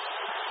 It went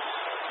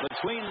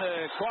between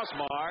the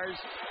crossbars,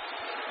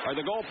 or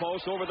the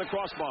goalpost over the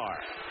crossbar.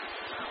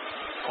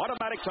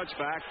 Automatic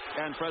touchback,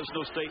 and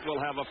Fresno State will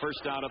have a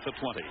first down at the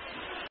 20.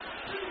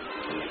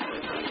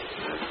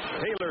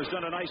 Taylor's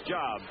done a nice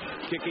job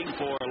kicking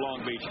for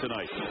Long Beach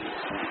tonight.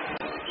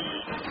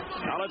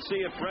 Now let's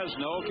see if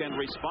Fresno can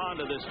respond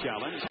to this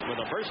challenge with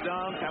a first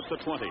down at the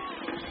 20.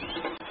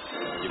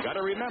 You've got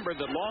to remember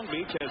that Long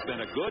Beach has been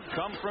a good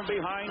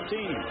come-from-behind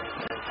team.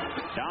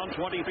 Down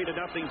 23-0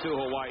 to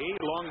Hawaii.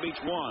 Long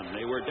Beach won.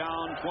 They were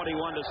down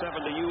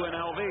 21-7 to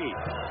UNLV.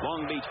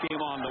 Long Beach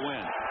came on to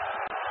win.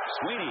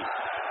 Sweeney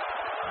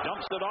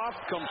dumps it off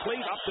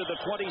complete up to the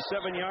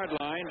 27-yard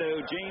line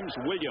to James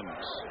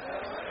Williams.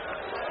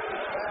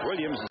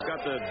 Williams has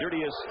got the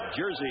dirtiest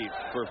jersey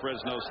for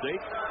Fresno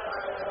State.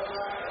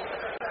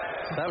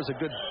 That was a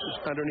good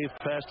underneath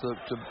pass to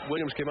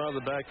Williams. Came out of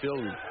the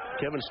backfield, and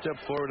Kevin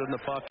stepped forward in the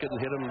pocket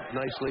and hit him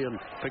nicely and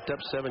picked up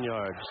 7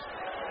 yards.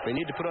 They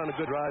need to put on a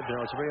good drive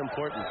now. It's very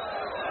important.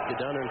 Get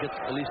down there and get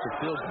at least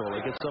a field goal or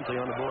get something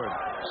on the board.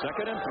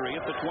 2nd and 3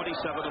 at the 27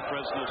 of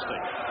Fresno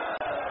State.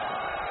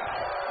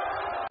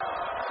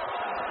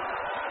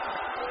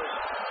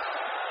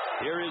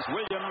 Here is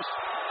Williams.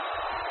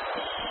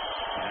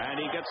 And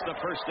he gets the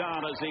first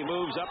down as he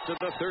moves up to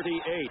the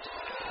 38.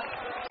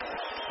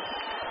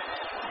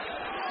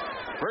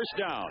 First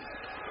down.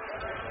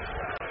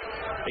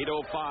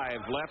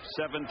 8:05 left,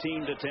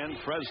 17-10,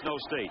 Fresno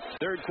State.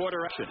 Third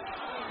quarter action.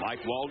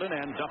 Mike Walden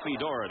and Duffy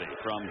Doherty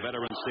from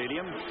Veterans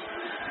Stadium.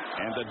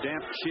 And the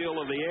damp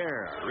chill of the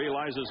air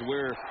realizes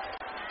we're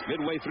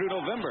midway through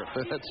November.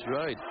 That's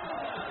right.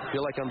 I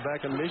feel like I'm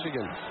back in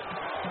Michigan.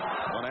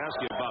 I want to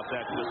ask you about about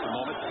that in just a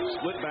moment.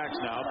 Split backs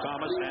now,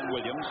 Thomas and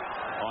Williams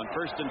on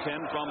 1st and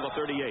 10 from the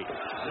 38.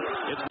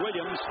 It's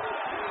Williams.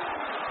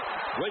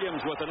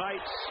 Williams with a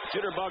nice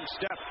jitterbug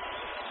step.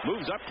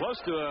 Moves up close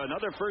to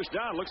another first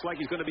down. Looks like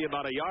he's going to be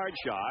about a yard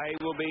shy.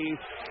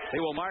 They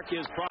will mark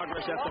his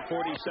progress at the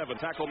 47.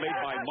 Tackle made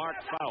by Mark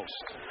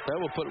Faust. That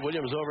will put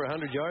Williams over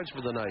 100 yards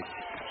for the night.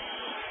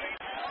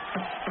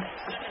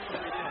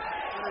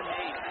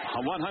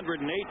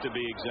 108 to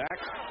be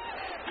exact.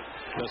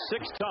 The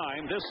 6th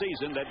time this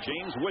season that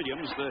James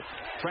Williams, the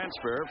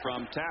transfer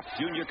from Taft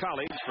Junior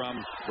College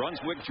from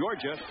Brunswick,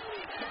 Georgia,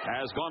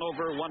 has gone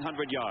over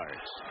 100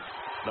 yards.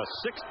 The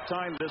 6th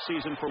time this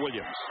season for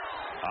Williams.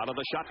 Out of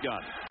the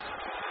shotgun.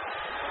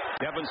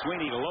 Kevin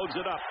Sweeney loads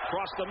it up.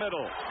 Across the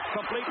middle.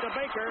 Complete to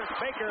Baker.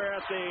 Baker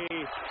at the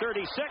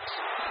 36.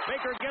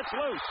 Baker gets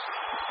loose.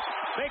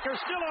 Baker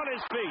still on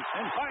his feet.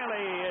 And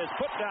finally is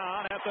put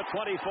down at the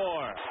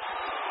 24.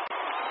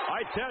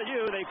 I tell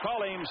you, they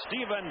call him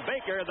Stephen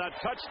Baker, the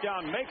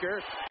touchdown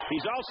maker.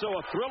 He's also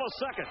a thrill of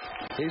second.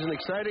 He's an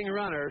exciting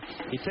runner.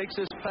 He takes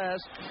this pass,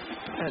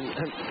 and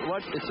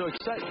watch, it's so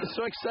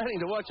exciting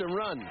to watch him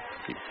run.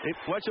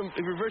 Watch him.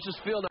 He reverses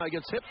field now. He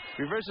gets hit.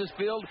 Reverses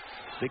field.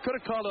 They could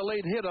have called a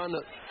late hit on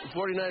the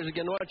 49ers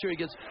again. Watch here.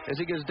 As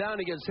he gets down,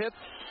 he gets hit.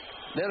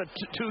 Then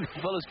two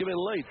fellas come in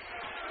late.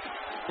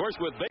 Of course,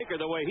 with Baker,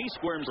 the way he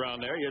squirms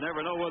around there, you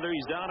never know whether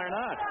he's down or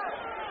not.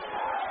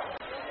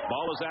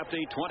 Ball is at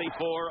the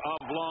 24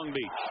 of Long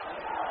Beach.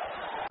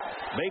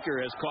 Baker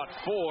has caught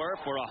 4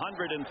 for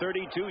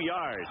 132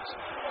 yards.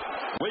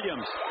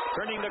 Williams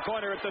turning the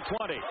corner at the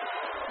 20.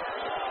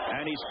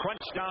 And he's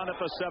crunched down at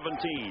the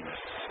 17.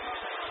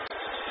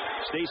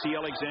 Stacey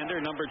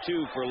Alexander, number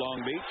 2 for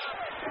Long Beach.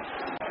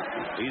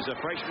 He's a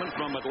freshman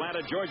from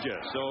Atlanta, Georgia.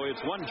 So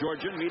it's one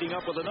Georgian meeting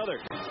up with another.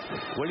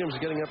 Williams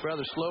getting up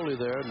rather slowly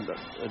there.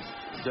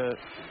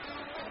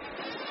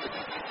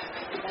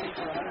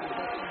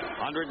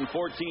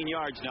 114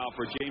 yards now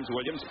for James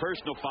Williams.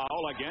 Personal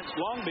foul against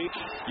Long Beach.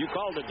 You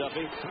called it,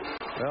 Duffy.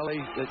 Well,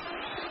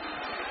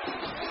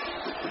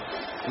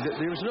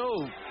 there's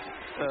no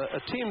a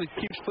team that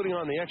keeps putting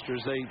on the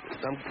extras.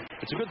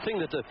 It's a good thing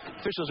that the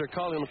officials are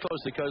calling them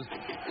close, because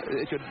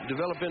it could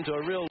develop into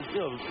a real,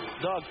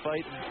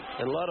 dogfight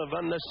and a lot of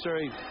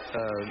unnecessary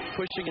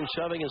pushing and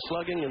shoving and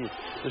slugging. And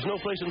there's no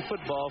place in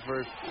football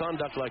for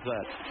conduct like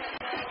that.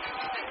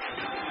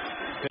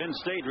 Penn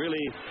State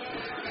really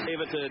gave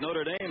it to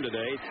Notre Dame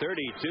today,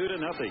 32-0.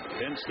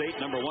 Penn State,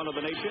 number 1 of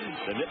the nation.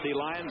 The Nittany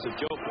Lions of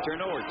Joe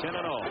Paterno are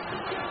 10-0.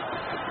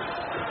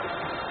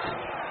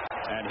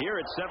 And here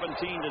it's 17-7.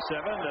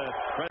 The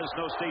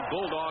Fresno State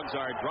Bulldogs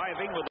are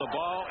driving with the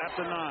ball at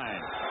the 9.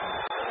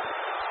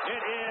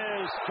 It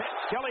is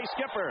Kelly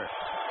Skipper.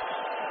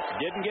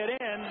 Didn't get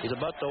in. He's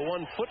about the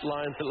 1-foot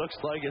line, it looks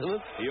like, isn't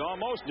it? He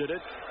almost did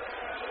it.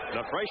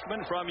 The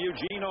freshman from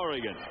Eugene,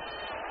 Oregon.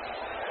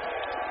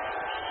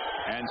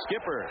 And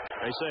Skipper,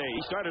 they say,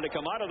 he started to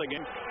come out of the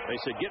game. They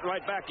said, get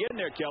right back in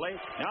there, Kelly.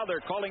 Now they're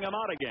calling him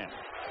out again.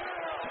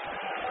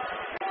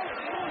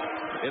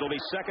 It'll be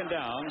 2nd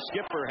down.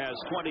 Skipper has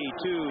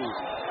 22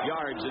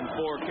 yards and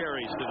 4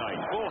 carries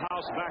tonight. Full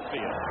house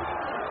backfield.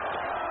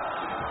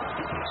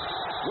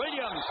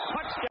 Williams,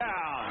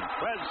 touchdown,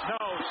 Fresno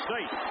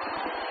State.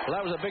 Well,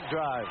 that was a big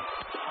drive.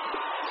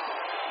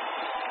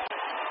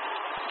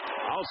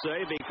 I'll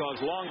say,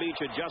 because Long Beach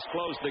had just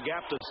closed the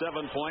gap to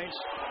 7 points,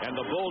 and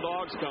the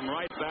Bulldogs come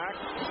right back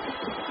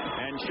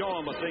and show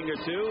them a thing or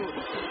two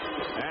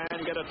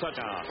and get a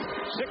touchdown.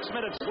 6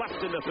 minutes left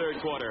in the 3rd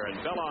quarter,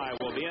 and Belli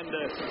will be in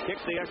to kick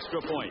the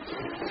extra point.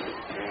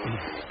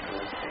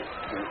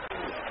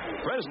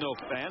 Fresno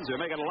fans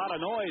are making a lot of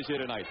noise here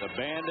tonight. The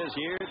band is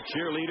here,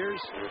 cheerleaders.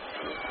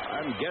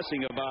 I'm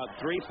guessing about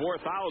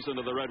 3,000-4,000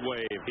 of the Red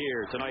Wave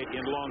here tonight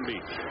in Long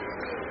Beach.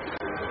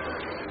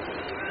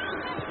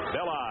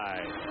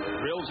 Belli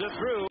drills it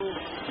through,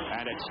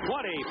 and it's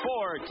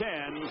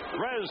 24-10.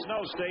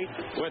 Fresno State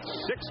with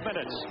 6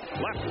 minutes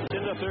left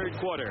in the 3rd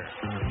quarter.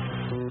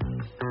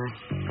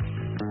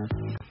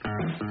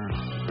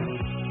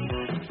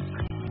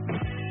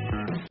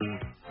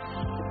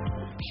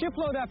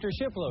 Shipload after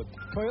shipload,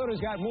 Toyota's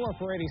got more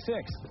for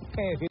 86.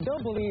 Hey, if you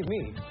don't believe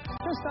me,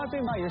 just stop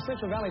in by your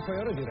Central Valley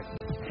Toyota dealer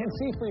and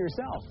see for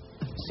yourself.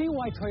 See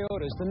why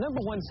Toyota is the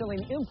 #1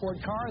 selling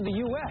import car in the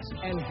U.S.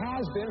 and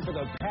has been for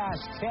the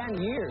past 10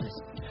 years.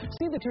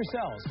 See the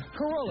Tercels,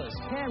 Corollas,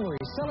 Camrys,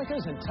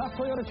 Celicas, and tough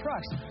Toyota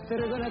trucks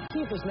that are going to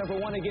keep us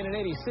 #1 again in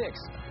 86.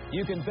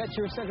 You can bet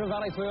your Central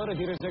Valley Toyota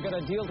dealers are going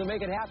to deal to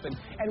make it happen.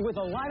 And with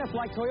a lineup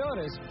like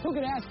Toyota's, who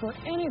could ask for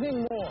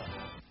anything more?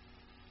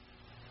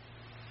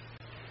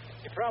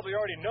 You probably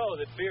already know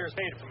that beer is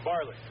made from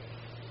barley.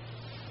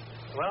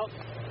 Well,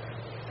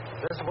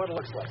 this is what it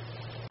looks like.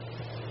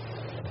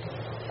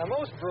 Now,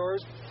 most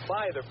brewers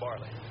buy their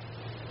barley.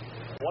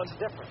 One's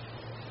different.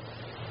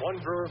 One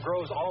brewer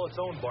grows all its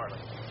own barley,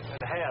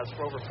 and has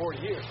for over 40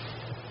 years.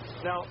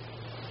 Now,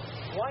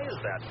 why is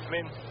that? I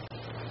mean,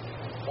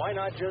 why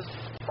not just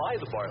buy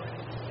the barley?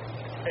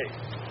 Hey,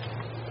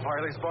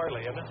 barley's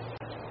barley, isn't it?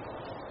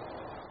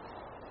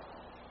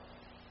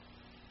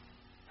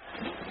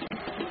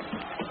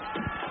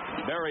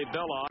 Barry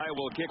Belli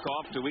will kick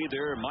off to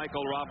either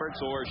Michael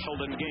Roberts or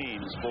Sheldon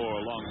Gaines for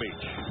Long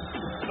Beach.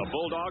 The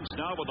Bulldogs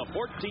now with a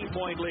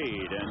 14-point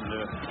lead, and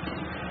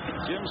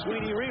Jim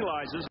Sweeney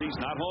realizes he's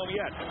not home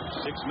yet.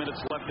 6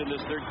 minutes left in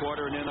this third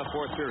quarter and in the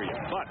fourth period.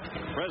 But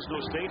Fresno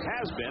State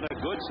has been a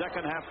good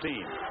second-half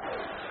team.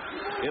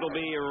 It'll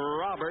be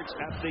Roberts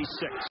at the 6,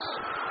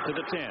 to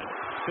the 10,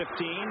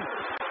 15.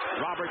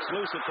 Roberts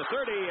loose at the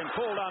 30 and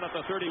pulled out at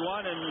the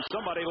 31, and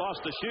somebody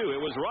lost a shoe. It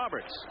was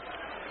Roberts.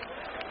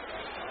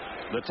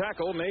 The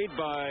tackle made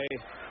by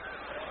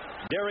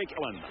Derek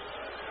Allen.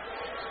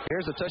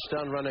 Here's a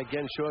touchdown run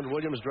again, showing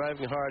Williams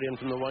driving hard in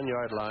from the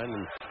 1-yard line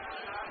and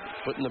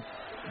putting the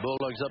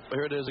Bulldogs up.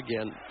 Here it is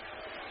again.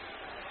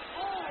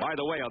 By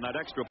the way, on that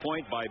extra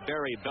point by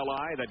Barry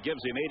Belli, that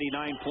gives him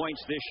 89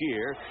 points this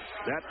year.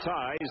 That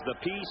ties the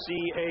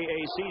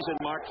PCAA season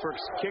mark for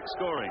kick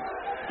scoring.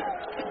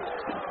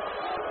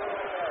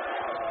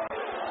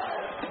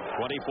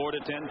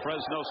 24-10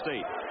 Fresno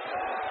State.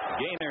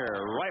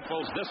 Gaynor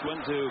rifles this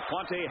one to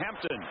Quante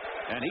Hampton,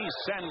 and he's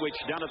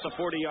sandwiched down at the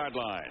 40-yard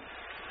line.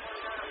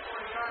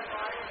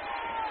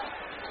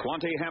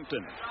 Quante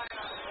Hampton.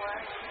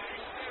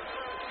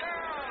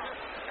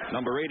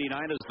 Number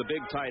 89 is the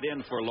big tight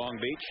end for Long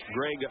Beach,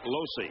 Greg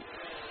Losey.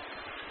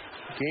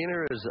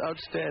 Gaynor is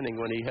outstanding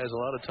when he has a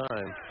lot of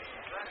time.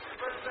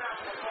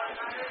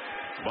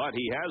 But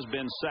he has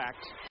been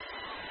sacked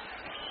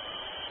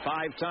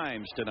 5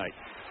 times tonight.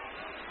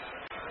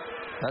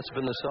 That's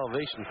been the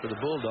salvation for the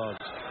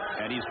Bulldogs.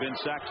 And he's been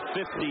sacked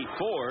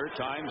 54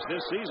 times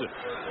this season.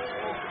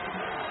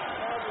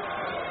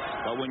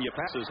 But when you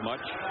pass as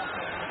much,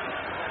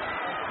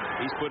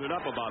 he's put it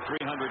up about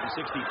 360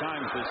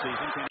 times this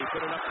season. Can he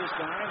put it up this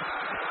time?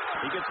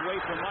 He gets away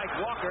from Mike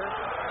Walker.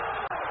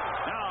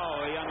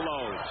 Now he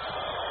unloads.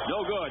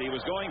 No good. He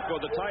was going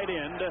for the tight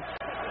end,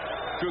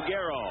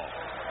 Trugero.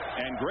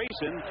 And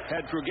Grayson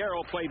had Trugero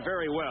played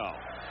very well.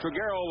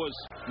 Trugero was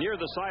near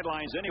the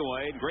sidelines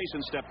anyway.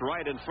 Grayson stepped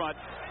right in front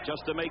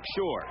just to make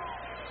sure.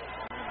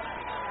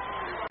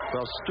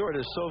 Well, Stewart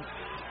is so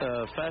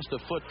fast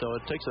of foot, though.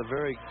 It takes a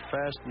very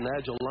fast and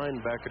agile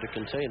linebacker to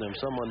contain him.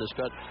 Someone that's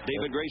got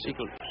David Grayson.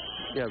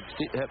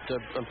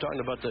 I'm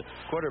talking about the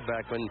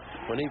quarterback.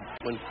 When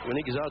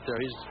he gets out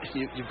there,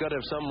 you've got to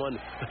have someone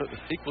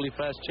equally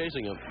fast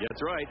chasing him.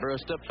 That's right. Or a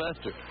step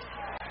faster.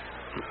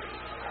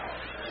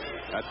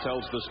 That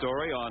tells the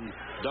story on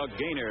Doug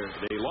Gaynor,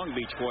 the Long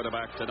Beach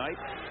quarterback tonight.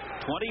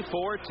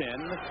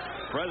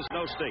 24-10,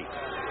 Fresno State.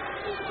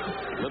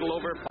 A little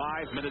over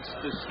 5 minutes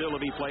still to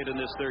be played in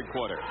this third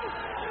quarter.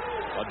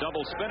 A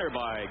double spinner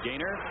by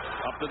Gaynor.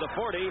 Up to the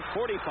 40,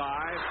 45.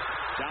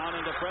 Down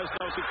into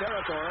Fresno State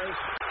territory.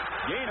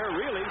 Gaynor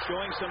really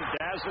showing some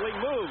dazzling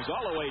moves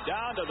all the way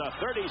down to the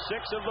 36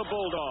 of the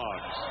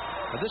Bulldogs.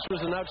 Now, this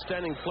was an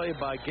outstanding play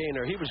by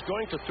Gaynor. He was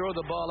going to throw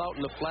the ball out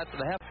in the flat,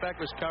 but the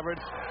halfback was covered.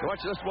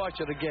 Let's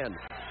watch it again.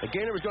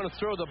 Gaynor was going to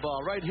throw the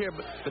ball right here,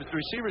 but the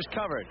receiver's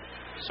covered.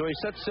 So he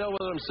sets sail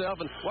with himself,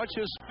 and watch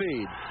his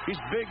speed. He's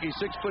big. He's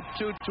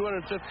 6'2",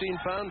 215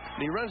 pounds, and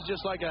he runs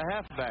just like a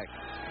halfback.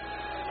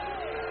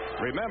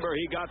 Remember,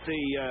 he got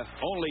the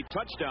only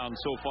touchdown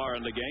so far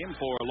in the game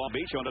for Long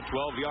Beach on a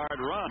 12-yard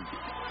run.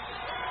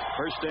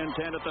 First and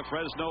 10 at the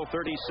Fresno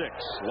 36.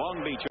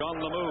 Long Beach on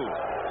the move,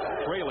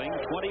 trailing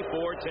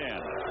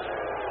 24-10.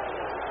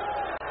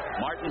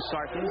 Martin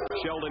Sarton,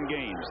 Sheldon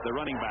Gaines, the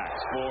running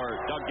backs for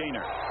Doug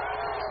Gaynor.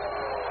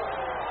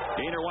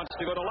 Gaynor wants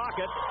to go to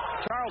Lockett.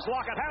 Charles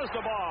Lockett has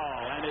the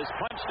ball and is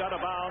punched out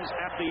of bounds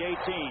at the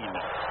 18.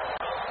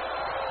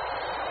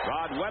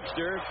 Rod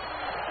Webster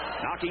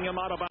knocking him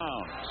out of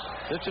bounds.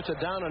 It's just a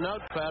down and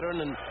out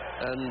pattern, and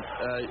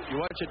you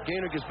watch it.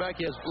 Gaynor gets back.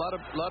 He has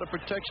a lot of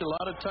protection,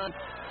 a lot of time.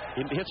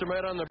 He hits him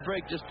right on the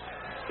break, just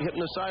hitting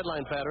the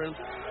sideline pattern.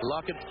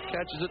 Lockett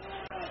catches it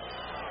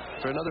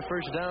for another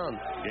first down.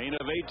 Gain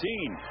of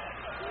 18.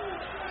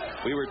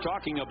 We were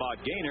talking about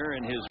Gaynor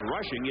and his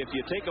rushing. If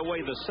you take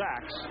away the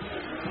sacks,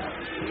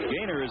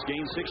 Gaynor has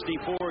gained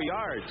 64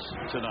 yards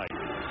tonight,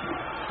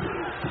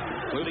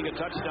 including a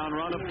touchdown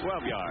run of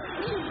 12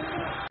 yards.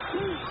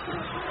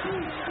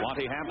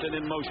 Monty Hampton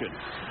in motion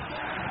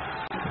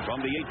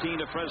from the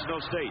 18 of Fresno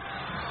State.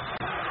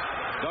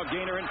 Doug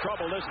Gaynor in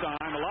trouble this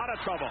time, a lot of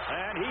trouble,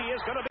 and he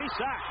is going to be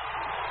sacked.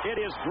 It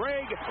is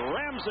Greg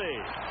Ramsey,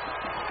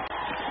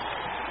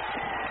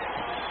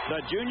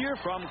 the junior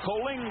from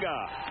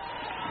Coalinga.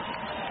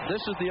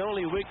 This is the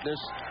only weakness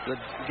that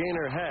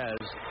Gaynor has.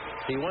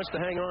 He wants to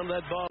hang on to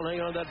that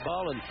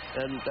ball,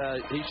 and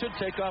he should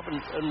take off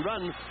and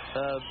run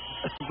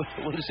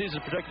when he sees the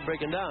protector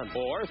breaking down.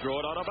 Or throw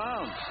it out of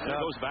bounds. It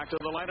goes back to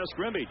the line of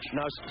scrimmage.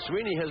 Now,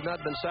 Sweeney has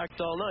not been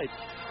sacked all night.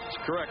 That's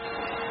correct.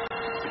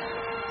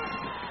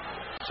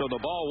 So the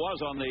ball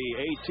was on the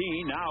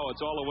 18. Now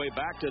it's all the way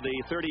back to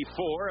the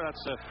 34.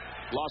 That's a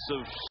loss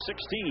of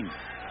 16.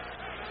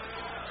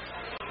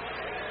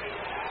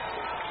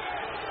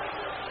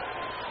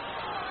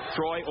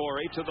 Troy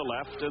Orey to the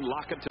left and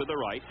Lockett to the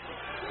right.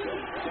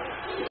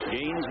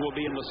 Gaines will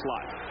be in the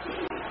slot.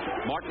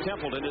 Mark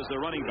Templeton is the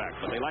running back,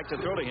 but they like to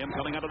throw to him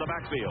coming out of the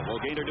backfield. Will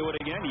Gaynor do it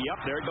again? Yep,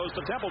 there it goes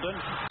to Templeton.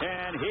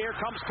 And here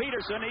comes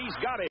Peterson. He's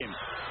got him.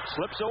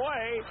 Slips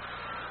away.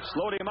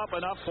 Slowed him up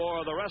enough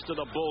for the rest of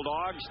the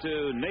Bulldogs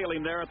to nail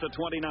him there at the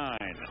 29.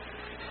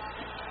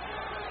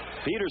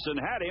 Peterson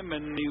had him,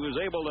 and he was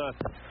able to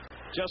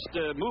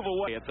just move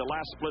away at the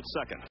last split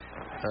second.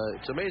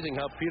 It's amazing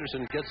how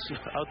Peterson gets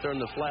out there in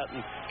the flat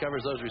and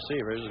covers those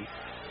receivers,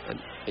 and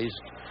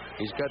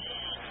he's got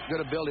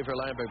good ability for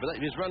linebacker. But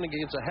he's running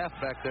against a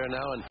halfback there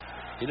now, and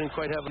he didn't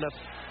quite have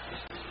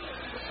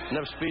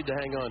enough speed to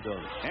hang on to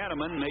him.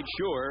 Hanneman made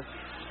sure to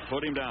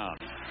put him down.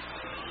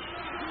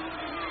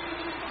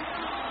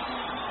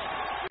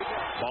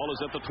 Ball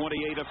is at the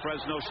 28 of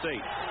Fresno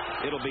State.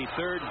 It'll be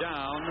third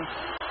down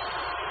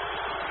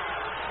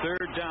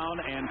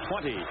and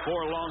 20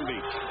 for Long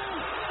Beach.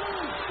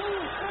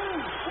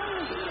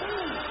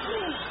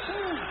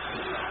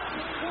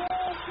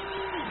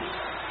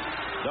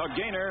 Doug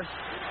Gaynor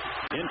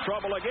in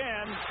trouble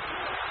again,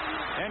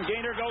 and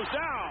Gaynor goes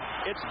down.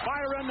 It's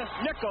Byron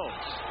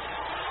Nichols.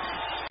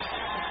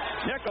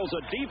 Nichols,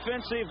 a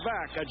defensive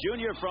back, a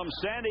junior from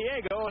San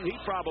Diego, and he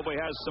probably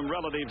has some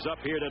relatives up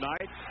here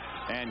tonight.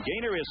 And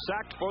Gaynor is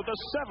sacked for the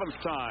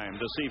 7th time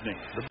this evening.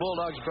 The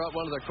Bulldogs brought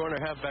one of their corner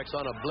halfbacks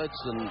on a blitz,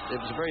 and it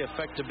was very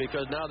effective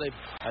because now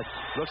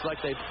looks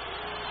like they've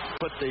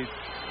put the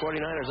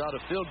 49ers out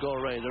of field goal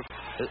range.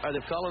 Are they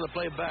calling the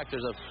play back?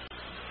 There's a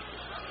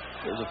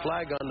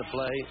flag on the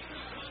play.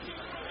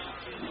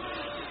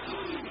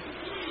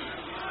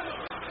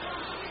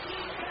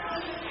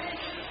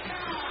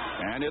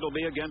 And it'll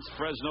be against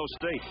Fresno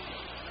State.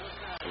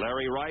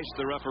 Larry Rice,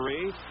 the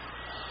referee.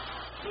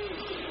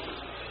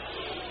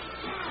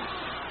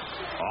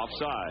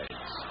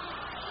 Offsides.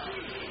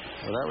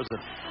 Well, that was a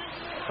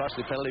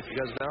costly penalty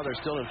because now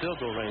they're still in field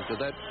goal range.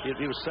 But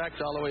he was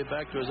sacked all the way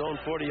back to his own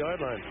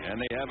 40-yard line.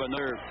 And they have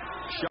another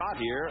shot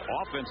here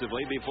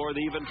offensively before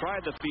they even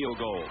tried the field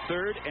goal.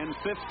 3rd and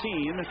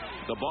 15.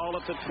 The ball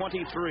at the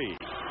 23.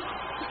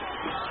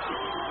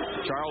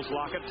 Charles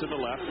Lockett to the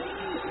left.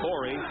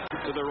 Corey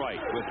to the right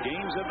with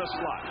Gaines in the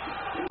slot.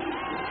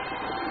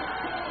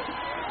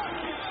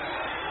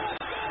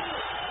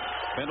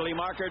 Penalty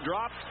marker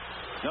dropped.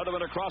 Another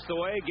one across the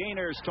way.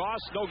 Gaynor's toss.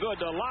 No good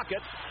to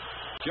Lockett.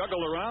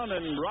 Juggled around,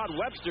 and Rod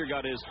Webster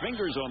got his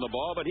fingers on the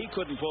ball, but he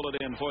couldn't pull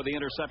it in for the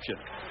interception.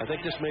 I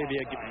think this may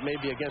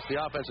be against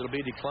the offense. It'll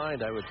be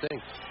declined, I would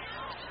think.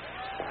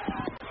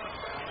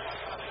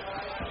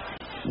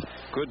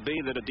 Could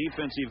be that a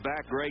defensive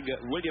back, Greg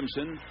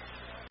Williamson,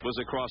 was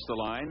across the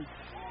line.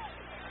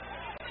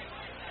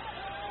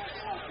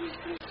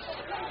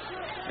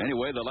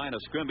 Anyway, the line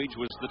of scrimmage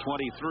was the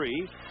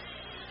 23.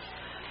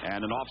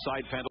 And an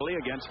offside penalty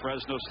against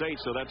Fresno State.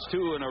 So that's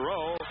 2 in a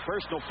row.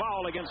 Personal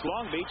foul against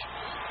Long Beach.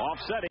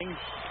 Offsetting.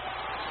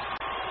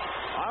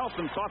 I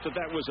often thought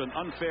that was an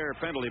unfair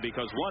penalty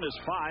because one is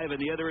 5 and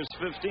the other is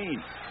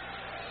 15.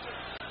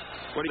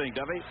 What do you think,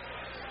 Duffy?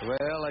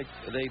 Well,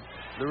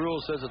 the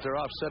rule says that they're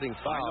offsetting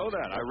fouls. I know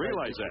that. I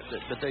realize that.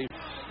 But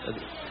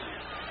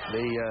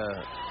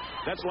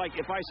that's like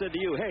if I said to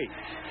you, hey,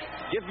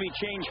 give me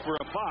change for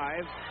a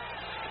 5,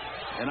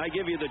 and I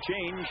give you the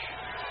change.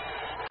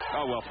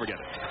 Oh, well, forget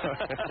it.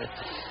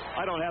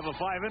 I don't have a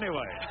 5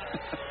 anyway.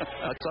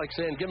 That's like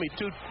saying, give me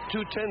two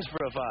 10s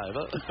for a 5.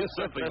 Huh?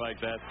 Something like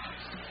that.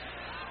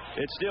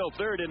 It's still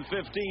 3rd and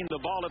 15. The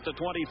ball at the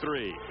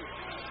 23.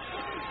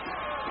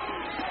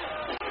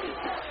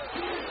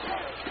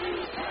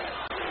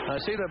 I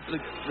see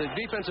the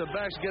defensive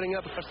backs getting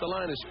up across the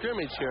line of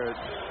scrimmage here.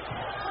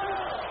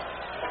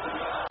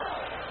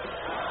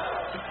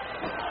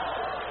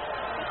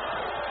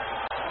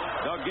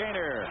 Doug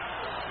Gaynor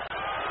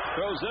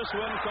throws this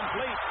one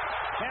complete.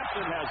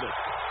 Hampton has it.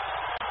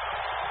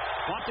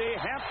 Monte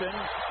Hampton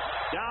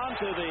down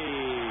to the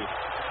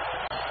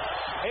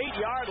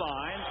 8-yard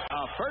line.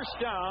 First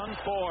down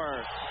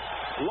for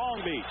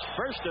Long Beach.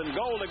 1st and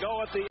goal to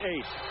go at the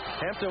 8.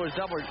 Hampton was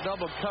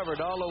double covered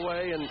all the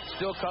way and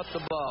still caught the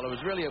ball. It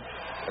was really a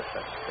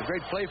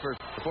great play for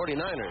the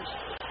 49ers.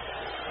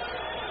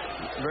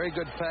 Very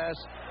good pass.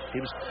 He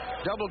was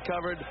double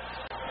covered.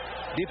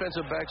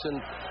 Defensive backs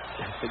in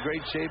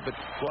great shape, but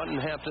Quanton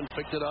Hampton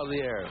picked it out of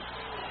the air.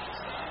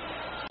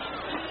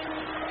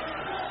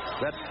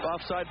 That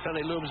offside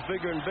penalty looms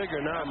bigger and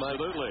bigger now, Mike.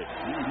 Absolutely.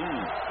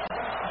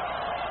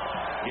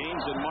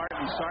 Gaines and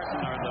Martin Sarton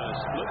are the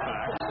split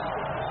backs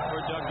for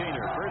Doug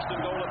Gaynor. 1st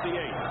and goal at the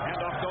 8.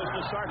 Handoff goes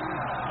to Sarton.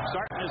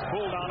 Sarton is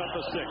pulled down at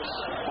the 6.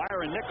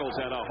 Byron Nichols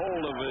had a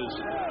hold of his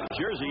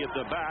jersey at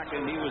the back,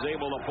 and he was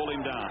able to pull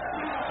him down.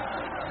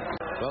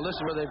 Well, this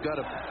is where they've got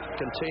to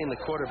contain the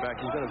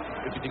quarterback. He's going to,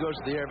 if he goes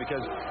to the air,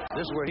 because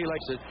this is where he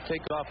likes to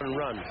take off and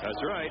run.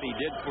 That's right. He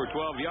did for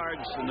 12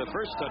 yards in the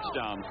first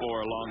touchdown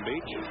for Long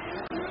Beach.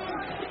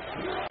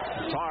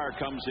 Tarr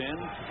comes in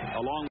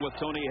along with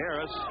Tony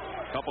Harris.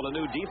 A couple of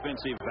new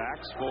defensive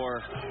backs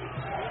for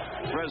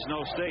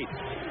Fresno State.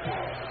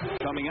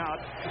 Coming out,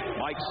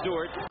 Mike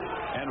Stewart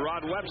and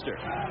Rod Webster.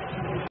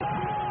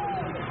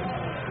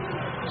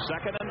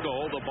 2nd and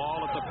goal. The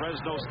ball at the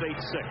Fresno State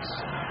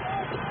 6.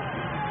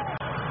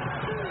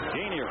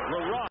 Gainer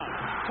will run.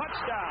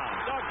 Touchdown.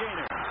 Doug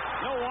Gainer.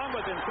 No one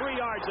within 3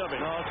 yards of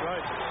him. No, that's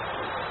right.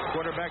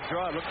 Quarterback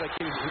draw. It looked like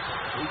he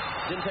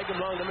didn't take him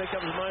long to make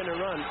up his mind to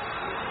run.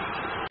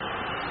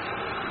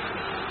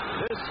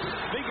 This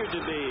figured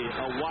to be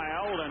a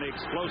wild and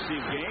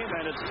explosive game,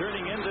 and it's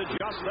turning into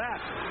just that.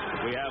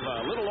 We have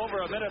a little over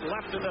a minute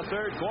left in the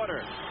third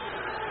quarter.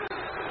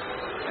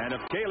 And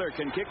if Kaler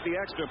can kick the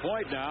extra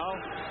point now,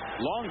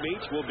 Long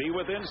Beach will be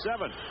within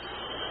 7.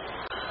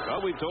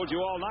 Well, we've told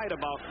you all night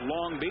about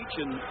Long Beach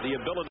and the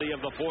ability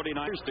of the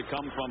 49ers to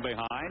come from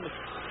behind.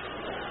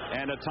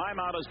 And a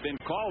timeout has been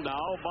called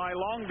now by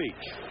Long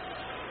Beach.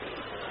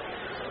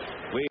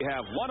 We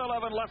have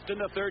 1:11 left in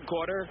the third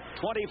quarter,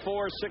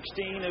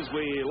 24-16 as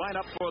we line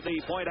up for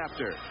the point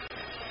after.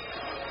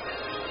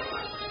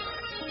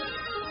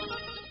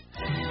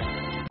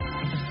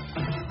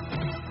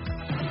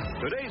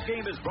 Today's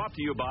game is brought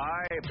to you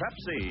by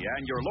Pepsi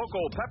and your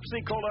local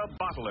Pepsi Cola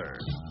bottler.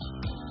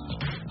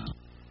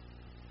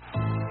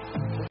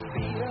 The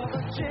beat of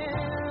a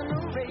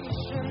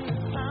generation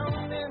is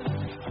pounding.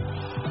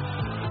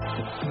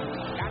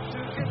 Got to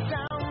get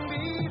down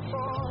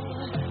before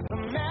the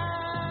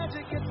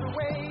magic gets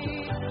away.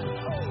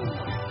 Oh,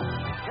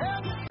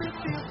 everything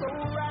feels so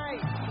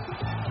right.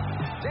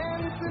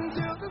 Dancing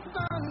till the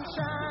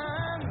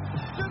sunshine.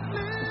 Just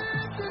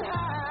lifted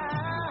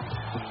high.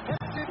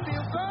 Everything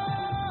feels so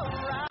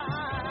right.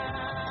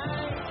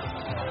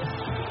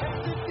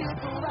 Everything feels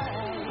so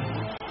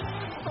right.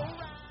 So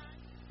right.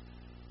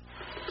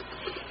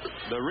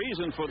 The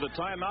reason for the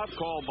timeout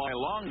called by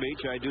Long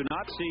Beach, I do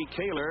not see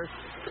Kaler,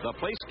 the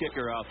place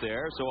kicker, out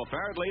there. So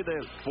apparently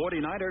the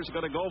 49ers are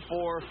going to go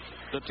for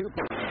the 2.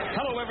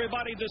 Hello,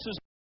 everybody. This is